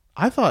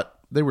 I thought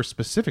they were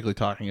specifically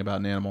talking about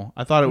an animal.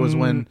 I thought it was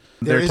when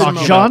There they're is a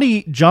talking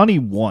moment- Johnny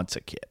wants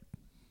a kid.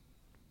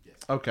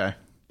 Okay.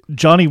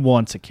 Johnny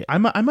wants a kid. I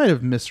might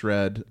have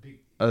misread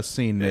a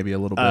scene maybe a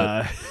little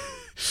bit.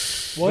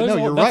 Well, no,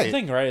 you're that's right. the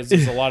thing, right? Is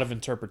there's a lot of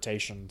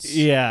interpretations.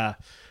 Yeah.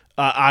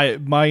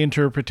 My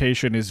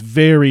interpretation is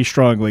very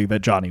strongly that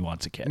Johnny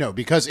wants a kid. No,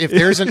 because if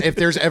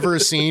there's ever a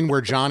scene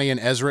where Johnny and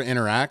Ezra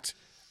interact,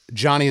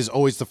 Johnny is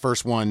always the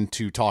first one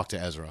to talk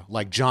to Ezra.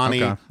 Like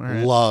Johnny Okay, all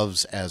right.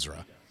 loves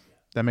Ezra.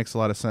 That makes a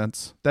lot of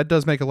sense. That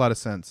does make a lot of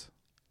sense.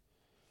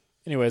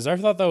 Anyways, I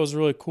thought that was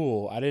really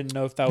cool. I didn't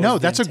know if that was No, the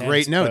that's a intent,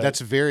 great no. but That's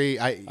very.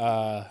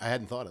 I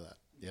hadn't thought of that.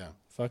 Yeah.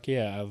 fuck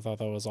yeah, I thought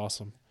that was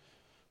awesome.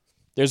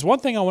 There's one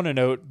thing I want to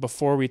note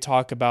before we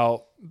talk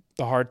about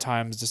the Hard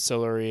Times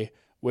Distillery,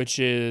 which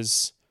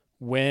is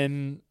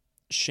when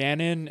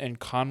Shannon and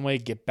Conway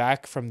get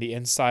back from the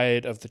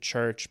inside of the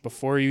church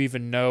before you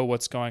even know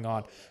what's going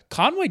on.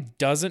 Conway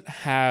doesn't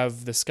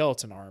have the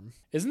skeleton arm.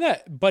 Isn't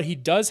that? But he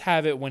does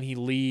have it when he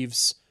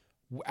leaves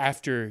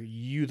after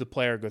you, the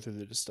player, go through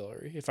the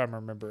distillery, if I'm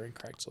remembering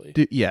correctly.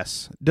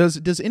 Yes.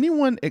 Does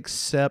anyone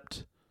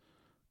except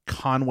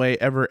Conway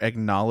ever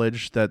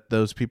acknowledge that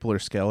those people are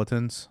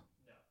skeletons?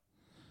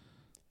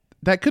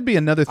 That could be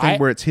another thing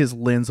where it's his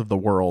lens of the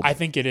world. I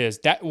think it is.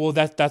 That's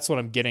what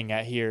I'm getting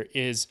at here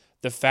is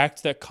the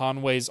fact that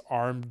Conway's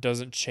arm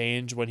doesn't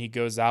change when he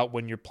goes out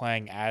when you're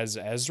playing as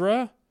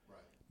Ezra,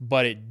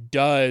 but it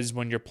does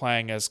when you're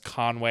playing as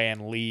Conway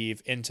and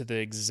leave into the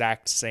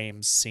exact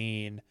same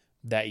scene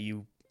that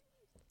you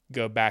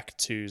go back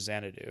to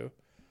Xanadu.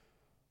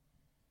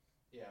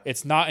 Yeah.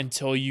 It's not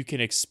until you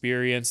can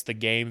experience the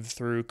game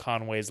through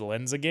Conway's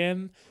lens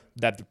again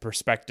that the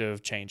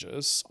perspective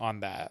changes on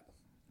that.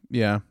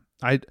 Yeah.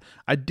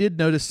 I did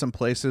notice some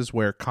places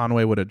where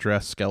Conway would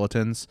address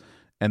skeletons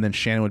and then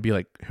Shannon would be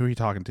like, who are you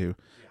talking to?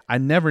 I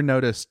never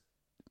noticed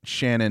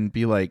Shannon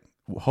be like,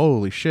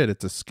 holy shit,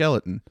 it's a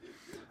skeleton.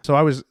 So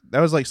that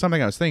was like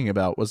something I was thinking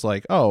about was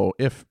like, oh,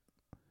 if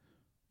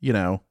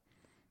no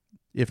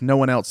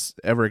one else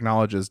ever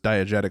acknowledges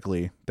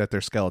diegetically that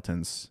they're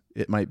skeletons,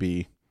 it might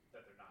be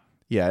that they're not.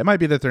 Yeah, it might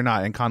be that they're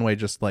not. And Conway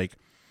just like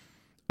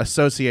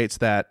associates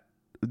that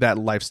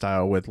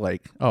lifestyle with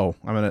like, oh,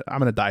 I'm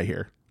gonna die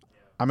here.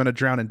 I'm going to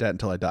drown in debt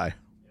until I die.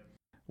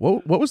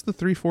 What was the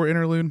 3-4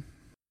 interlude?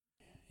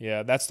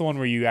 Yeah, that's the one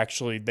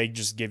where they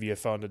just give you a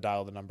phone to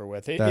dial the number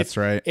with. That's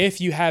right.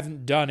 If you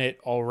haven't done it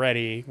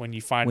already, when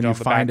you find it on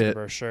the back of the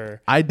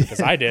brochure. I did.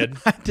 Because I did.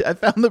 I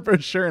found the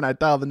brochure and I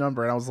dialed the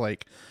number and I was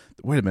like,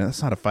 wait a minute,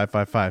 that's not a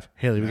 555.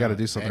 Haley, we got to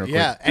do something real quick.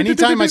 Yeah,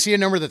 anytime I see a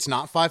number that's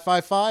not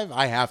 555,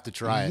 I have to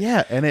try it.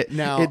 Yeah, and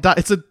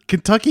it's a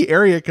Kentucky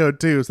area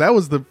code too. So that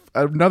was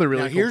another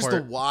really cool here's part.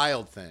 the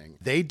wild thing.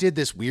 They did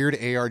this weird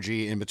ARG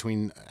in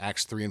between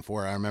Acts 3 and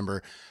 4, I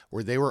remember,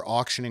 where they were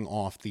auctioning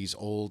off these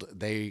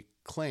they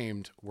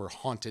claimed were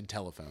haunted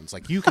telephones.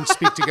 Like, you can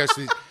speak to ghosts.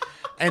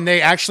 And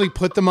they actually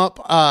put them up.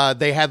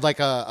 They had like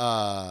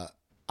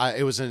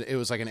it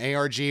was like an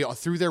ARG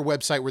through their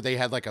website where they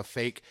had like a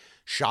fake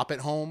shop at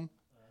home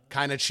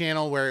kind of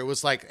channel where it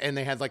was like, and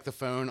they had like the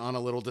phone on a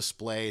little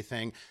display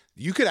thing.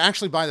 You could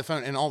actually buy the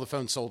phone, and all the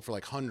phones sold for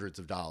like hundreds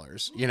of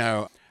dollars,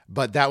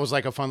 but that was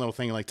like a fun little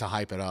thing, like, to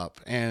hype it up.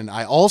 And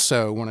I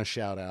also want to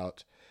shout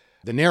out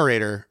the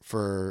narrator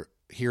for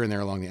Here and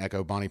There Along the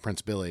Echo, Bonnie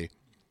Prince Billy,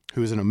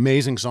 who is an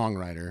amazing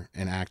songwriter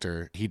and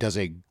actor. He does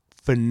a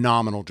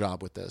phenomenal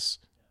job with this.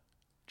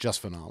 Just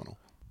phenomenal.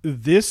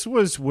 This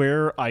was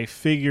where I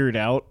figured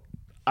out,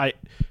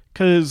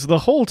 because the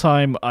whole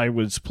time I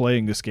was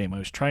playing this game, I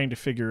was trying to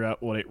figure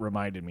out what it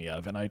reminded me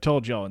of. And I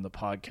told y'all in the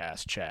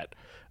podcast chat,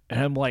 and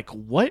I'm like,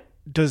 what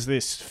does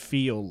this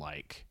feel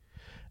like?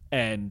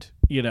 And,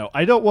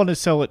 I don't want to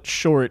sell it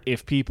short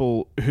if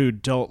people who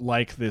don't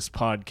like this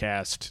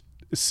podcast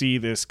see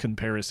this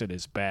comparison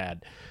as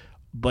bad.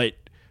 But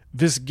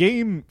this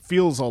game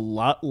feels a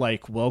lot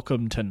like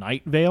Welcome to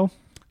Night Vale.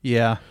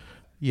 Yeah.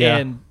 Yeah.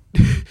 And,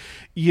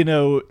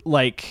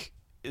 like,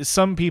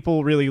 some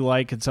people really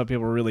like and some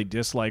people really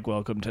dislike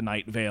Welcome to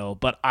Night Vale.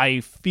 But I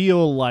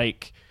feel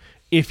like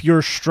if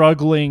you're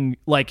struggling,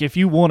 like, if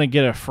you want to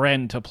get a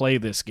friend to play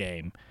this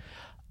game,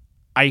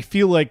 I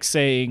feel like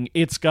saying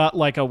it's got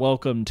like a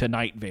Welcome to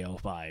Night Vale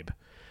vibe.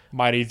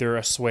 Might either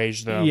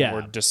assuage them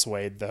or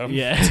dissuade them to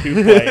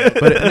play it.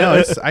 But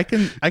no,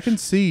 I can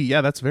see,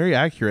 that's very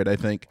accurate, I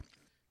think.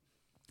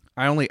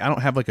 I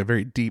don't have like a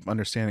very deep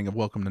understanding of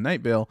Welcome to Night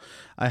Vale.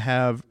 I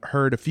have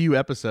heard a few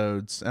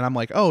episodes and I'm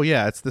like, oh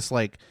yeah, it's this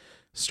like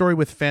story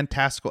with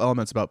fantastical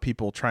elements about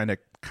people trying to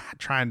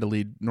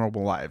lead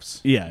normal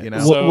lives. Yeah.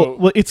 So,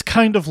 well, it's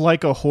kind of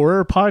like a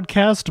horror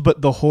podcast,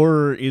 but the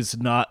horror is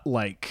not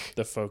like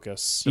the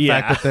focus. The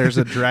fact that there's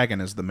a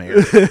dragon is the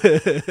mayor.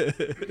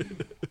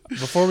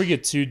 Before we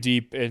get too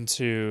deep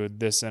into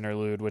this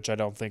interlude, which I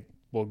don't think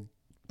we'll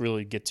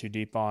really get too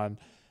deep on,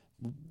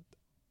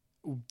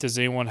 does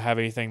anyone have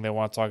anything they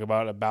want to talk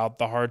about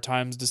the Hard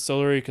Times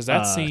Distillery? Because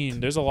that scene,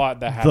 there's a lot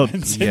that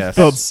happens.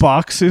 The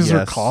boxes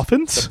or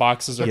coffins? The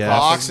boxes are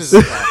coffins. Boxes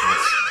are coffins.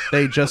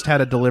 They just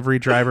had a delivery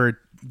driver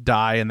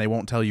die, and they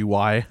won't tell you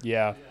why.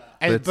 Yeah.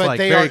 But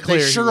they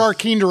sure are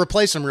keen to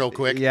replace him real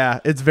quick. Yeah,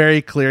 it's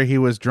very clear he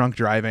was drunk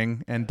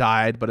driving and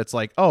died, but it's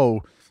like,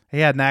 oh, he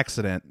had an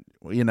accident.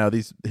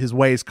 His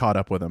ways caught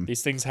up with him.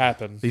 These things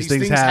happen. These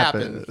things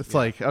happen. It's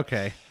like,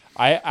 okay.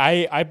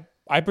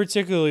 I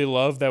particularly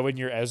love that when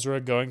you're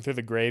Ezra going through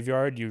the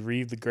graveyard, you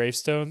read the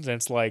gravestones, and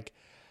it's like,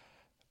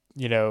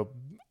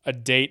 a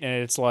date,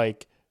 and it's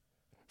like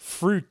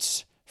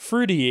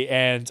fruity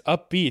and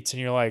upbeat,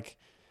 and you're like,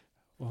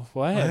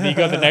 what? And then you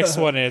go to the next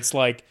one, and it's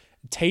like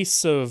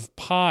tastes of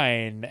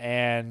pine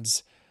and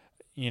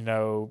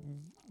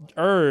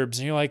herbs,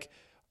 and you're like,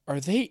 are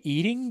they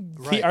eating?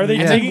 Right. Are they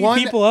taking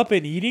people up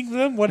and eating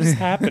them? What is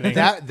happening?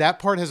 That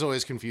part has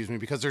always confused me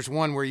because there's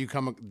one where you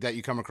come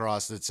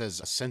across that says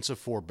a sense of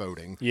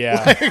foreboding.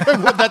 Yeah,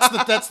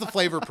 that's the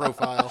flavor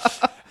profile.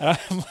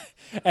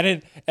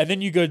 And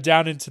then you go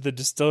down into the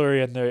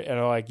distillery and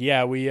they're like,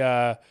 yeah,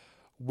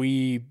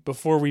 we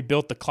before we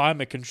built the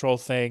climate control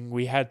thing,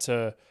 we had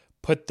to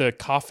put the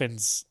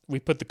coffins. We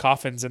put the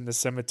coffins in the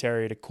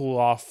cemetery to cool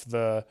off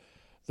the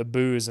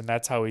booze, and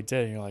that's how we did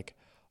it. And you're like,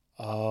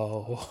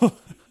 oh.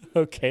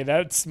 Okay,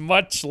 that's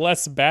much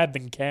less bad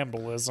than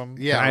cannibalism.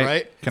 Yeah,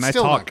 right? Can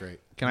Still I talk? Not great.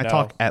 Can I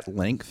talk at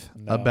length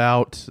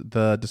about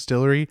the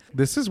distillery?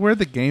 This is where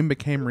the game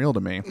became real to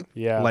me.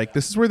 Yeah. Like,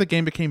 this is where the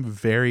game became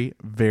very,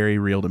 very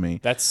real to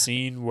me. That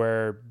scene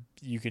where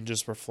you can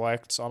just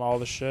reflect on all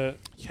the shit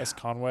as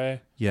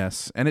Conway.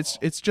 Yes. And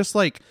it's just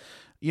like,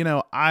 I'm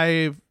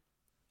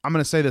going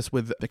to say this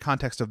with the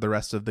context of the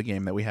rest of the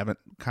game that we haven't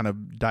kind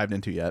of dove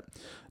into yet.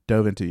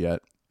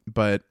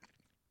 But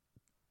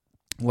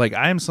like,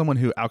 I am someone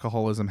who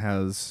alcoholism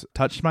has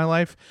touched my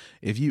life.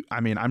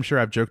 I'm sure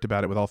I've joked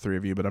about it with all three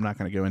of you, but I'm not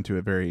going to go into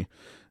it very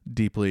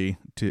deeply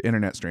to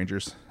internet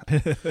strangers.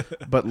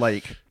 But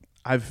like,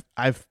 I've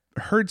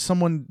heard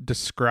someone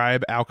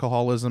describe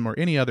alcoholism or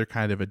any other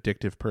kind of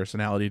addictive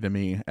personality to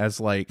me as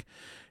like,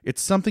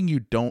 it's something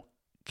you don't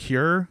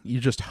cure. You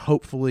just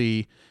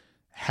hopefully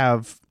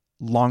have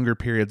longer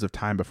periods of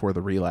time before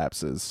the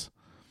relapses.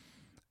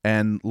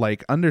 And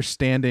like,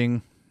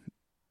 understanding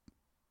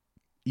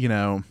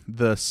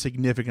the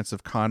significance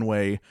of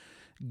Conway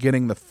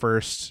getting the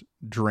first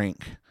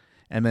drink,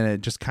 and then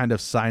it just kind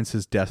of signs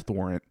his death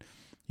warrant.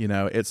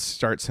 It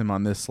starts him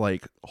on this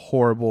like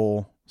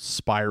horrible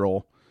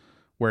spiral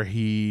where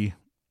he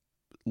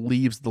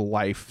leaves the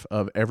life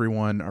of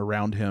everyone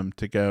around him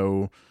to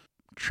go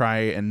try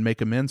and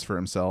make amends for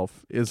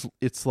himself,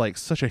 it's like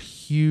such a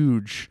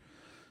huge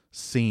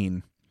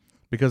scene,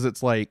 because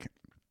it's like,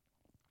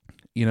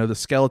 you know, the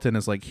skeleton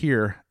is like,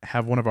 here,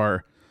 have one of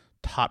our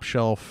top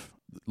shelf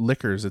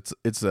liquors.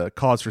 It's a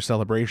cause for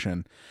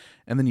celebration.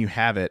 And then you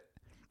have it,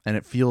 and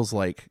it feels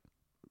like,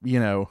 you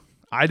know,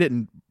 I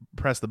didn't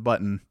press the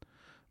button,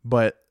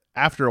 but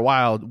after a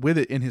while, with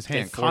it in his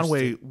hand,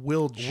 Conway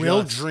will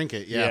drink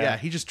it. Yeah,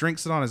 he just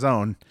drinks it on his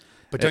own.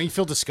 But don't you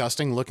feel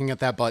disgusting looking at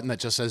that button that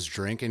just says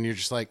drink, and you're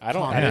just like,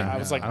 I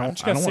was like, I'm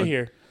just going to sit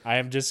here. I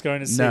am just going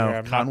to sit here.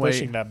 I'm not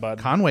pushing that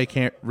button. Conway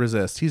can't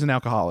resist. He's an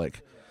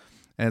alcoholic.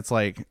 And it's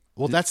like...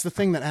 Well, that's the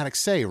thing that addicts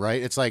say,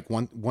 right? It's like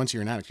once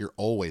you're an addict, you're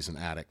always an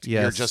addict.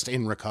 Yes. You're just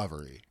in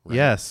recovery. Right?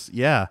 Yes,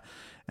 yeah.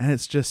 And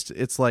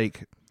it's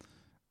like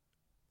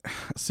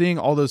seeing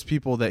all those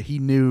people that he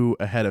knew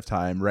ahead of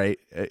time, right?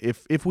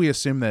 If we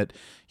assume that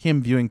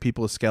him viewing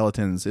people as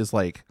skeletons is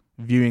like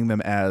viewing them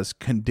as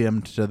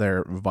condemned to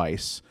their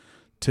vice,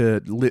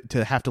 to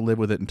have to live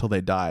with it until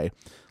they die,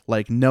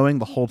 like knowing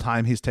the whole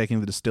time he's taking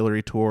the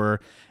distillery tour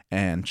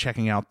and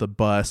checking out the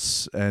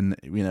bus, and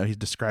you know, he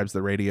describes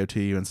the radio to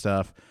you and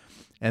stuff,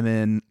 and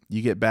then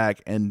you get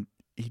back and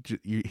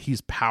he's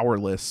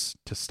powerless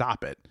to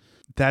stop it.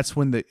 That's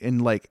when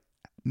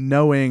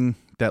knowing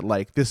that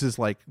like this is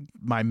like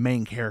my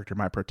main character,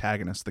 my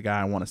protagonist, the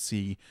guy I want to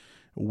see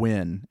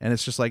win, and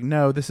it's just like,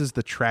 no, this is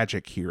the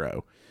tragic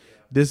hero.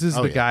 This is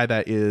the guy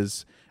that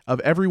is, of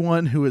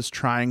everyone who is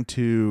trying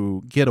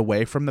to get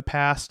away from the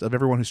past, of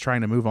everyone who's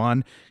trying to move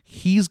on,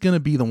 he's going to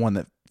be the one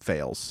that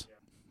fails.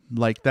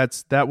 Like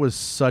that was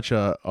such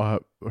a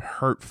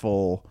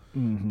hurtful,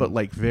 but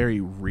like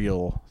very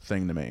real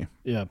thing to me.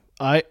 Yeah.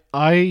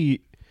 I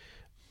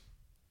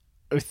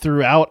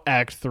throughout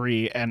Act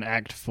 3 and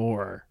Act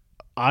 4,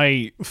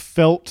 I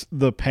felt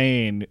the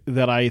pain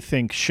that I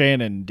think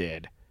Shannon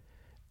did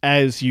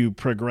as you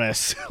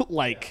progress,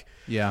 like,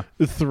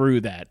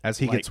 through that. As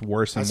he gets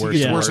worse and worse. He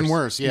gets worse and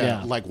worse,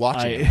 yeah. Like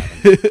watching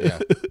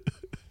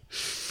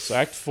So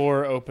Act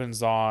 4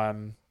 opens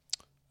on,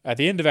 at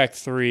the end of Act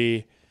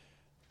 3,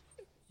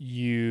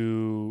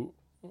 you've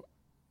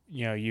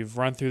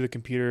run through the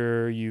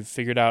computer, you've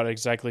figured out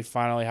exactly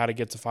finally how to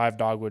get to 5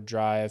 Dogwood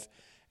Drive,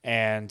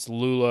 and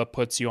Lula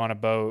puts you on a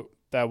boat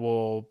that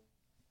will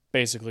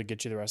basically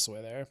get you the rest of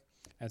the way there.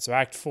 And so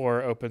Act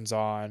 4 opens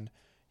on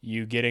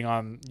you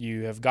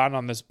have gotten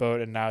on this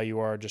boat, and now you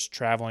are just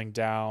traveling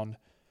down.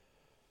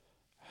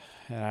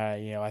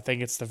 And I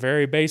think it's the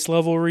very base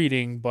level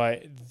reading,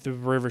 but the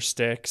river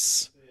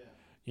Styx.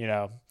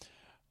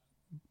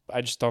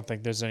 I just don't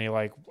think there's any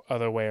like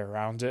other way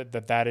around it,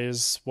 that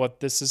is what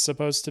this is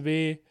supposed to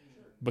be,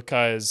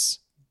 because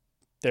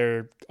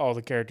all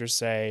the characters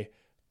say,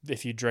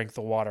 if you drink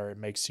the water, it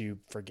makes you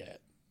forget.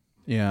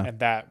 Yeah.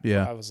 And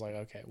I was like,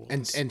 okay. Well,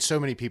 and so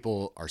many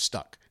people are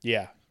stuck.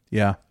 Yeah.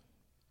 Yeah.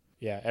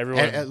 Yeah.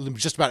 Everyone.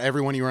 Just about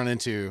everyone you run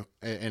into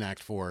in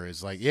Act 4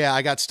 is like, yeah,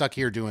 I got stuck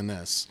here doing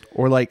this.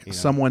 Or like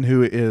someone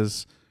who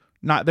is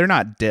they're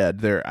not dead.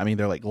 They're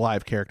like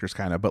live characters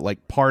kind of, but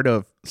like part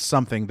of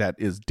something that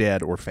is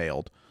dead or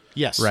failed.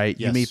 Yes. Right.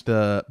 Yes. You meet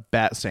the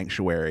bat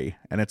sanctuary,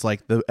 and it's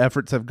like the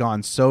efforts have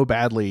gone so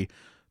badly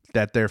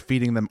that they're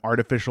feeding them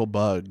artificial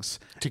bugs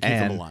to keep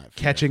them alive,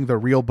 catching the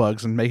real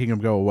bugs and making them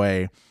go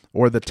away.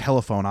 Or the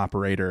telephone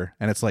operator,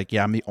 and it's like,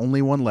 yeah, I'm the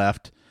only one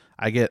left.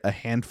 I get a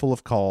handful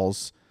of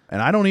calls,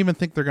 and I don't even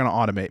think they're going to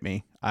automate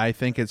me. I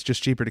think it's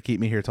just cheaper to keep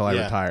me here till I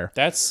retire.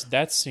 That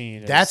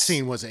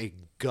scene was a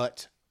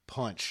gut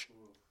punch.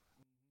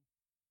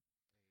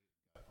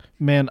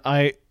 Man,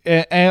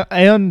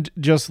 and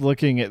just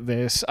looking at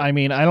this, I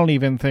mean, I don't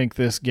even think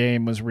this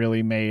game was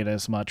really made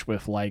as much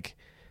with like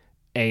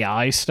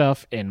AI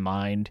stuff in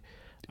mind.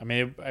 I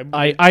mean,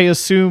 I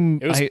assume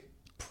it was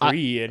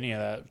any of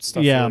that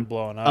stuff really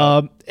blowing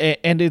up.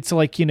 And it's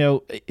like,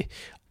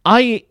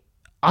 I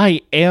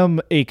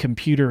am a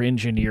computer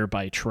engineer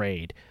by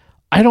trade.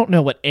 I don't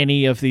know what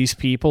any of these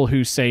people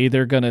who say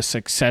they're going to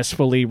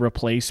successfully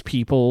replace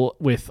people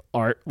with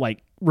art,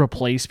 like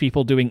replace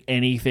people doing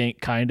anything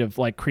kind of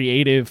like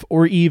creative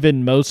or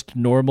even most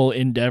normal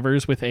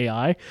endeavors with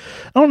AI. I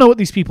don't know what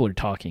these people are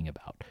talking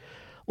about.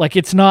 Like,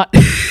 it's not...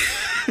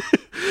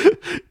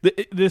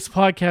 This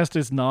podcast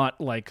is not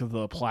like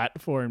the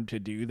platform to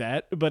do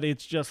that, but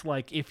it's just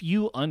like, if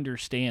you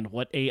understand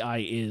what AI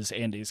is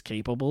and is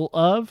capable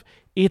of,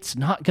 it's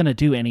not going to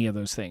do any of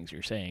those things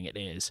you're saying it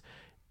is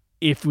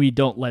if we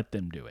don't let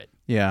them do it.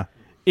 Yeah.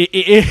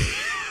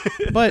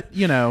 But,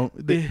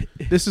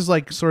 this is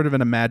like sort of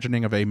an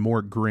imagining of a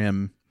more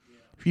grim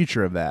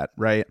future of that,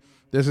 right?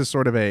 This is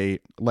sort of a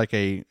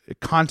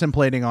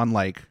contemplating on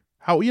like,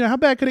 how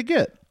bad could it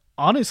get?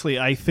 Honestly,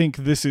 I think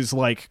this is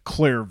like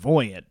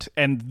clairvoyant,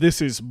 and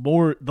this is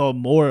the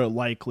more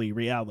likely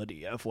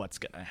reality of what's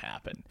going to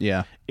happen.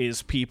 Yeah.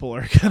 Is people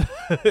are going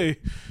to,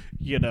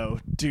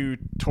 do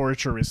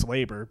torturous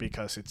labor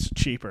because it's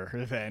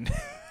cheaper than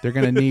they're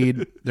going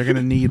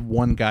to need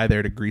one guy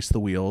there to grease the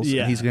wheels.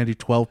 Yeah. And he's going to do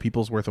 12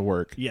 people's worth of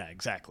work. Yeah,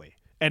 exactly.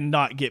 and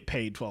not get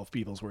paid 12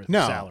 people's worth of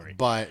salary.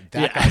 But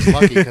that guy's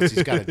lucky because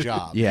he's got a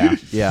job. Yeah.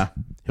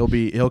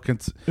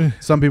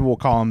 Some people will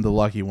call him the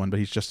lucky one, but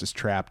he's just as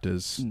trapped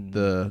as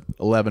the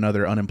 11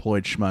 other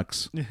unemployed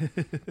schmucks.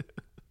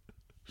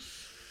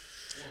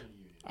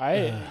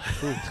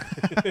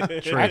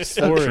 Act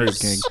 4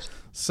 King.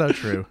 So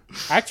true.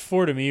 Act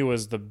 4 to me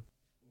was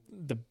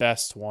the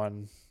best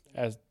one.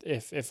 As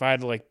if I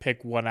had to like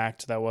pick one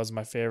act that was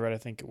my favorite, I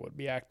think it would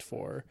be Act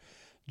 4,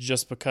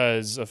 just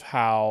because of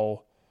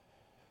how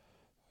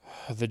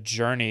the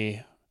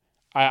journey.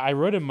 I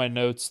wrote in my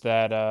notes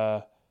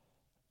that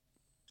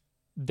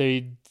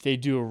they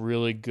do a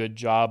really good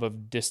job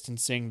of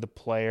distancing the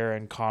player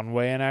and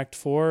Conway in Act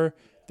 4.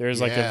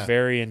 There's like a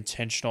very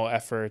intentional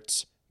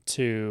effort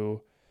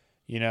to,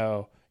 you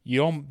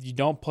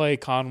don't play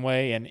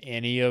Conway in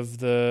any of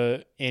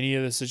the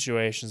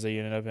situations that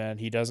you end up in.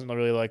 He doesn't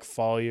really like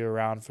follow you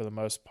around for the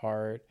most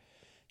part.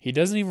 He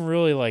doesn't even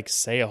really like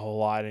say a whole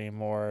lot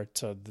anymore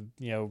to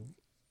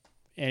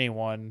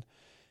anyone.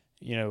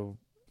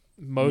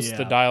 Most of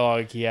the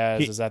dialogue he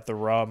has is at the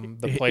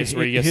place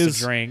where he gets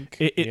to drink.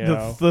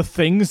 The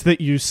things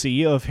that you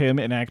see of him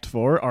in Act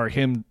 4 are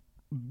him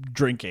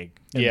drinking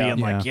and being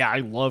like, I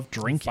love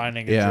drinking.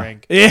 Finding a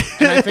drink. And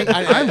I think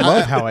I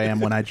love how I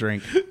am when I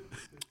drink.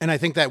 And I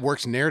think that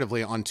works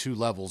narratively on two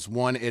levels.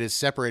 One, it is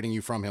separating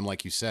you from him,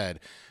 like you said,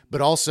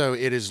 but also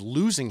it is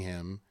losing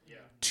him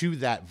to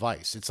that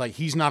vice. It's like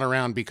he's not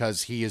around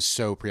because he is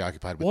so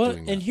preoccupied with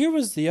doing that. And here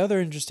was the other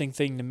interesting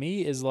thing to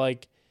me is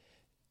like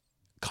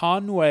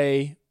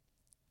Conway,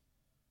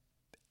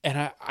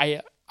 and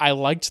I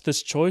liked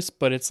this choice,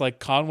 but it's like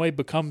Conway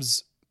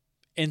becomes,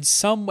 in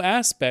some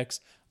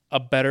aspects, a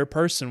better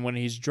person when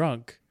he's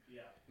drunk.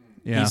 Yeah.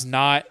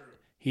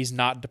 He's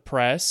not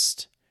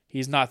depressed.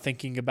 He's not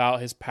thinking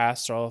about his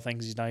past or all the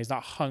things he's done. He's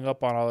not hung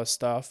up on all this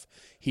stuff.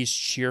 He's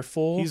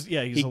cheerful. He's he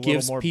a little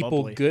gives more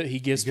people bubbly. good. He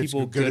gives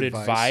people good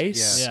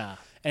advice. Yeah.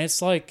 And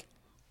it's like,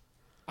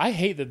 I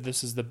hate that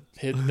this is the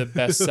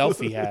best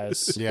self he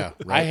has. Yeah,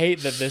 right. I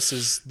hate that this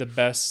is the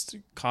best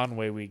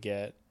Conway we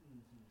get.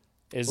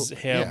 Is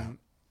him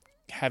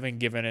having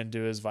given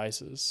into his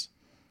vices.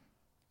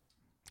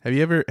 Have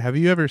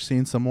you ever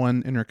seen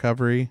someone in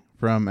recovery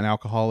from an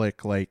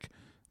alcoholic like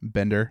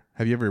bender?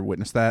 Have you ever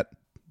witnessed that?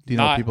 Do you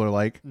know what people are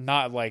like?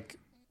 Not like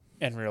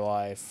in real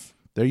life.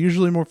 They're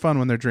usually more fun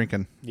when they're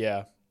drinking.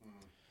 Yeah,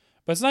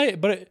 but it's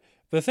not. But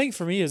the thing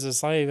for me is,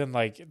 it's not even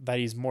like that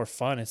he's more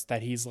fun. It's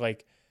that he's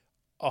like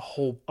a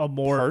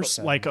more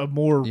person, like a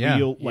more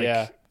real,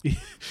 like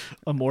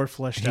a more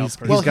fleshed out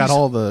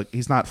person.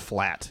 He's not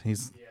flat.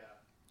 He's.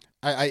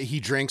 He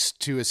drinks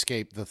to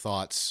escape the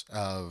thoughts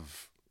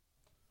of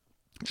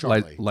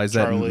Charlie.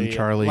 Lizette and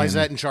Charlie.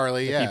 Lizette and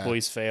Charlie, the people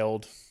he's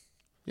failed.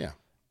 Yeah.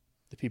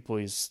 The people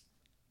he's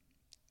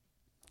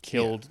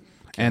killed.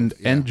 And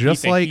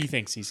just he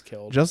thinks he's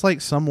killed. Just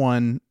like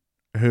someone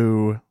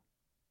who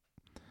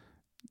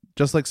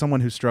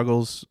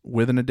struggles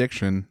with an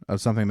addiction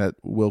of something that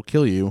will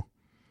kill you,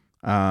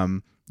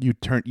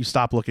 you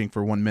stop looking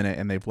for 1 minute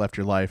and they've left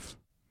your life.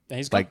 And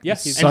he's like gone.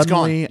 he's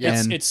suddenly,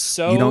 yes. and it's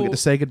so you don't get to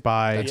say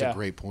goodbye. That's a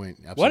great point.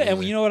 Absolutely. What,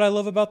 and you know what I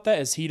love about that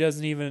is he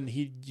doesn't even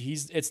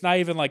it's not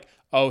even like,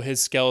 oh, his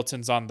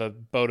skeleton's on the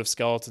boat of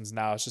skeletons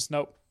now. It's just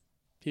nope,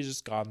 he's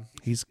just gone.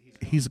 He's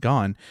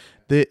gone.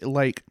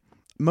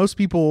 Most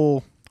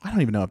people, I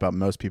don't even know about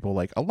most people.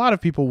 Like a lot of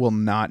people will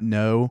not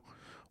know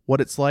what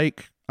it's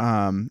like.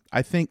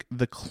 I think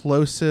the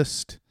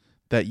closest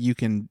that you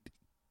can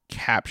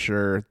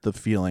capture the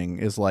feeling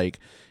is like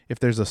if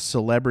there's a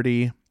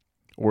celebrity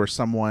or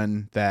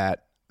someone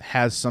that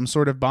has some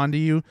sort of bond to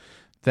you,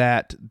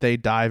 that they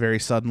die very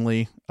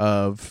suddenly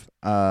of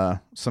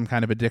some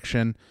kind of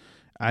addiction.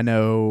 I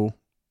know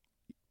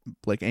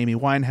like Amy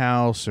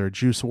Winehouse or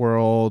Juice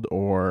WRLD,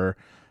 or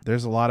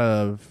there's a lot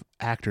of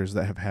actors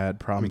that have had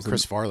problems.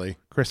 Chris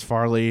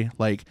Farley,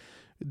 like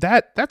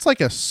that's like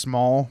a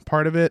small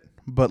part of it,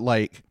 but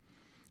like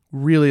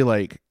really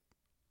like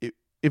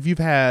if you've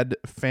had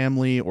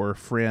family or a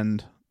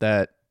friend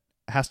that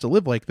has to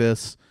live like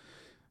this,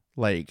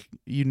 like,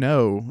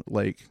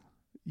 like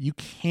you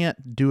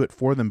can't do it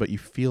for them, but you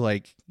feel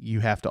like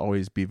you have to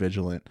always be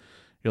vigilant.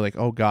 You're like,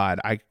 oh God,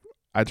 I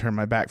turned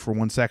my back for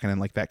 1 second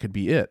and like that could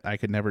be it. I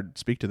could never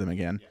speak to them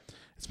again. Yeah.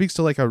 It speaks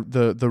to like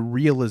the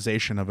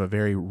realization of a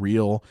very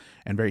real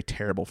and very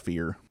terrible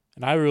fear.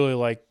 And I really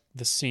like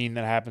the scene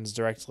that happens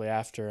directly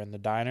after in the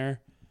diner,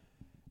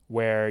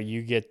 where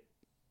you get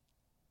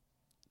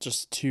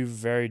just two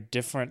very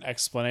different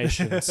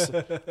explanations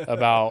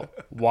about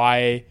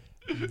why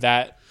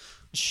that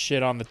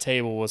shit on the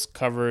table was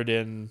covered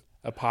in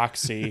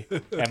epoxy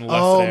and left there.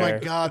 Oh my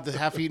God, the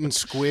half-eaten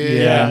squid.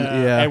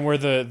 Yeah. And where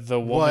the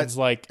woman's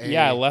like,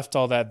 I left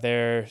all that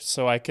there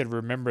so I could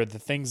remember the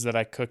things that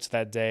I cooked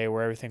that day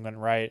where everything went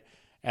right.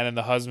 And then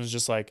the husband's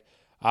just like,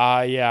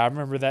 I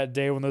remember that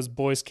day when those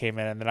boys came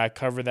in, and then I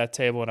covered that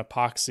table in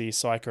epoxy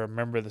so I could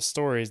remember the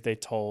stories they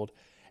told.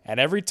 And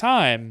every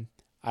time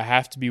I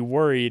have to be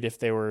worried if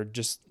they were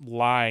just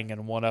lying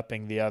and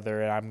one-upping the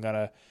other, and I'm going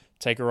to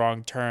take a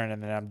wrong turn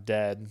and then I'm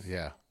dead.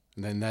 Yeah.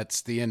 And then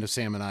that's the end of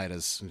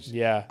Salmonitis.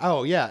 Yeah.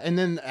 Oh, yeah. And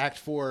then Act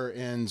 4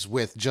 ends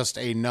with just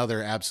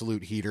another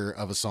absolute heater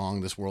of a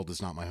song, This World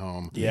Is Not My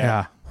Home.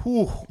 Yeah.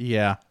 Whew.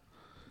 Yeah.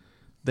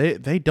 They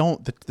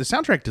don't, the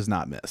soundtrack does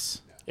not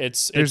miss.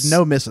 There's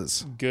no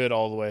misses. Good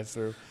all the way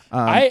through.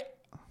 I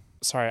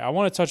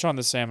want to touch on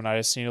the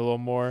Salmonitis scene a little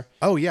more.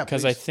 Oh, yeah.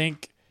 Because I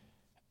think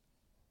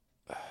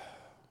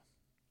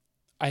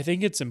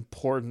it's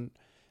important.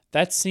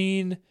 That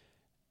scene,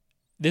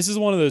 this is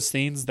one of those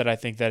scenes that I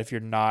think that if you're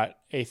not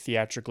a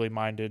theatrically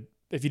minded,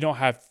 if you don't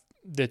have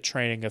the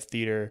training of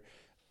theater,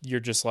 you're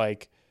just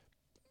like,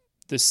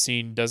 this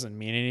scene doesn't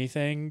mean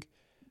anything.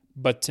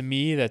 But to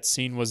me, that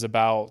scene was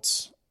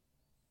about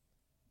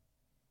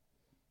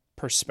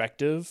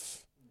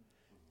perspective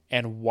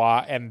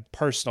and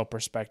personal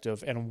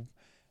perspective. And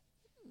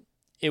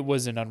it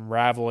was an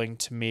unraveling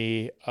to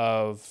me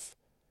of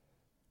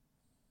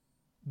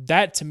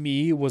that. To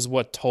me was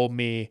what told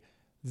me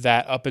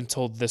that up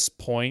until this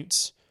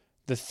point,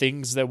 the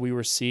things that we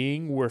were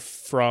seeing were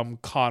from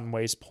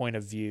Conway's point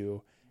of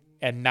view.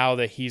 And now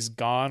that he's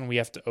gone, we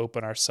have to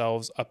open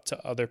ourselves up to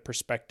other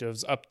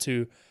perspectives, up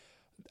to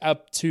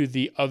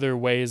the other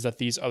ways that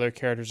these other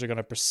characters are going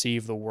to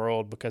perceive the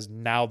world, because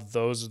now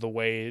those are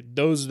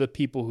the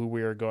people who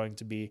we are going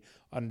to be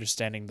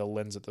understanding the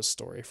lens of the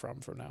story from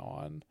now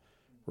on.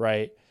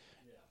 Right.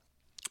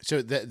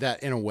 So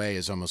that in a way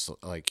is almost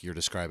like you're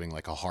describing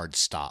like a hard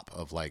stop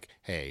of like,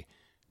 hey,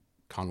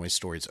 Conway's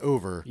story's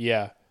over.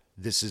 Yeah.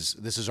 This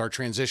is our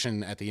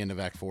transition at the end of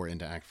Act 4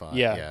 into Act 5.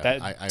 Yeah.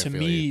 I to feel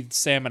me, you.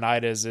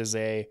 Salmonitis is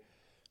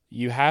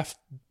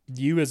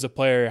you as a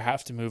player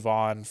have to move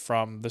on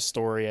from the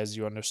story as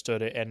you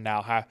understood it, and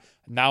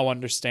now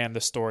understand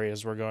the story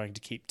as we're going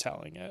to keep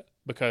telling it,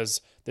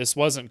 because this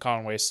wasn't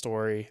Conway's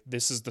story.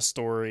 This is the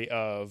story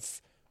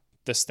of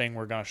this thing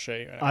we're going to show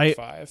you in Act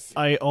 5.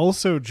 I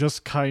also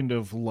just kind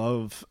of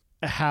love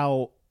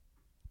how,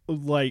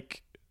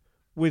 like,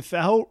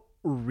 without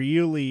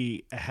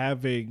really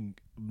having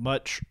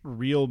much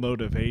real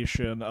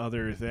motivation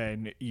other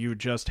than you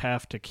just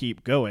have to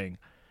keep going,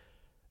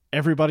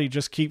 everybody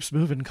just keeps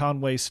moving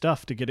Conway's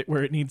stuff to get it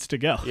where it needs to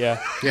go.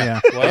 Yeah. Yeah.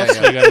 What else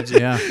are they going to do?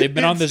 Yeah. They've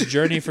been on this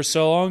journey for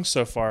so long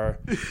so far.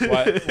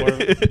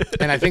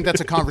 And I think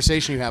that's a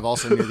conversation you have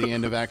also near the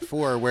end of Act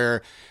 4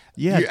 where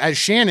as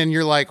Shannon,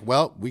 you're like,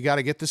 well, we got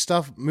to get this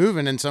stuff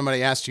moving. And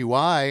somebody asked you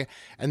why.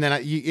 And then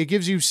it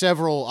gives you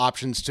several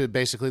options to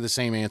basically the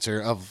same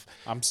answer of,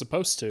 I'm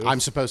supposed to.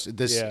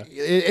 This. Yeah.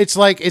 It's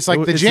like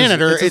the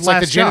janitor. It's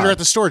like the janitor job at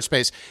the storage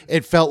space.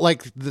 It felt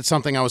like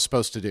something I was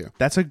supposed to do.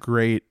 That's a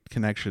great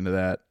connection to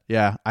that.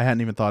 Yeah, I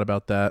hadn't even thought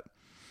about that.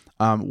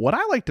 What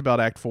I liked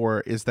about Act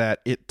 4 is that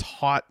it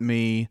taught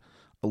me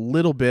a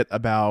little bit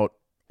about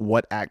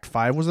what Act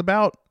 5 was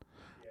about.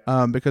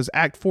 Because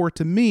Act 4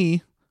 to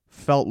me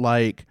felt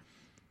like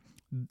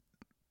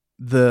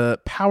the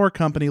power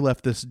company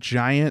left this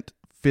giant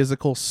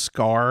physical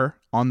scar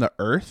on the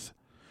earth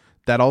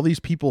that all these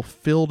people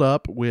filled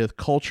up with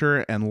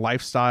culture and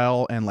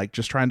lifestyle and like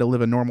just trying to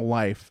live a normal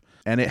life.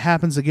 And it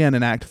happens again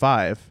in Act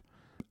 5.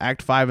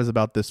 Act 5 is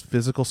about this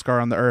physical scar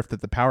on the earth that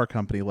the power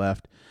company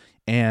left.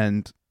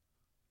 And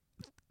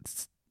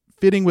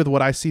fitting with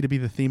what I see to be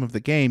the theme of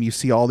the game, you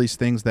see all these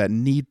things that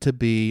need to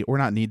be, or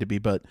not need to be,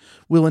 but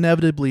will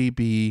inevitably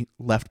be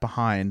left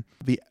behind.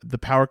 The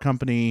power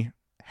company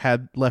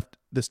had left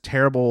this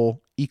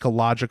terrible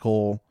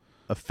ecological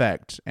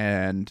effect,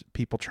 and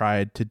people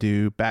tried to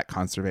do bat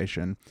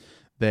conservation.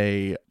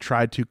 They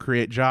tried to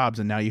create jobs,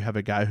 and now you have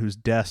a guy whose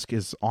desk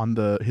is on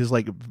his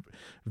like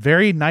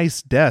very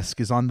nice desk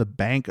is on the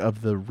bank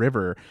of the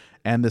river,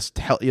 and this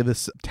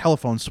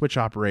telephone switch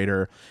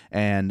operator,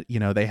 and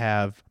they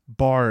have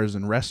bars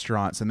and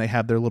restaurants, and they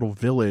have their little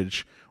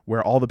village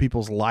where all the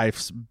people's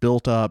lives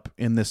built up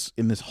in this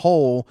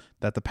hole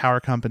that the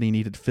power company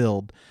needed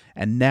filled,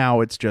 and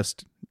now it's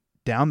just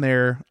down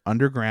there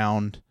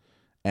underground,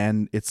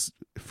 and it's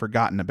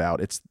forgotten about.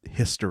 It's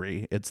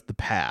history. It's the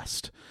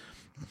past.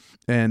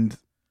 And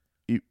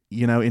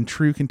in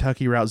true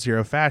Kentucky Route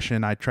Zero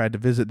fashion, I tried to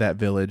visit that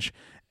village,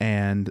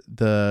 and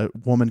the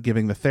woman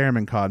giving the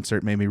theremin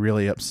concert made me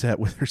really upset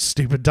with her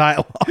stupid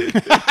dialogue.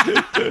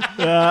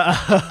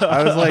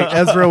 I was like,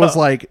 Ezra was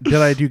like, did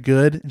I do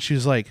good? And she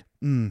was like,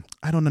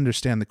 I don't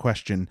understand the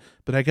question,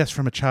 but I guess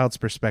from a child's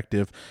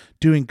perspective,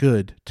 doing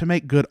good, to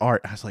make good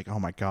art. I was like, oh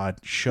my God,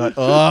 shut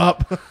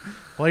up.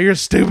 Play your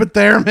stupid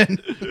theremin.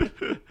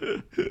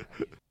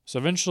 So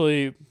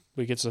eventually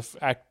we get to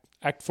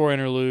Act 4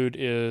 interlude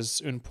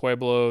is Un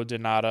Pueblo de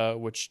Nada,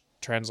 which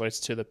translates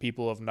to the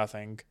people of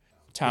nothing.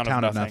 Town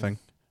of nothing.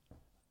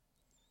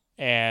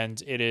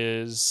 And it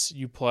is,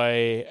 you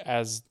play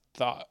as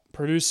the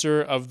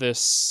producer of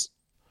this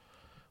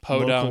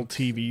local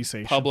TV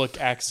station,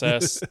 public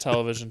access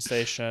television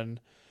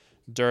station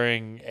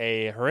during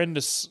a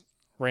horrendous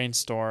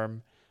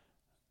rainstorm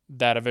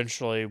that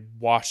eventually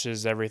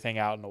washes everything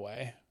out in a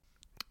way.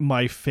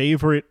 My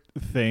favorite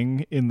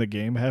thing in the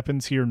game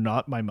happens here,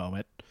 not my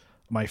moment.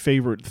 my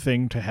favorite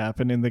thing to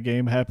happen in the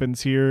game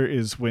happens here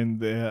is when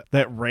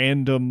that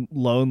random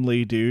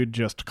lonely dude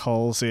just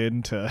calls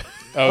in to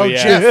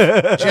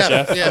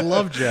Jeff. Yeah, I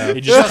love Jeff.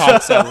 He just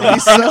talks at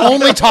he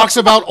only talks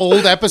about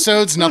old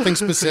episodes, nothing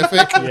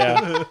specific.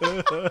 Yeah.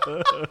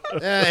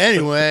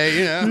 Anyway,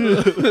 you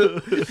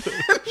know.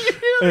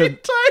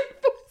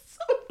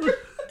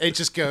 It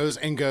just goes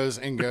and goes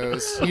and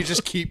goes. You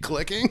just keep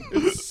clicking.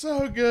 It's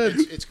so good.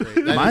 It's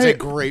great. That is a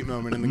great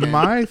moment in the game.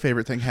 My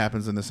favorite thing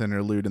happens in this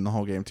interlude in the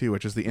whole game too,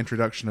 which is the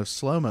introduction of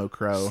Slow-Mo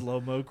Crow.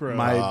 Slow-Mo Crow.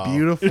 My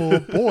beautiful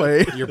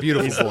boy. Your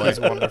beautiful boy. He's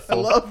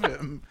wonderful. I love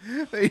him.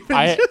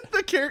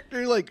 The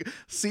character like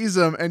sees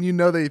him, and you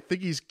know they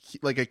think he's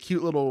like a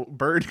cute little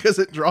bird because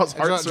it draws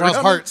hearts. Draws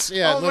hearts.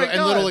 Yeah, Oh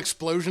and little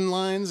explosion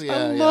lines. Yeah,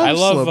 I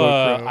love Slow-Mo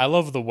Crow. I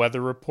love the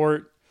weather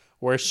report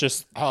where it's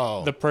just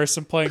the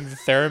person playing the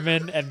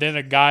theremin and then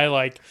a guy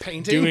like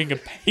Painting? doing a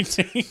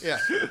painting. Yeah.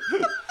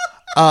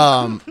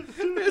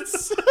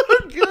 It's so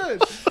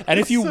good. And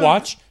if you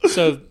watch,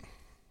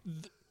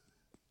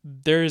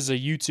 there's a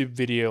YouTube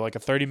video, like a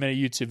 30-minute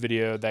YouTube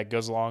video that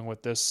goes along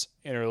with this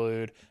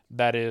interlude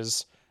that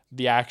is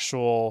the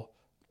actual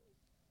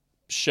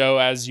show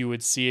as you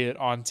would see it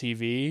on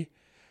TV.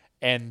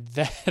 And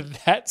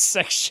that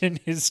section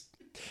is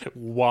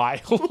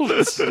wild.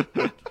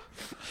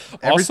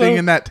 Everything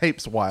in that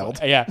tape's wild.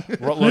 Yeah.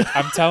 Look,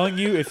 I'm telling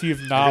you, if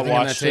you've not Everything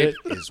in watched that it,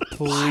 tape is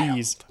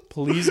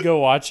please go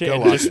watch it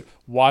watch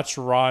watch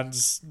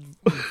Ron's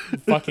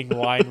fucking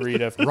line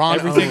read of Ron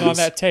everything on owns-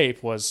 that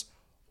tape was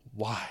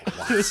wild.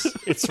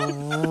 It's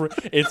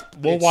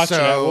we'll watch it.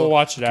 so We'll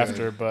watch it good.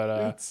 after,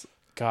 but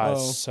God,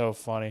 it's so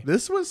funny.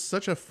 This was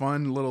such a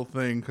fun little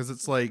thing because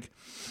it's like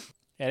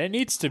And it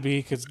needs to be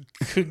because,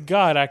 good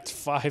God, Act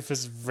 5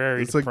 is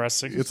very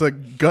depressing. It's a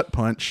gut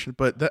punch,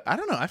 but I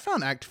don't know. I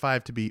found Act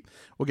 5 to be.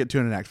 We'll get to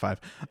it in Act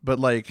 5, but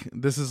like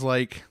this is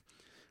like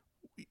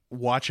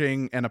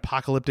watching an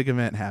apocalyptic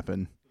event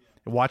happen,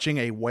 watching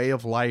a way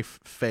of life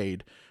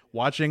fade,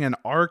 watching an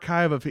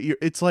archive of.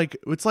 It's like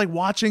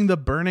watching the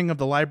burning of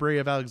the Library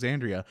of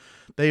Alexandria.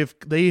 They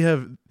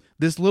have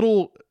this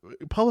little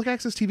public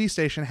access TV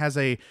station has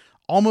a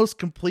almost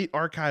complete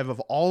archive of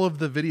all of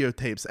the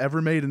videotapes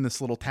ever made in this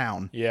little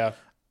town. Yeah.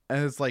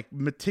 And it's like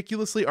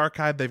meticulously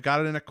archived. They've got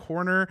it in a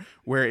corner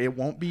where it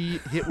won't be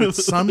hit with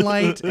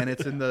sunlight, and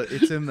it's in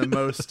the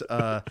most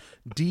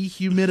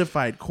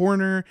dehumidified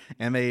corner.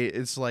 And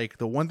it's like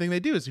the one thing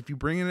they do is if you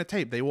bring in a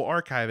tape, they will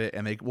archive it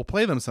and they will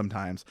play them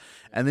sometimes.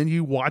 And then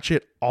you watch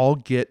it all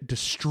get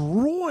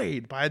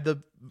destroyed by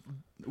the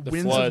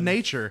winds flood. of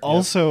nature.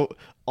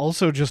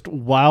 Also, just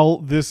while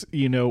this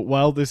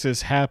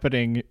is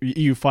happening,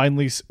 we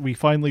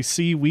finally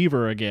see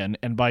Weaver again,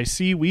 and by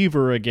see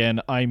Weaver again,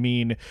 I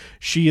mean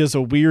she is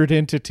a weird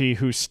entity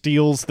who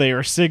steals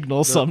their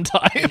signal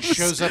sometimes. It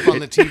shows up on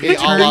the TV. It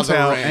turns the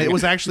out Ring. and it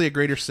was actually a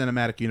greater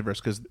cinematic universe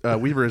because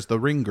Weaver is the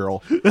Ring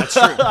Girl. That's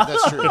true.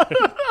 That's true.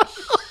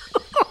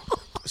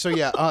 So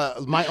yeah,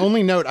 my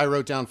only note I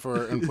wrote down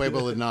for En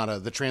Pueblo Nada,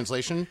 the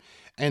translation,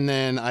 and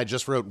then I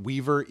just wrote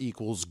Weaver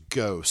equals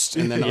ghost,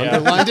 and then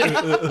underlined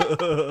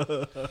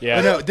it. Yeah.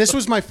 But no, this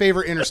was my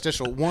favorite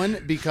interstitial.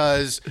 One,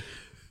 because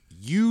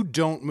you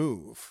don't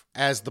move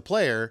as the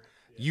player.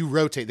 You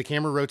rotate. The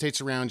camera rotates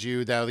around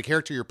you. The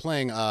character you're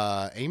playing,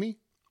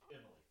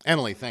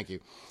 Emily, thank you.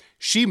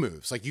 She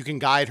moves. Like you can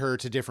guide her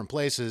to different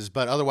places,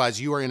 but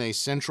otherwise you are in a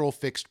central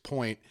fixed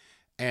point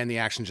and the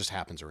action just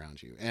happens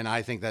around you. And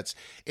I think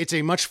it's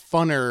a much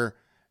funner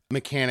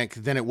mechanic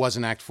than it was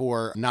in Act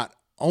 4, not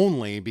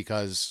only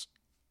because,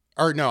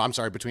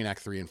 between Act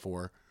 3 and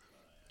 4,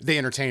 the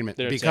entertainment,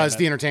 because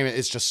the entertainment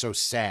is just so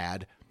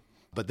sad.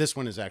 But this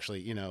one is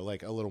actually,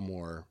 like a little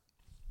more.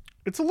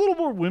 It's a little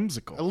more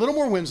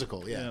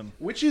whimsical. Yeah.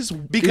 Which is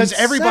Because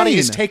insane. everybody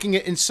is taking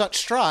it in such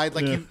stride.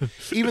 Like,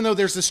 even though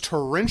there's this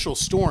torrential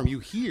storm, you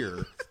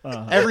hear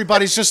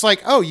everybody's just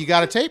like, "Oh, you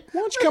got a tape?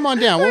 Why don't you come on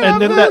down?"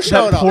 And then that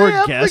poor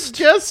guest.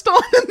 The guest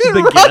on, and then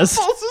The Ron guest.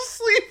 falls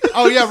asleep.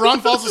 Oh yeah, Ron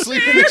falls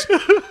asleep.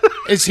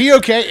 Is he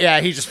okay?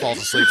 Yeah, he just falls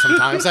asleep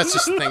sometimes. That's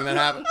just the thing that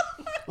happens.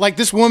 Like,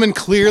 this woman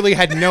clearly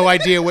had no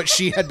idea what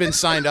she had been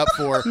signed up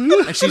for,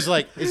 and she's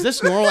like, "Is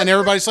this normal?" And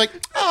everybody's like,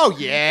 "Oh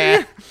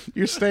yeah."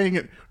 You're staying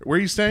at where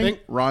are you staying?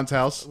 Ron's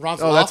house. Ron's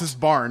that's loft. his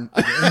barn.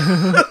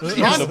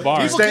 Ron,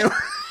 barn. people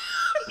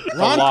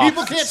Ron, loft.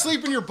 people can't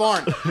sleep in your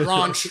barn.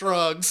 Ron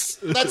shrugs.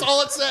 That's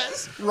all it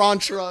says. Ron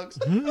shrugs.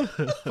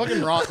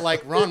 Fucking Ron.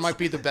 Like, Ron might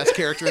be the best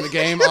character in the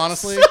game,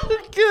 honestly. So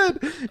good.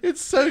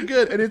 It's so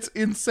good, and it's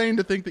insane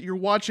to think that you're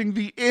watching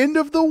the end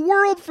of the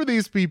world for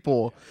these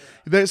people.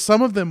 That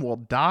some of them will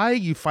die.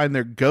 You find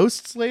their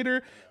ghosts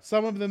later.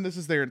 Some of them, this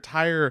is their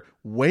entire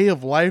way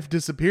of life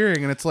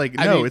disappearing, and it's like,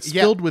 it's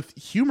filled with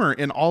humor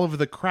in all of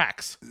the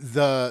cracks.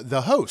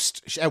 The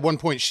host, at one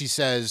point, she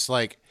says,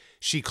 like,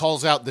 she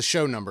calls out the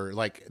show number.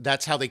 Like,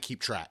 that's how they keep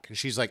track.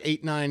 She's like,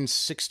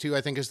 8962,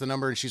 I think is the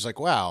number. And she's like,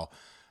 wow,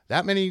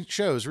 that many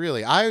shows,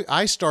 really.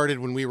 I started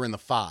when we were in the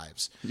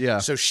 5s. Yeah.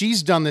 So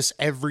she's done this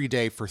every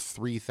day for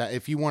 3,000.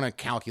 If you want to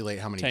calculate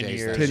how many 10 days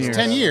years. that is.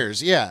 10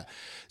 years, yeah.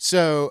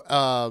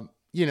 So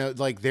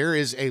like there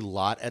is a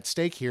lot at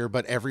stake here,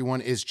 but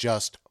everyone is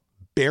just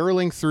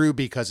barreling through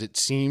because it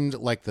seemed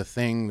like the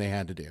thing they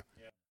had to do.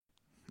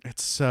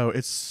 It's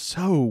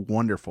so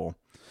wonderful.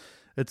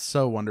 It's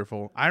so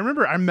wonderful. I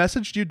remember I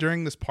messaged you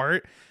during this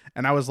part,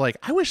 and I was like,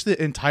 I wish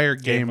the entire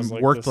game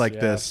worked like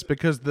this,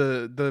 because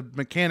the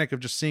mechanic of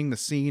just seeing the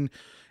scene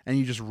and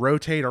you just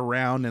rotate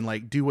around and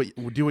like do what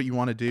you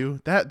want to do.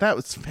 That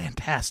was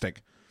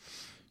fantastic.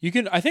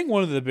 I think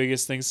one of the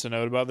biggest things to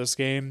note about this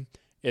game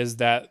is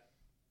that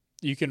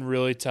you can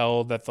really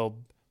tell that the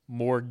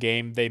more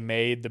game they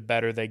made, the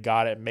better they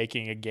got at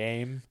making a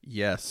game.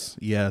 Yes.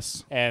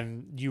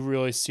 And you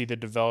really see the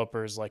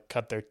developers like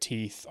cut their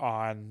teeth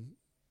on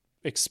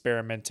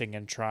experimenting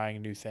and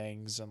trying new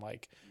things and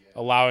like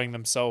allowing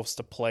themselves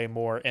to play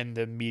more in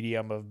the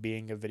medium of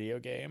being a video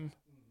game.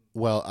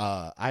 Well,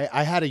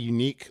 I had a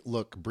unique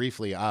look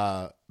briefly.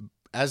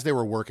 As they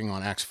were working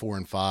on Acts 4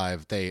 and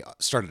 5, they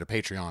started a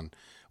Patreon,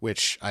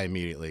 which I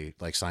immediately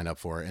like signed up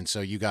for. And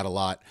so you got a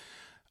lot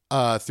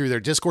through their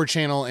Discord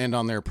channel and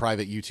on their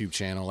private YouTube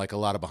channel, like a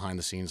lot of behind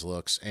the scenes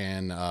looks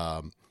and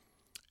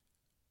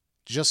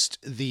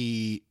just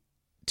the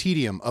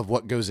tedium of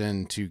what goes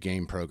into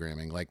game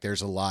programming. Like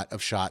there's a lot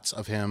of shots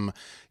of him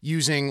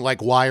using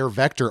like wire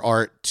vector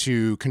art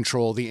to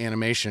control the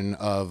animation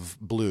of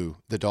Blue,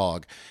 the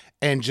dog.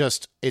 And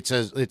just it's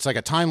like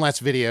a time-lapse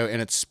video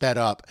and it's sped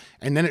up,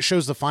 and then it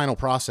shows the final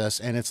process,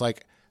 and it's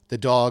like the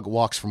dog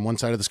walks from one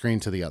side of the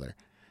screen to the other.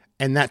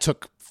 And that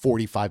took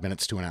 45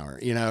 minutes to an hour,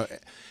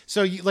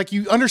 So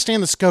you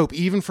understand the scope,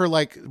 even for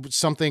like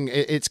something.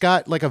 It's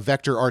got like a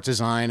vector art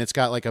design. It's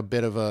got like a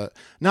bit of a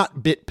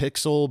not bit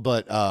pixel,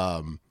 but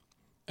I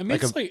mean,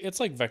 like it's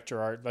like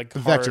vector art, like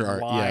vector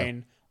art,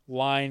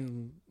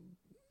 line.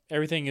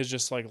 Everything is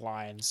just like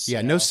lines.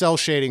 Yeah, no cell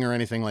shading or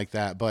anything like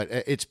that, but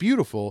it's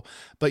beautiful.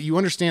 But you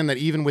understand that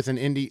even with an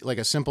indie, like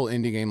a simple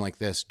indie game like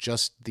this,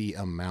 just the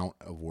amount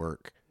of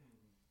work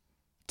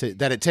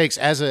that it takes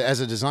as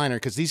a designer,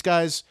 because these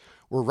guys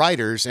were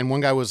writers, and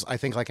one guy was, I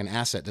think, like an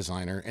asset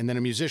designer, and then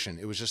a musician.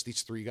 It was just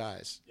these three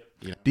guys.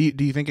 Yep.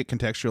 Do you think it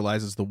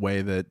contextualizes the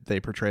way that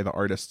they portray the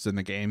artists in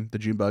the game, the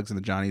Junebugs and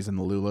the Johnnies and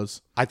the Lulas?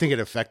 I think it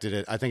affected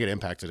it. I think it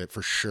impacted it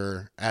for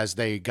sure as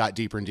they got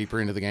deeper and deeper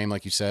into the game,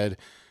 like you said.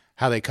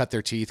 How they cut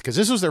their teeth, because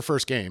this was their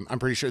first game. I'm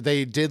pretty sure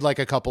they did like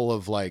a couple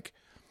of like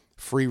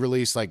free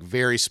release, like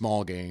very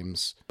small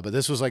games, but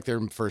this was like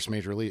their first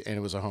major release, and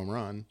it was a home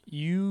run.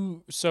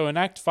 So in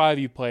Act 5,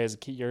 you play as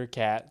you're a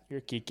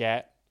kitty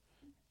cat,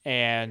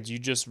 and you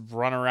just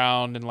run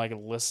around and like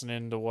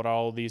listening to what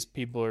all these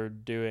people are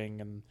doing.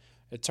 And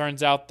it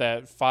turns out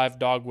that 5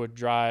 Dogwood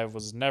Drive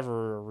was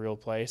never a real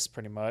place,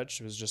 pretty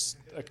much. It was just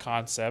a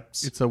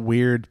concept. It's a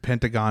weird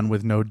pentagon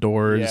with no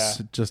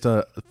doors, just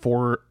a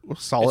 4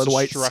 solid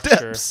white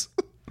structure. steps.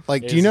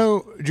 Like, do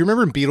you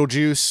remember in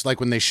Beetlejuice,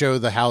 like when they show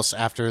the house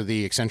after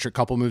the eccentric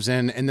couple moves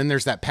in, and then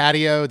there's that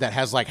patio that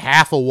has like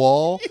half a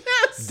wall?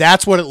 Yes!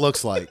 That's what it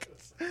looks like.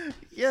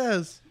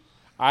 Yes.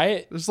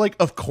 It's like,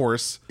 of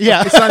course.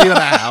 Yeah. It's not even a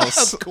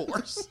house. Of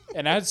course.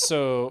 And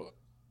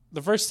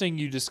the first thing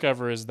you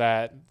discover is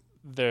that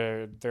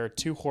there are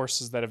 2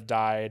 horses that have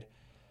died.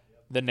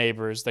 The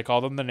neighbors, they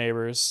call them the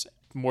neighbors.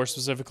 More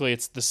specifically,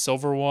 it's the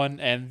silver one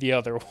and the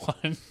other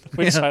one,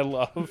 which I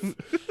love.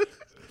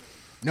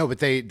 No, but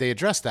they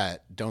address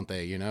that, don't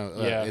they?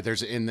 Yeah.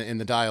 There's in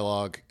the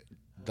dialogue,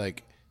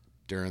 like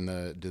during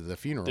the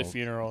funeral. The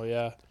funeral,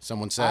 yeah.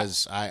 Someone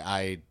says,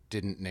 "I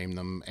didn't name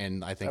them,"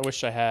 and I think I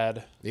wish I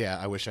had. Yeah,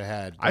 I wish I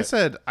had. I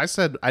said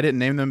I didn't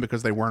name them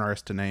because they weren't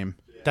ours to name.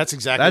 That's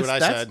exactly what I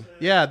said.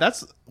 Yeah,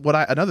 that's what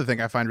another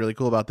thing I find really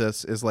cool about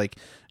this is like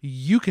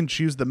you can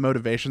choose the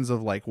motivations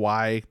of like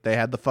why they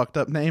had the fucked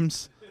up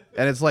names,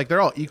 and it's like they're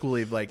all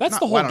equally like that's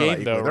the whole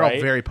game though, they're right?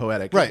 all very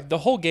poetic, right? The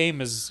whole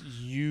game is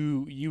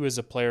you as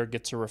a player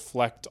get to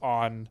reflect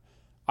on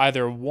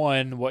either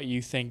one, what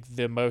you think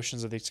the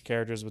emotions of these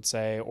characters would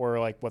say, or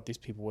like what these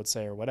people would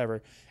say, or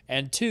whatever,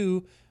 and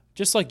 2,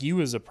 just like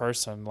you as a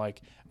person.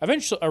 Like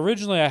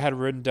originally I had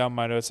written down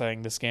my notes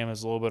saying this game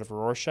is a little bit of a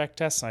Rorschach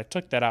test, and I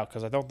took that out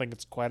because I don't think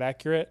it's quite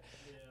accurate.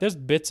 There's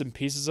bits and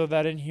pieces of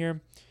that in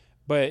here,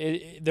 but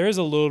there is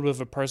a little bit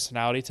of a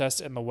personality test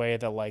in the way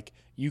that like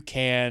you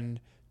can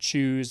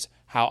choose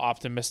how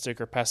optimistic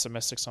or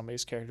pessimistic some of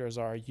these characters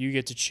are. You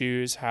get to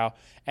choose how,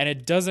 and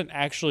it doesn't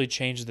actually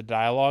change the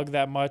dialogue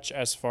that much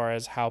as far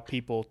as how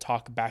people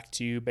talk back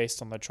to you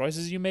based on the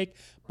choices you make,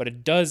 but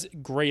it does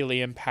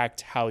greatly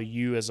impact how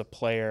you as a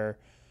player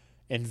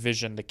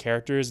envision the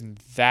characters, and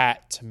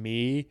that to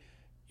me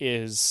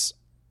is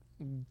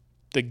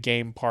the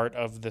game part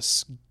of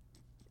this,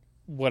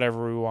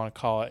 whatever we want to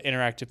call it,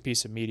 interactive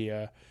piece of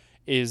media,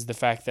 is the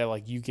fact that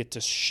like you get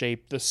to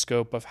shape the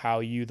scope of how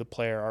you, the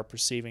player, are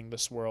perceiving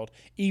this world,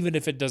 even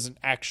if it doesn't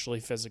actually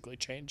physically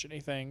change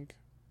anything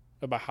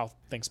about how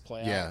things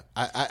play out. Yeah,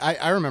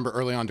 I remember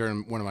early on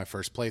during one of my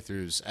first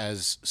playthroughs,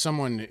 as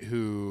someone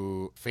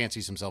who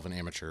fancies himself an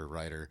amateur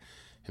writer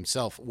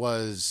himself,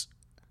 was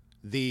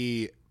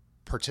the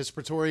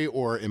participatory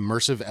or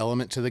immersive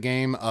element to the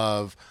game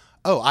of,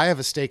 oh, I have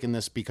a stake in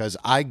this because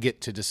I get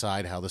to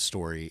decide how the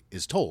story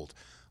is told.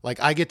 Like,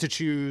 I get to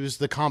choose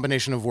the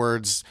combination of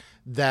words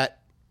that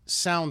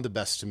sound the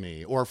best to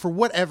me, or for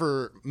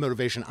whatever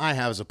motivation I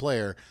have as a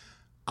player,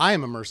 I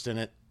am immersed in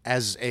it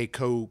as a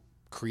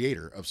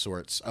co-creator of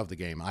sorts of the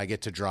game. I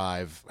get to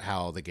drive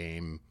how the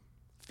game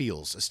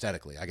feels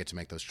aesthetically. I get to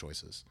make those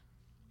choices.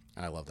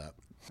 And I love that.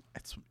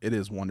 It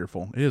is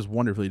wonderful. It is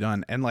wonderfully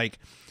done. And like,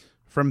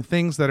 from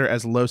things that are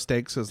as low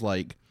stakes as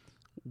like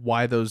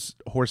why those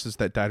horses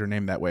that died are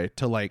named that way,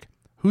 to like,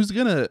 who's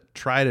gonna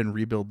try and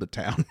rebuild the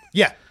town?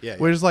 Yeah.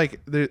 Whereas like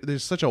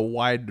there's such a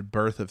wide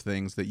berth of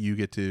things that you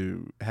get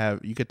to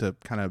have. You get to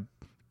kind of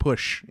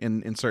push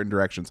in certain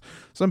directions.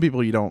 Some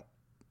people you don't,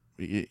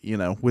 you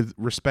know, with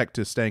respect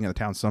to staying in the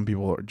town, some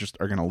people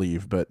are gonna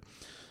leave. But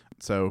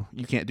so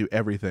you can't do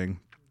everything.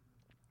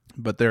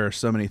 But there are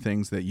so many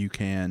things that you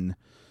can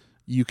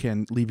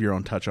leave your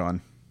own touch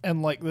on.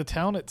 And like the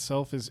town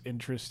itself is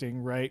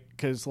interesting, right?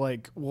 Because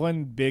like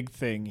one big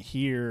thing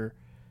here,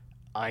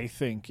 I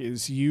think,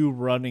 is you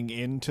running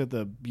into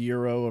the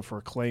Bureau of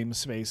Reclaimed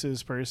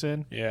Spaces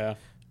person. Yeah.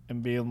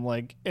 And being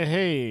like,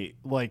 hey,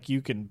 like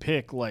you can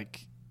pick,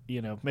 like,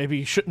 you know, maybe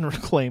you shouldn't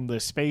reclaim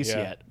this space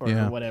yet or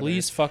whatever.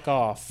 Please fuck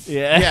off.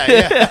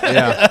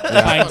 Yeah.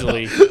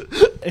 Kindly.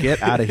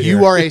 Get out of here.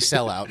 You are a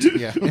sellout.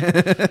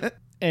 Yeah.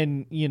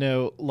 And, you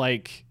know,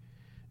 like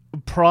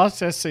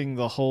processing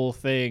the whole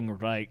thing,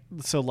 right?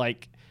 So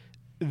like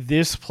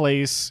this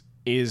place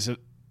is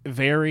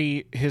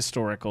very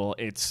historical.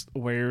 It's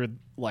where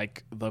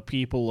like the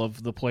people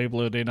of the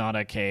Pueblo de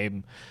Nada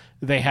came.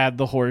 They had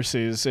the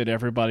horses and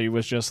everybody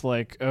was just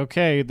like,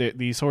 okay,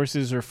 these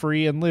horses are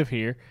free and live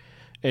here.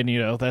 And, you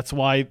know, that's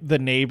why the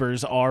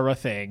neighbors are a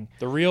thing.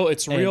 The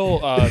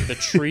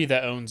tree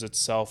that owns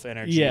itself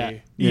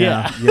energy.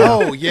 Yeah.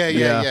 Oh,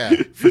 yeah.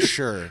 For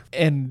sure.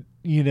 And,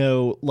 you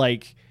know,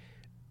 like,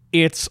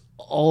 it's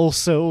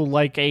also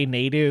like a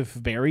native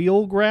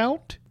burial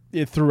ground.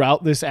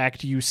 Throughout this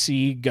act, you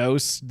see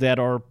ghosts that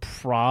are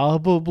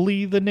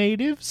probably the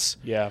natives.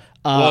 Yeah.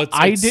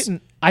 I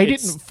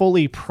didn't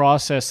fully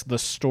process the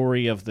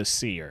story of the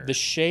seer. The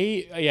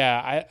shade,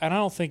 I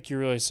don't think you're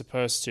really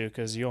supposed to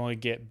because you only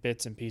get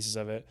bits and pieces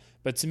of it.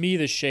 But to me,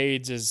 the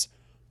shades is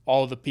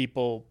all the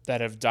people that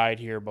have died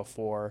here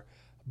before,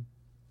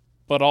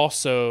 but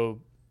also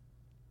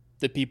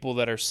the people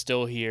that are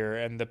still here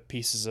and the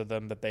pieces of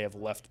them that they have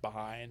left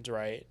behind,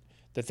 right?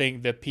 The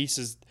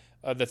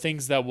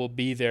things that will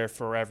be there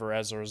forever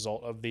as a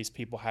result of these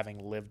people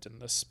having lived in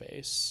this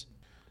space.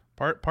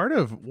 Part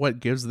of what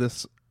gives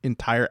this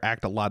entire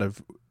act a lot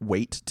of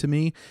weight to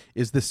me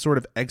is this sort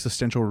of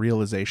existential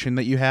realization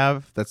that you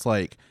have that's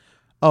like,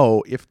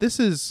 oh, if this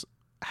is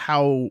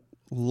how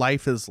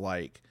life is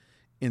like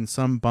in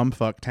some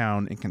bumfuck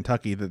town in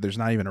Kentucky that there's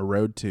not even a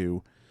road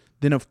to,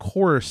 then of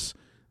course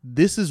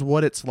this is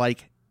what it's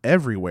like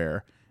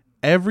everywhere.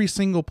 Every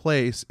single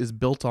place is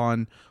built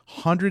on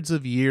hundreds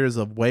of years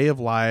of way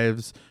of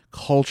lives,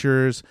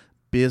 cultures,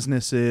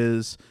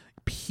 businesses,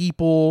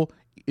 people,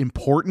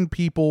 important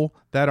people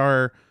that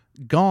are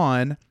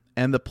gone,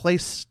 and the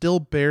place still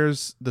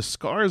bears the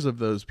scars of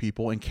those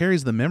people and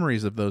carries the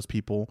memories of those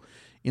people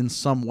in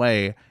some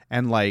way.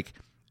 And like,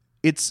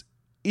 it's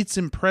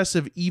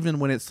impressive even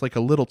when it's like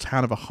a little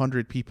town of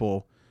 100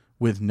 people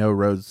with no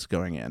roads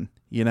going in.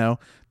 You know,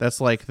 that's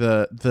like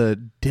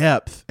the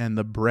depth and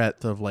the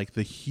breadth of like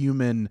the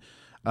human,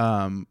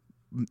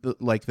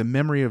 like the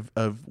memory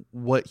of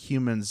what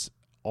humans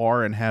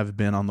are and have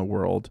been on the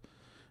world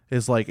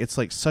is like, it's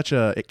like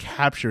it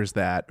captures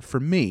that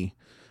for me.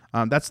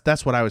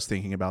 That's what I was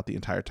thinking about the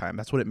entire time.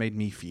 That's what it made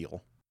me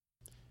feel.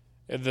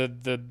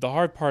 The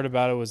hard part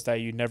about it was that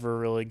you never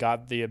really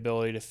got the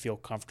ability to feel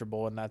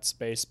comfortable in that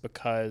space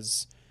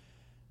because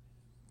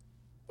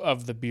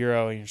of the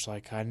Bureau, and you're just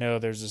like, I know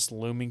there's this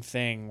looming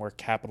thing where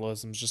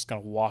capitalism's just going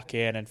to walk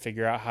in and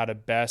figure out how to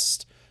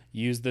best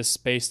use this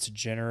space to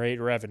generate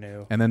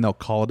revenue. And then they'll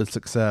call it a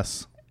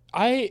success.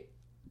 We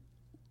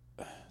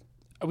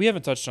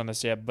haven't touched on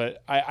this yet,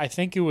 but I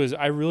think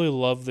I really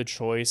love the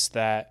choice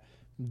that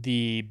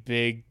the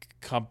big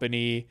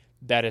company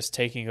that is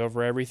taking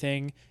over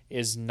everything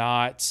is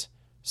not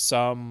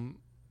some,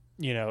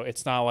 you know,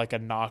 it's not like a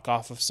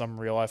knockoff of some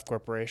real life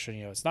corporation.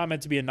 You know, it's not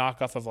meant to be a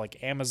knockoff of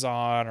like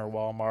Amazon or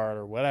Walmart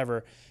or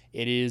whatever.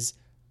 It is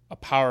a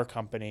power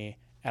company.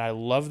 And I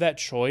love that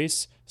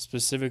choice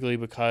specifically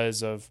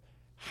because of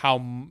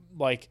how,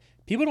 like,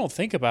 people don't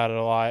think about it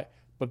a lot,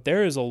 but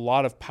there is a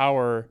lot of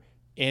power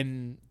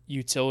in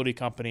utility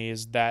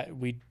companies that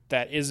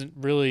isn't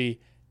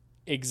really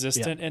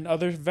existent in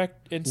other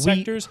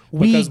sectors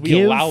because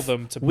we allow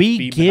them to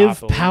be give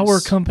monopolies. Power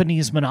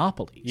companies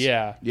monopolies.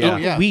 Yeah. Oh,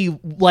 yeah. We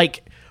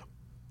like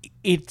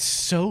it's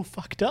so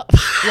fucked up.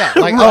 Yeah,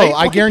 like right?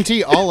 I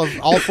guarantee all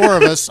four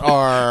of us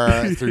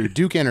are through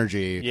Duke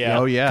Energy. Yeah.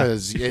 Oh yeah.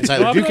 Because it's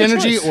either Duke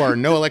Energy or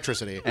no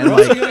electricity. And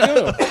like,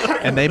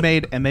 and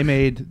they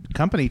made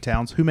company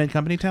towns. Who made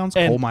company towns?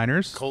 Coal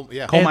miners. Coal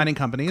mining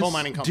companies. Coal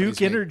mining companies.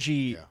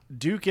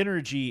 Duke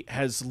Energy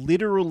has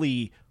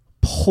literally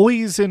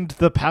poisoned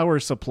the power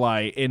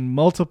supply in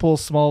multiple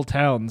small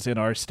towns in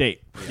our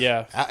state.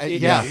 Yeah.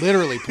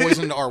 Literally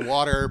poisoned our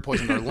water,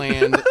 poisoned our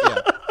land. Yeah.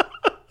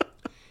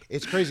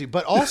 It's crazy.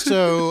 But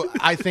also,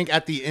 I think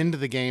at the end of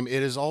the game,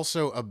 it is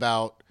also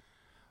about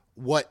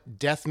what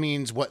death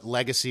means, what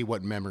legacy,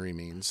 what memory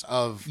means.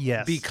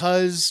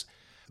 Because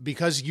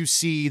you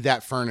see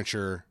that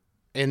furniture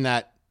in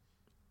that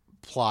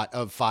plot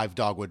of 5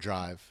 Dogwood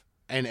Drive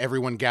and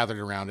everyone gathered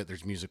around it,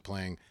 there's music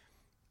playing.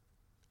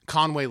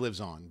 Conway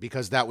lives on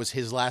because that was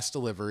his last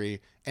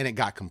delivery and it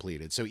got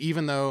completed. So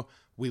even though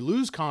we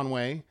lose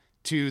Conway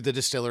to the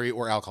distillery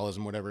or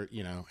alcoholism, whatever,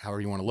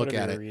 however you want to look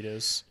at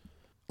it,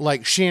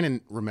 like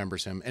Shannon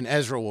remembers him and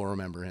Ezra will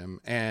remember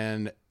him.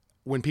 And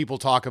when people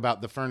talk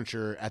about the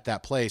furniture at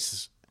that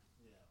place,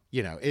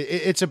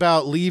 it's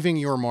about leaving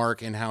your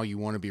mark and how you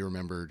want to be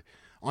remembered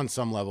on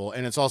some level.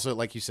 And it's also,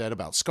 like you said,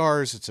 about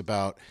scars. It's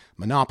about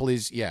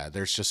monopolies. Yeah,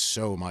 there's just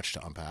so much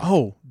to unpack.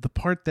 Oh, the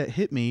part that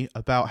hit me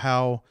about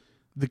how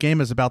the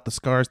game is about the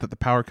scars that the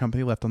power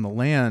company left on the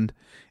land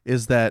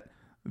is that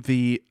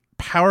the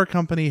power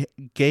company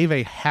gave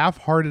a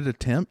half-hearted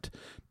attempt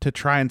to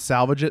try and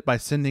salvage it by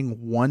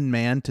sending one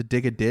man to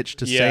dig a ditch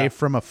to save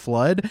from a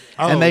flood.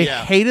 And they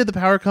hated the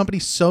power company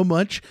so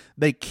much,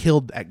 they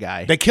killed that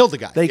guy. They killed the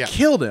guy. They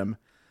killed him.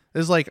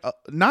 It's like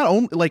not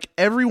only like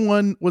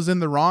everyone was in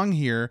the wrong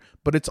here,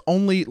 but it's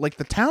only like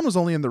the town was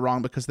only in the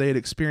wrong because they had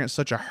experienced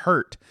such a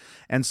hurt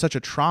and such a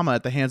trauma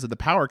at the hands of the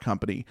power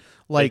company.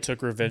 Like they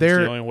took revenge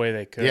the only way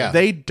they could. Yeah.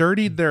 They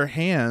dirtied their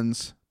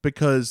hands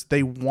because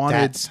they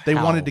wanted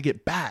to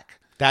get back.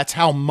 That's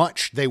how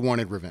much they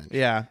wanted revenge.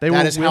 Yeah,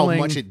 that is how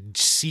much it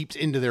seeped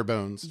into their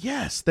bones.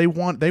 Yes, they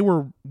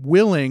were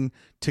willing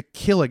to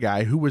kill a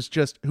guy who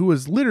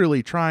was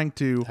literally trying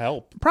to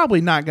help.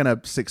 Probably not going to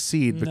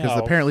succeed because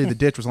apparently the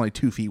ditch was only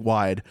 2 feet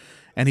wide,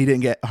 and he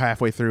didn't get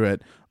halfway through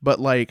it.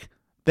 But like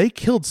they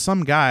killed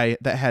some guy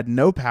that had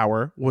no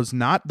power, was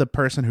not the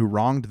person who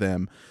wronged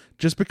them,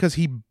 just because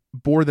he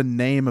bore the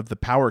name of the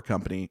power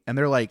company, and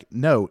they're like,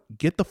 no,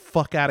 get the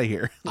fuck out of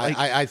here. Like,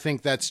 I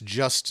think that's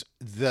just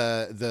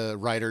the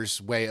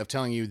writer's way of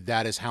telling you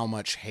that is how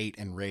much hate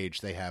and rage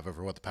they have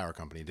over what the power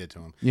company did to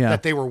them. Yeah.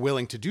 That they were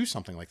willing to do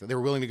something like that. They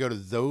were willing to go to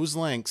those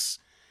lengths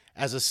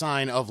as a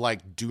sign of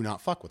like, do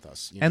not fuck with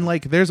us. And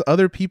like, there's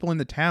other people in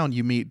the town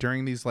you meet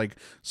during these like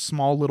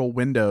small little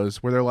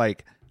windows where they're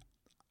like,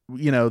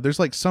 there's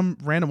like some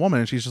random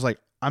woman and she's just like,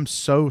 I'm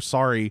so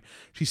sorry.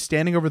 She's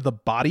standing over the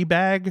body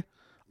bag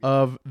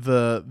of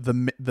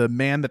the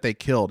man that they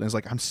killed, and it's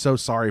like, I'm so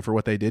sorry for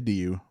what they did to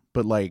you,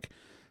 but like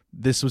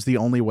this was the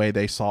only way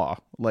they saw.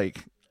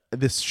 Like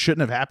this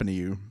shouldn't have happened to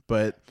you,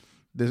 but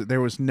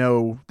there was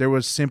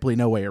simply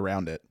no way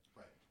around it.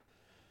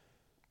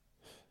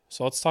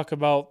 So let's talk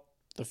about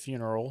the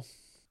funeral.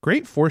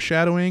 Great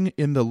foreshadowing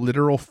in the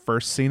literal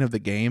first scene of the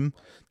game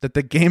that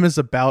the game is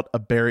about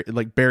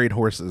buried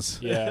horses.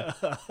 Yeah.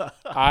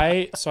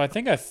 I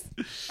think I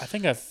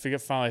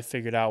finally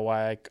figured out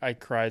why I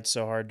cried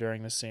so hard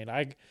during the scene.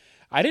 I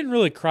didn't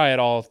really cry at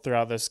all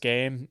throughout this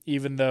game,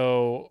 even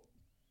though,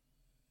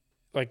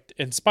 like,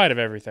 in spite of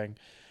everything,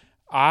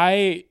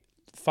 I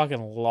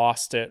fucking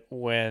lost it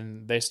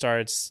when they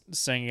started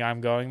singing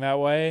 "I'm Going That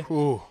Way."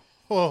 Ooh.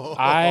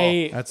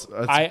 That's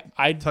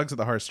I tugs at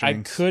the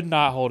heartstrings. I could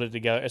not hold it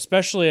together,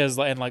 especially as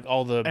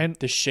all the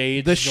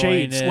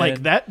shades,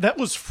 like that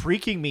was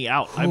freaking me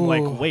out. I'm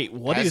like, wait,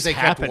 what is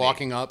happening? Kept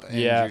walking up, and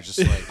you're just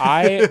like,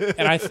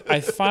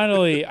 I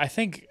finally, I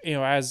think,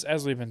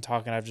 as we've been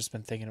talking, I've just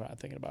been thinking about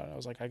it. I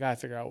was like, I gotta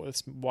figure out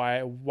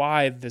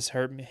why this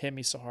hit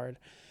me so hard,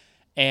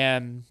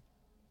 and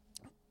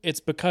it's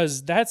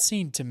because that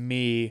scene to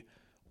me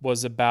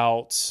was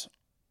about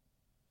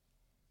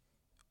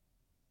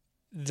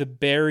the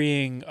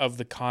burying of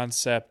the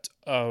concept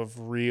of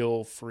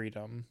real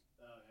freedom.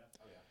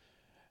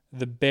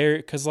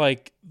 Because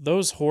like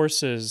those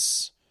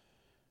horses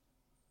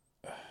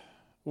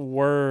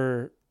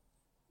were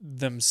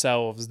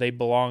themselves. They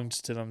belonged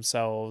to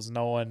themselves.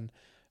 No one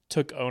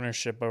took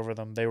ownership over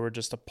them. They were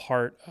just a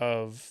part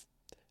of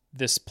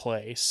this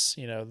place.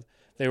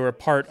 They were a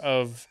part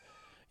of,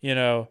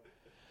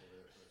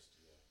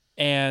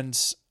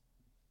 and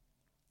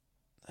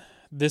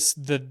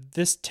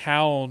this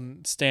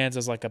town stands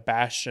as like a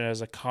bastion, as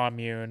a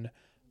commune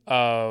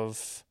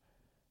of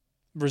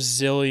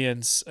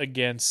resilience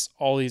against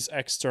all these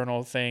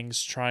external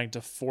things trying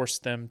to force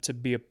them to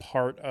be a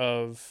part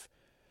of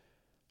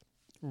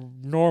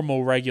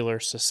normal, regular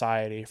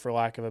society, for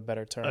lack of a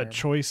better term. A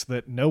choice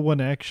that no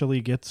one actually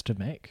gets to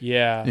make.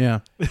 Yeah. Yeah.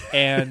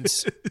 And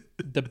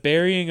the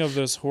burying of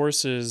those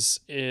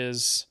horses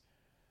is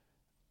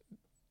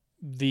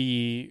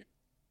the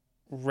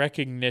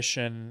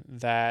recognition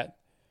that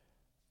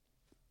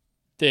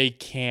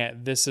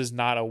this is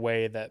not a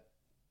way that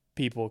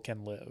people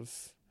can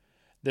live.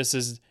 This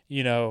is,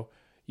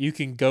 you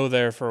can go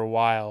there for a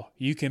while.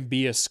 You can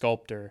be a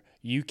sculptor.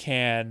 You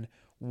can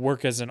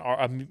work as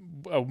a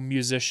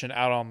musician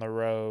out on the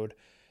road.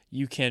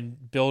 You can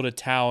build a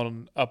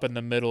town up in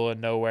the middle of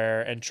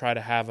nowhere and try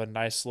to have a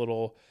nice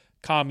little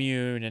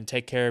commune and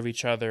take care of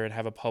each other and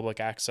have a public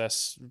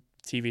access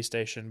TV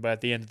station. But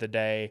at the end of the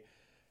day,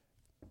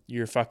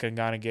 you're fucking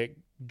gonna get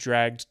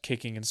dragged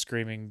kicking and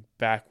screaming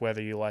back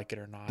whether you like it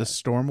or not. The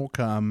storm will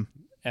come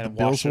and the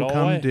bills will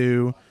come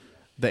due.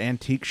 The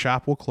antique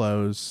shop will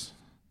close.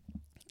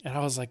 And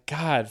I was like,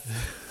 God,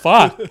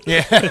 fuck.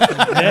 Yeah.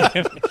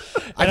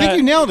 I think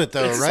you nailed it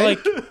though, it's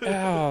right? Like,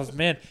 oh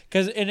man,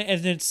 because and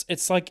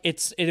it's like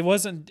it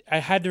wasn't. I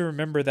had to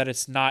remember that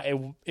it's not.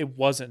 It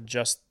wasn't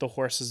just the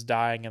horses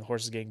dying and the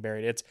horses getting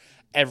buried. It's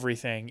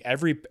everything.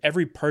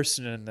 Every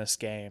person in this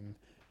game.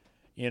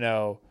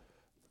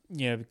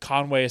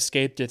 Conway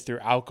escaped it through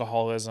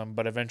alcoholism,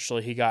 but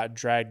eventually he got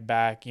dragged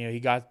back. He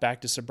got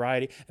back to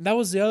sobriety, and that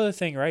was the other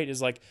thing, right?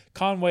 Is like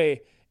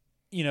Conway.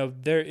 He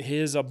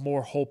is a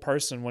more whole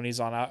person when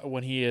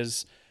he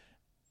is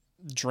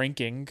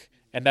drinking,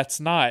 and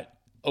that's not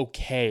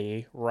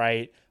okay,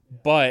 right?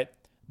 But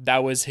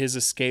that was his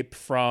escape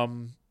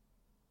from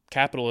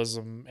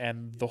capitalism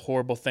and the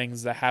horrible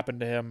things that happened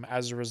to him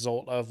as a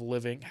result of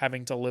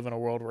having to live in a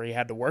world where he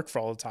had to work for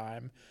all the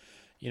time.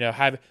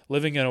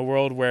 Living in a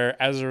world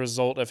where, as a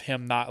result of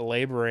him not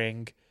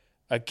laboring,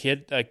 a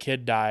kid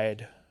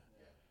died,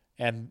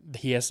 and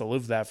he has to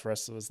live that for the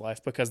rest of his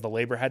life because the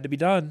labor had to be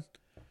done.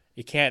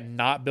 You can't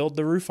not build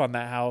the roof on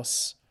that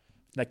house.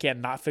 I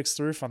can't not fix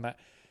the roof on that.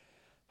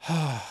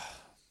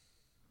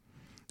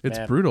 It's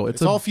brutal.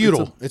 It's all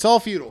futile. It's all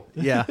futile.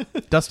 Yeah,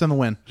 dust in the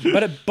wind.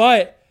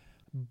 But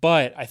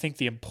I think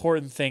the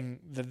important thing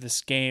that this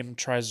game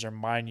tries to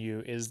remind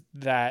you is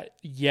that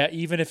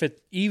even if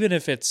it's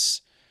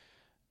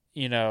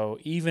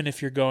even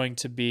if you're going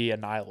to be a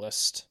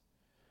nihilist,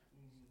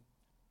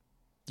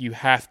 you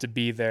have to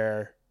be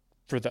there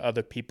for the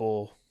other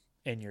people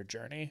in your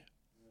journey.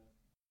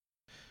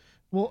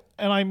 Well,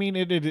 and I mean,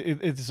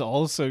 it's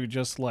also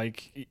just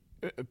like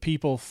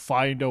people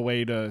find a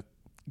way to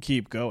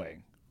keep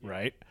going,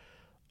 right?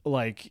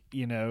 Like,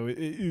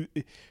 the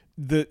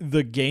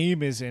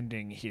game is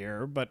ending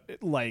here, but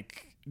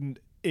like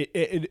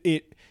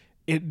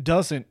it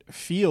doesn't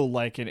feel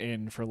like an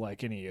end for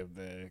like any of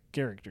the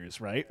characters,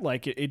 right?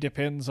 Like it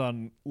depends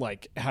on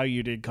like how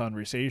you did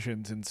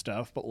conversations and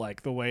stuff, but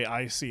like the way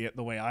I see it,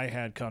 the way I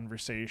had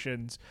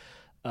conversations,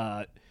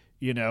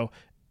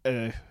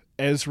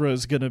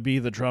 Ezra's gonna be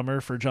the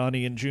drummer for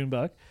Johnny and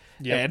Junebuck.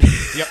 Yep.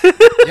 Yep.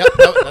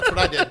 No, that's what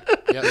I did.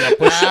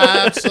 Yep.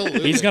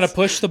 Absolutely. He's gonna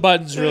push the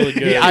buttons really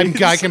good. Yeah, I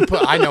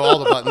know all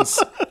the buttons.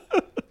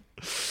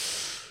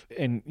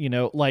 And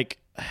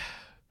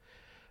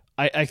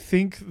I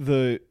think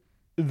the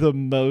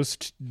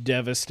most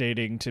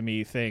devastating to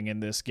me thing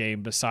in this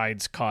game,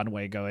 besides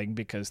Conway going,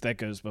 because that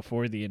goes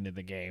before the end of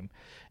the game,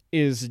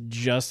 is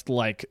just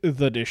like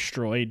the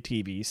destroyed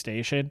TV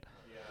station.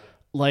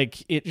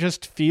 Like, it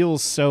just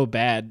feels so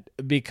bad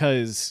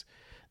because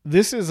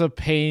this is a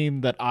pain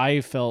that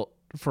I felt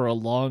for a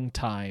long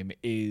time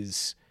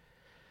is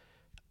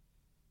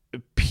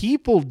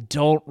people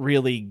don't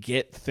really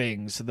get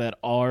things that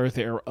are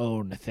their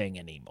own thing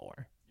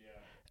anymore.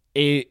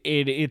 Yeah.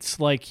 It's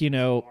like,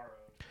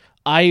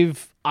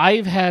 I've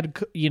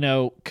had,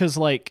 cause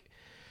like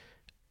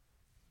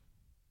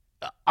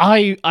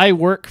I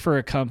work for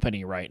a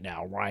company right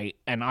now, right?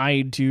 And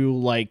I do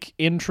like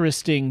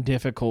interesting,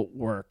 difficult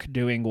work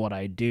doing what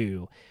I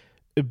do.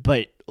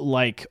 But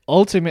like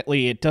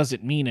ultimately it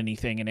doesn't mean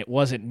anything, and it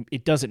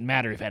doesn't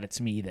matter that it's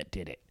me that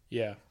did it.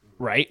 Yeah.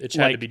 Right? It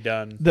had to be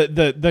done.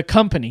 The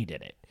company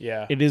did it.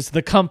 Yeah. It is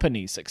the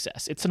company's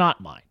success. It's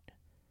not mine.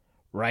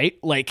 Right?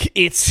 Like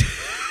it's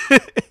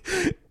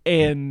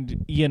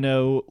and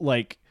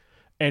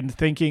and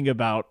thinking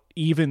about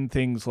even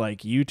things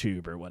like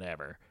YouTube or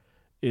whatever.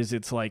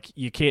 It's like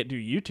you can't do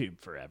YouTube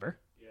forever.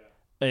 Yeah.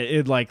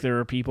 There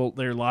are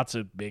lots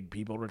of big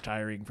people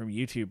retiring from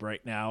YouTube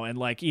right now, and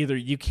like either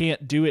you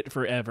can't do it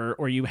forever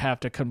or you have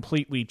to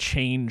completely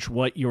change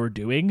what you're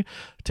doing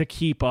to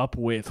keep up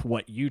with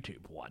what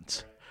YouTube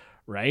wants.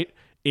 Right?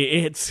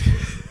 It's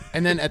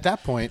and then at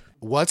that point,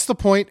 what's the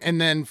point? And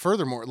then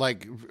furthermore,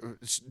 like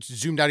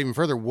zoomed out even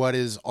further, what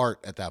is art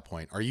at that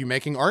point? Are you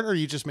making art or are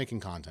you just making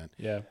content?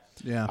 Yeah.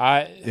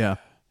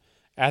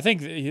 I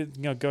think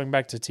going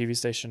back to TV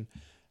station,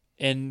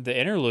 in the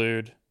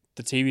interlude,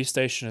 the TV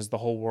station is the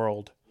whole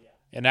world.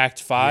 In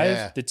Act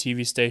 5, the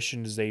TV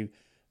station is a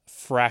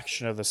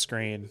fraction of the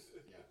screen.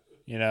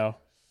 And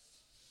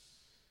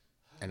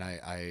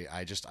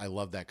I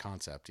love that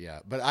concept. Yeah.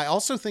 But I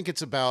also think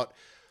it's about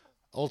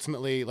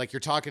ultimately, like we're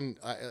talking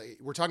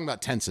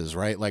about tenses,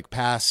 right? Like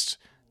past,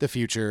 the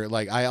future.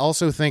 Like I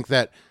also think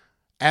that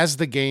as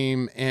the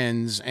game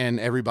ends and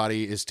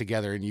everybody is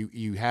together and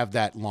you have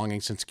that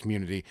longing sense of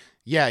community,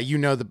 the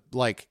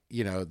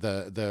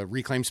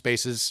reclaimed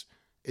spaces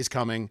is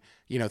coming,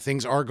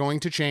 things are going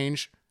to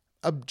change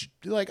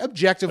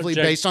objectively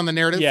based on the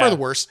narrative for the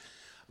worse,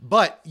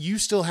 but you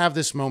still have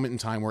this moment in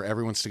time where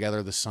everyone's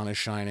together. The sun is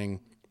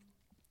shining.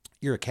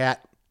 You're a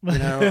cat,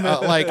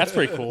 that's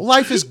pretty cool.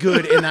 Life is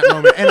good in that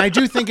moment. And I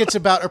do think it's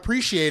about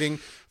appreciating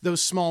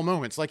those small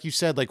moments. Like you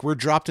said, like we're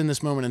dropped in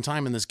this moment in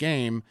time in this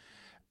game,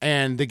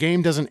 and the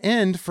game doesn't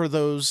end for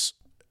those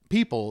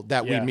people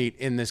that we meet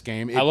in this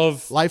game.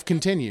 Life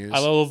continues. I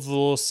love the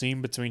little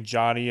scene between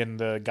Johnny and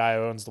the guy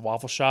who owns the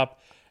waffle shop.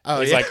 Oh,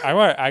 He's yeah. like,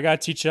 I gotta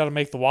teach you how to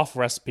make the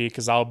waffle recipe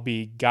because I'll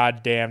be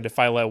goddamned if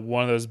I let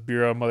one of those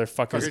bureau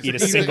motherfuckers eat a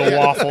single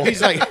waffle.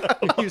 He's like,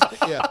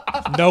 yeah.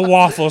 No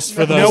waffles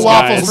for those No guys.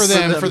 waffles for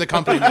them, for the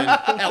company men.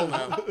 Hell no.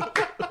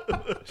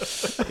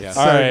 Yeah.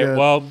 All right, good.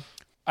 well,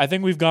 I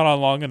think we've gone on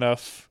long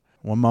enough.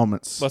 One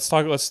moments.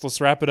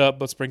 Let's wrap it up.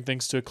 Let's bring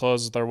things to a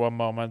close with our one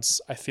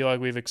moments. I feel like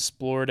we've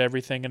explored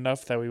everything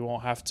enough that we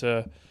won't have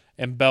to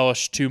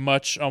embellish too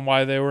much on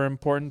why they were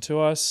important to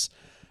us.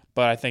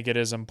 But I think it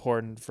is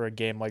important for a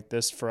game like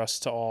this for us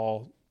to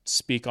all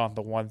speak on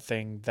the one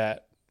thing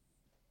that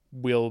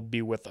will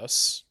be with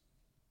us.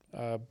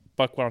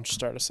 Buck, why don't you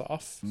start us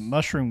off?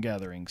 Mushroom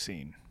gathering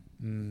scene.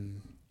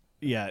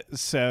 Yeah,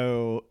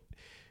 so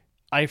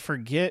I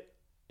forget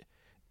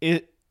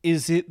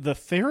is it the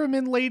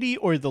theremin lady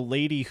or the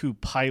lady who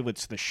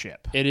pilots the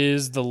ship? It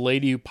is the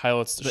lady who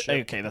pilots the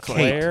ship. Okay, that's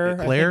Claire,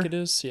 right. I think it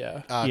is.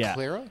 Yeah. Yeah.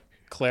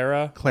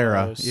 Clara?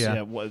 Clara, Rose.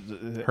 yeah.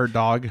 Yeah, Her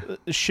dog.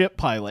 ship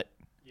pilot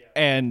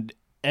and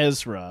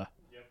Ezra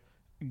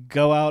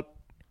go out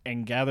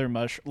and gather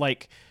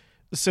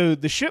so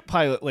the ship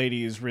pilot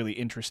lady is really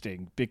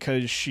interesting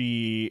because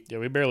she Yeah,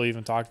 we barely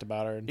even talked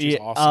about her, and she's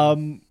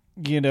awesome.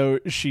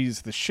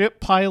 She's the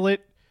ship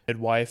pilot,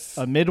 Midwife.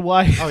 a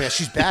midwife. Oh, yeah,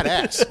 she's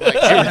badass. Like,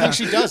 everything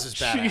she does is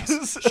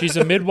badass. She's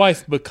a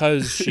midwife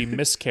because she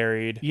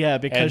miscarried. Yeah,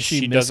 because and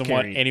she doesn't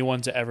want miscarried.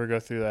 anyone to ever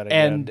go through that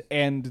again.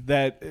 And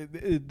that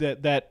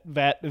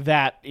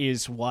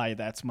is why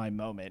that's my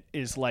moment,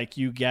 is like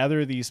you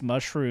gather these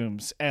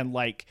mushrooms and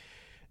like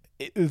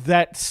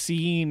that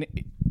scene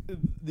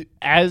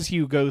as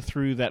you go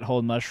through that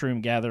whole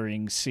mushroom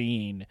gathering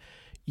scene,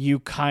 you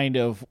kind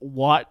of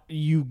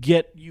you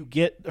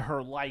get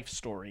her life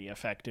story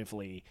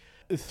effectively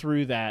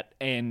through that.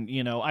 And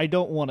I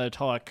don't want to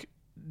talk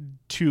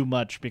too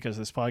much because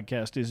this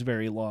podcast is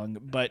very long,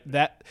 but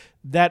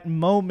that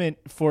moment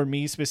for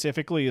me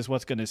specifically is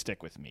what's going to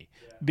stick with me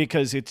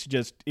because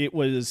it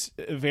was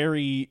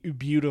very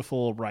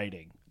beautiful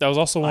writing. That was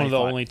also one of the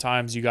only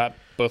times you got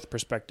both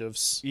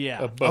perspectives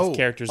of both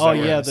characters. Oh that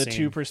were yeah, in the scene.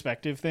 two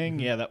perspective thing.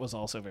 Yeah, that was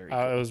also very cool.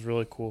 It was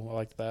really cool. I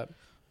liked that.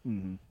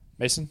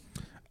 Mason?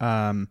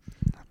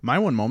 My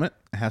one moment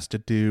has to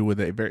do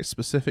with a very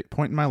specific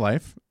point in my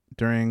life.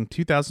 During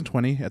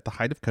 2020, at the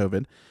height of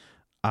COVID,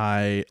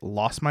 I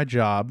lost my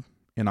job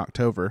in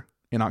October,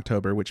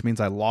 which means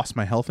I lost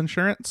my health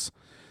insurance.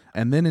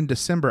 And then in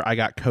December, I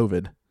got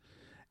COVID.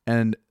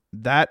 And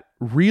that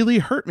really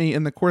hurt me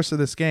in the course of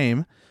this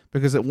game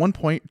because at one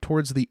point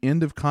towards the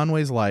end of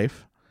Conway's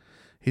life,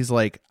 he's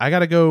like, I got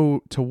to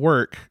go to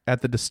work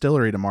at the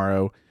distillery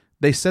tomorrow.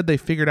 They said they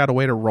figured out a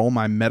way to roll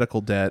my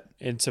medical debt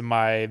into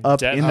my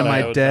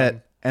debt.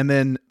 Them. And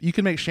then you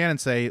can make Shannon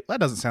say, that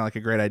doesn't sound like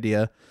a great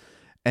idea.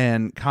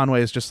 And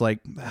Conway is just like,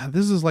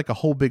 this is like a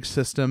whole big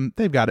system.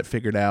 They've got it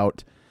figured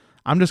out.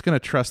 I'm just going to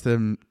trust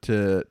them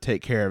to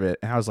take care of it.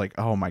 And I was like,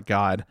 oh my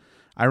God.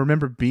 I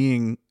remember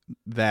being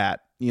that,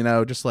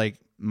 just like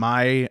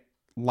my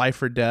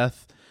life or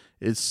death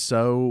is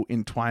so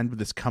entwined with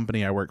this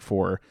company I work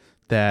for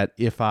that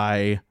if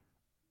I,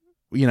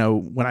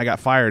 when I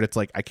got fired, it's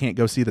like, I can't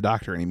go see the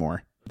doctor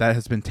anymore. That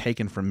has been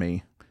taken from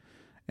me.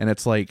 And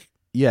it's like,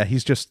 yeah,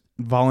 he's just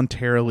not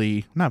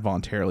voluntarily,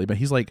 but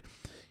he's like,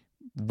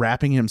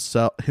 wrapping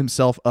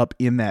himself up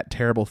in that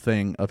terrible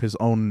thing of his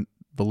own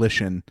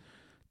volition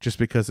just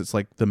because it's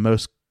like the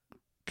most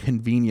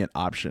convenient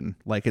option.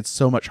 Like it's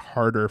so much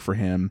harder for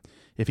him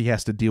if he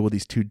has to deal with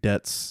these two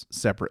debts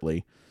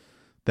separately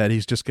that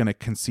he's just going to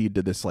concede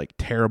to this like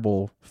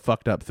terrible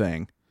fucked up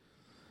thing.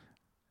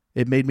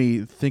 It made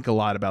me think a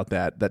lot about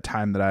that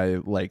time that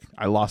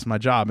I lost my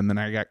job and then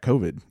I got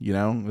COVID,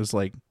 it was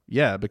like,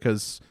 yeah,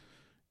 because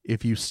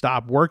if you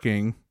stop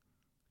working,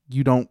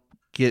 you don't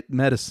get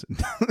medicine.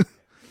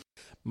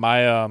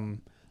 My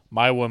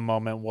one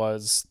moment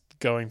was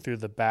going through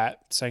the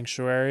bat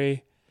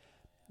sanctuary.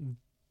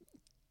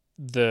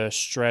 The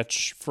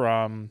stretch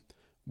from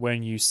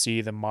when you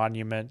see the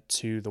monument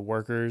to the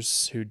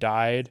workers who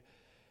died,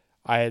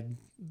 I had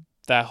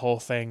that whole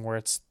thing where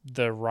it's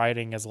the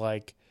writing is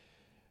like,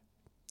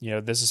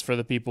 this is for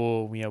the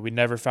people, we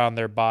never found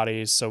their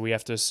bodies, so we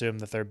have to assume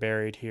that they're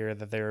buried here,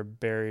 that they were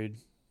buried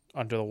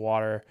under the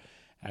water.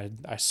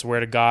 I swear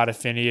to God,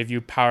 if any of you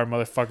power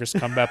motherfuckers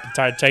come up and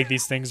try to take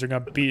these things, they're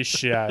going to beat the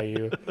shit out of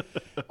you.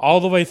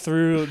 All the way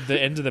through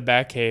the end of the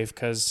Batcave,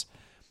 because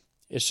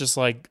it's just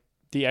like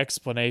the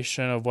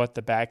explanation of what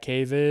the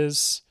Batcave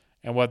is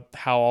and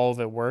how all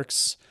of it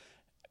works.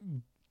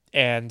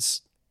 And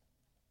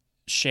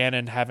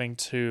Shannon having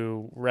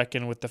to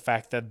reckon with the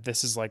fact that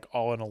this is like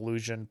all an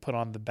illusion put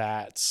on the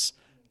bats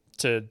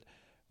to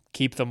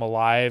keep them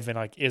alive. And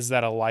like, is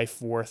that a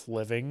life worth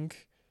living?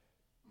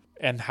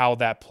 And how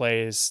that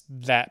plays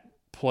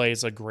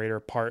a greater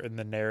part in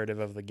the narrative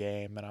of the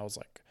game. And I was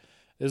like,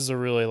 this is a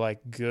really like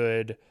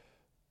good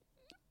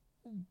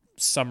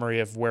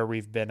summary of where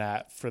we've been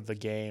at for the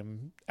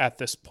game at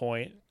this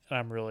point. And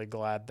I'm really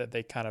glad that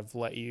they kind of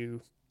let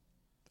you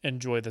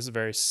enjoy this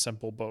very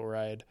simple boat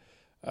ride,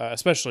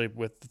 especially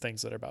with the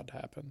things that are about to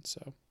happen.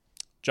 So,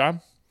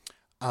 John?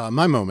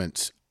 My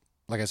moment,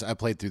 like I said, I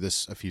played through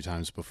this a few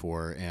times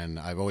before, and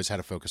I've always had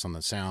to focus on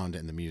the sound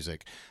and the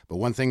music. But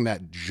one thing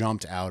that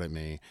jumped out at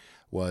me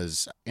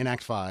was in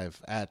Act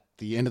 5, at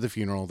the end of the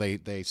funeral,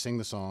 they sing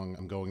the song,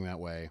 I'm Going That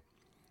Way.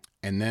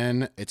 And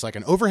then it's like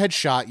an overhead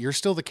shot. You're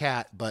still the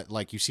cat, but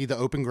like you see the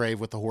open grave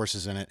with the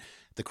horses in it,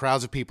 the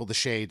crowds of people, the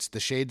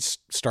shades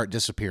start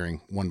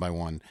disappearing one by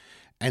one.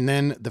 And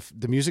then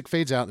the music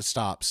fades out, it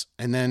stops.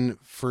 And then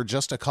for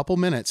just a couple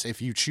minutes,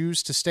 if you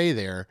choose to stay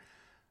there,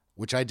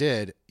 which I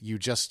did,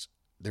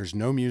 there's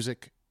no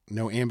music,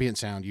 no ambient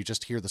sound. You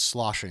just hear the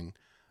sloshing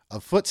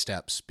of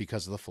footsteps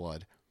because of the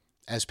flood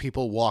as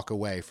people walk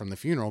away from the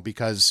funeral,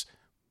 because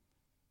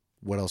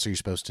what else are you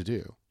supposed to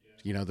do?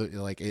 You know,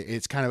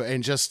 it's kind of,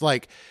 and just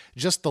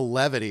the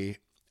levity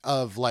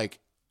of like,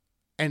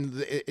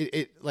 and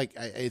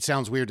it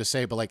sounds weird to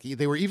say, but like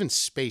they were even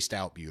spaced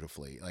out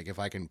beautifully. Like, if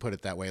I can put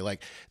it that way,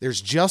 like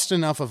there's just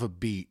enough of a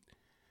beat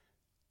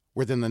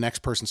where then the next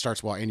person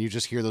starts walking and you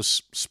just hear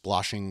those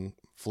splashing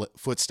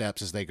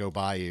footsteps as they go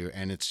by you.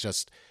 And it's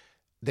just,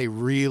 they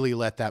really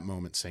let that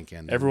moment sink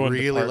in. Everyone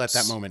really departs.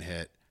 let that moment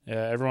hit.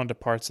 Yeah. Everyone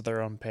departs at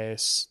their own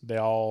pace. They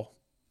all,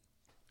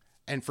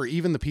 and for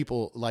even the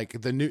people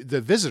like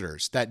the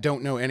visitors that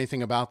don't know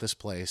anything about this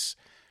place,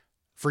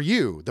 for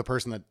you, the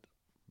person that,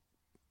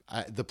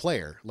 the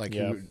player, like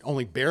who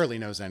only barely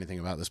knows anything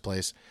about this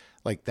place,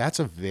 like that's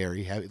a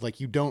very heavy, like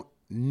you don't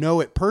know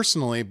it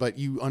personally, but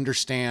you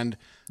understand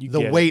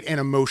the weight and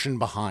emotion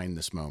behind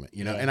this moment,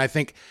 you know? And I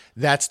think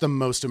that's the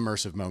most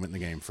immersive moment in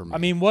the game for me. I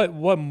mean,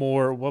 what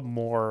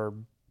more,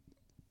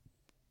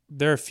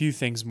 there are a few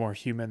things more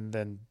human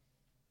than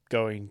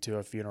going to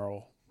a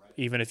funeral,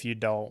 even if you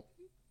don't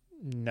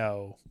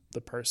know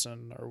the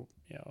person or,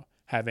 you know,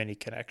 have any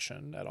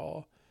connection at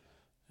all.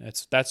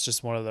 That's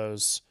just one of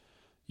those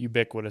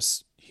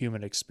ubiquitous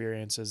human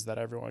experiences that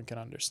everyone can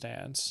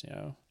understand, you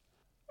know.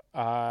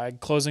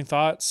 Closing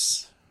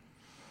thoughts.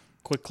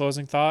 Quick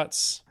closing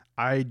thoughts.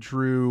 I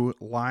drew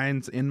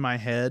lines in my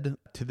head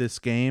to this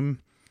game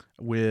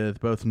with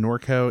both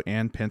Norco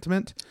and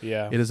Pentiment.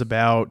 Yeah. It is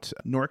about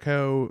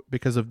Norco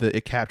because of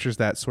it captures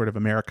that sort of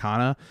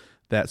Americana,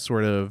 that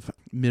sort of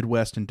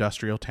Midwest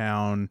industrial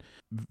town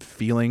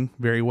feeling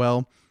very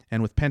well.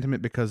 And with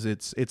Pentiment because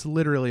it's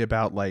literally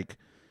about like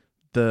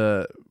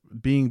the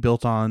being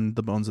built on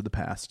the bones of the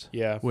past.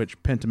 Yeah.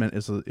 Which Pentiment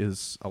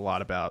is a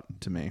lot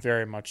about to me.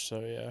 Very much so,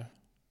 yeah.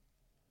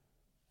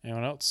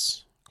 Anyone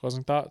else?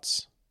 Closing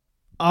thoughts?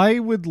 I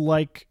would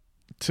like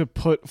to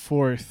put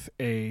forth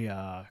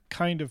a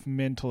kind of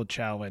mental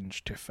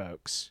challenge to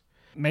folks.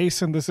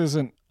 Mason, this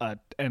isn't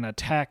an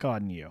attack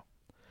on you,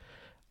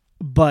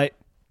 but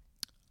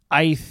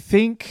I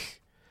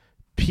think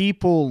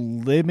people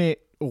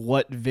limit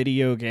what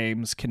video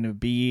games can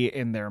be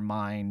in their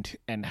mind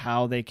and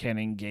how they can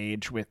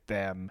engage with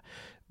them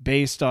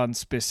based on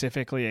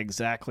specifically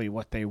exactly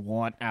what they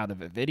want out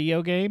of a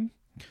video game,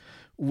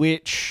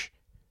 which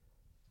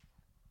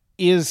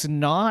is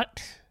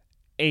not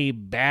a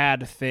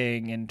bad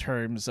thing in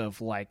terms of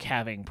like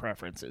having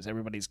preferences.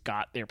 Everybody's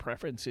got their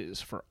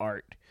preferences for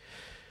art.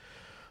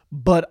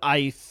 But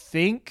I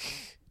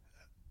think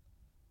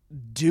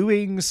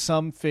doing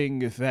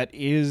something that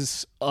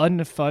is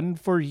unfun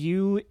for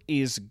you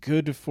is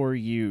good for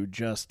you,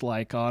 just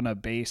like on a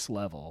base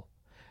level.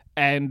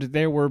 And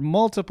there were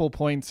multiple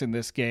points in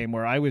this game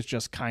where I was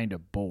just kind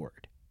of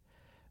bored.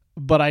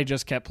 But I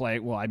just kept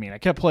playing. Well, I mean, I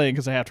kept playing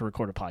because I have to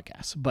record a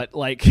podcast. But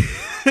like,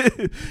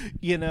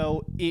 you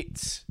know,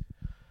 it's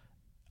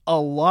a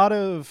lot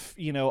of,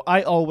 you know,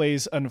 I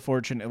always,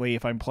 unfortunately,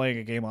 if I'm playing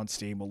a game on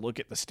Steam, will look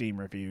at the Steam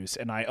reviews,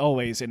 and I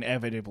always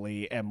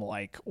inevitably am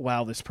like,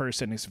 wow, this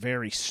person is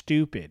very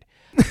stupid.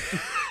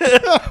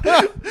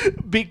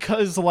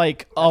 Because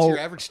like, that's your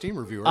average Steam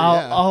reviewer.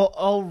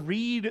 I'll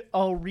read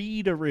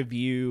a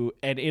review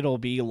and it'll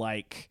be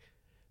like,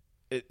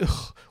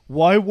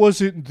 why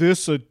wasn't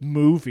this a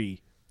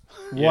movie?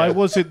 Why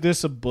wasn't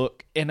this a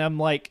book? And I'm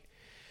like,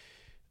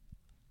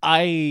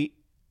 I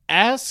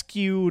ask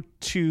you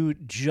to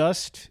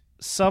just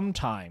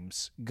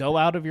sometimes go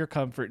out of your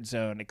comfort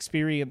zone,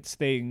 experience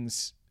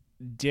things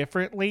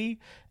differently,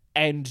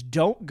 and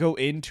don't go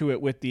into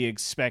it with the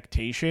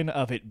expectation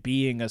of it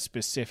being a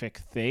specific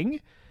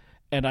thing.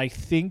 And I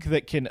think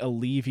that can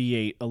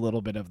alleviate a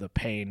little bit of the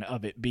pain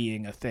of it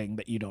being a thing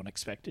that you don't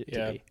expect it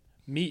to be.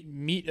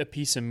 Meet a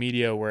piece of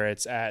media where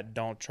it's at.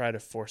 Don't try to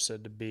force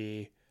it to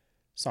be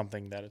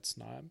something that it's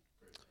not.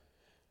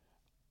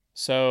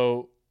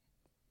 So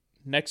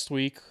next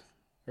week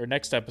or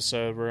next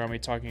episode, we're going to be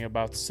talking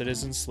about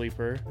Citizen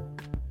Sleeper,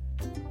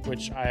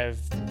 which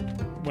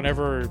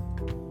whenever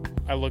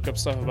I look up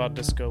stuff about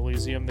Disco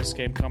Elysium, this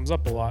game comes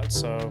up a lot.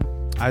 So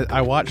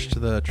I watched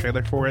the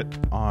trailer for it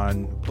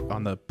on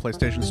the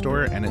PlayStation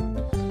Store, and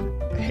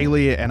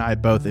Haley and I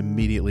both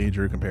immediately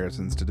drew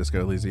comparisons to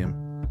Disco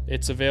Elysium.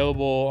 It's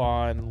available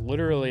on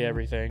literally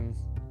everything: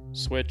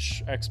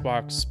 Switch,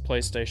 Xbox,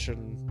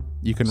 PlayStation.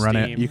 You can run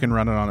it. You can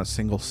run it on a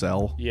single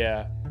cell.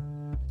 Yeah.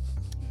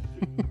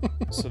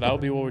 So that'll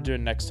be what we're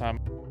doing next time.